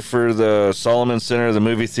structure for the Solomon Center, the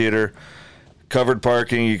movie theater. Covered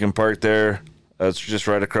parking, you can park there. It's just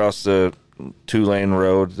right across the 2-lane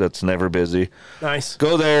road that's never busy. Nice.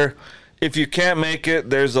 Go there. If you can't make it,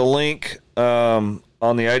 there's a link on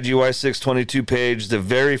the IGY622 page. The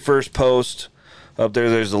very first post up there,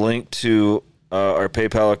 there's a link to our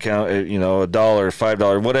PayPal account, $1,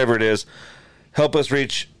 $5, whatever it is. Help us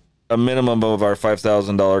reach a minimum of our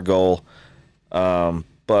 $5,000 goal.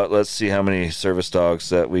 But let's see how many service dogs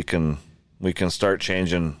that we can start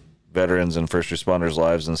changing veterans and first responders'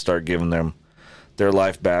 lives and start giving them their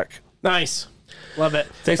life back. Nice. Love it.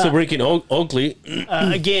 Thanks for bringing Oakley.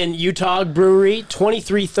 Again, Utah Brewery,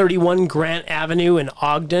 2331 Grant Avenue in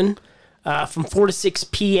Ogden, from 4 to 6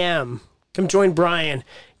 p.m. Come join Brian.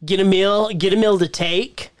 Get a meal to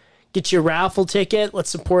take. Get your raffle ticket. Let's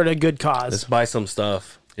support a good cause. Let's buy some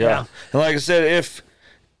stuff. Yeah. And like I said,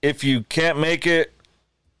 if you can't make it,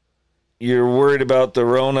 you're worried about the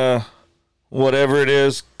Rona, whatever it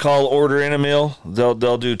is, call order in a meal. They'll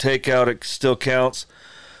do takeout. It still counts.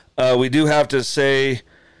 We do have to say,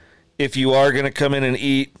 if you are going to come in and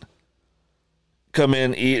eat, come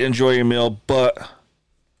in, eat, enjoy your meal, but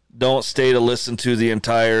don't stay to listen to the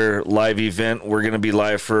entire live event. We're going to be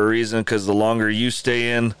live for a reason, because the longer you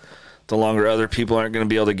stay in, the longer other people aren't going to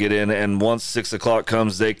be able to get in. And once 6 o'clock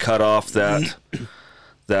comes, they cut off that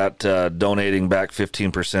donating back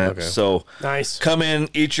 15%. Okay. So Nice. come in,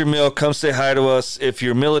 eat your meal, come say hi to us. If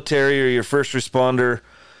you're military or you're first responder,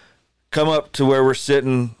 come up to where we're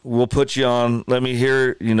sitting. We'll put you on. Let me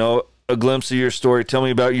hear, a glimpse of your story. Tell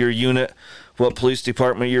me about your unit, what police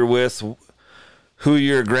department you're with, who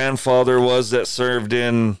your grandfather was that served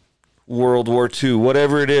in World War II,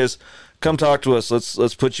 whatever it is. Come talk to us.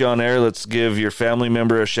 Let's put you on air. Let's give your family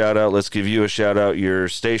member a shout out. Let's give you a shout out. Your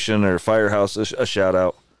station or firehouse a shout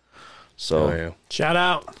out. So Shout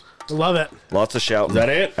out. Love it. lots of shouting. Is that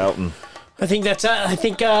it? Outing. I think that's it. I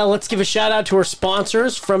think let's give a shout out to our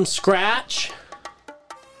sponsors from Scratch.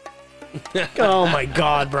 Oh my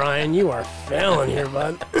God, Brian, you are failing here,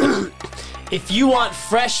 bud. If you want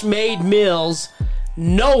fresh made meals,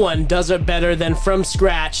 no one does it better than From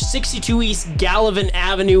Scratch, 62 East Gallivan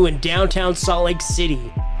Avenue in downtown Salt Lake City.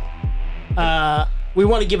 We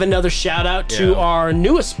want to give another shout out to our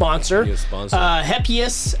newest sponsor,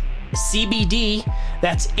 Hepius CBD.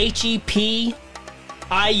 That's HEPIUS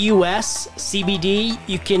CBD.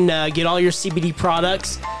 You can get all your CBD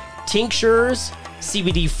products, tinctures,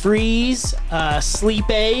 CBD freeze, sleep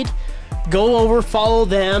aid. Go over, follow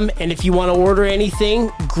them, and if you want to order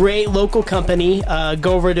anything, great local company,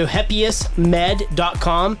 go over to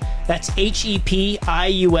hepiusmed.com. That's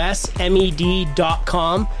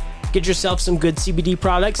HEPIUSMED.com. Get yourself some good CBD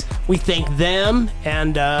products. We thank them,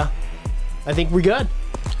 and I think we're good.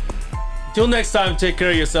 Till next time, take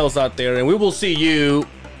care of yourselves out there, and we will see you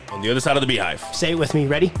on the other side of the beehive. Say it with me.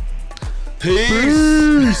 Ready?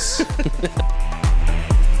 Peace.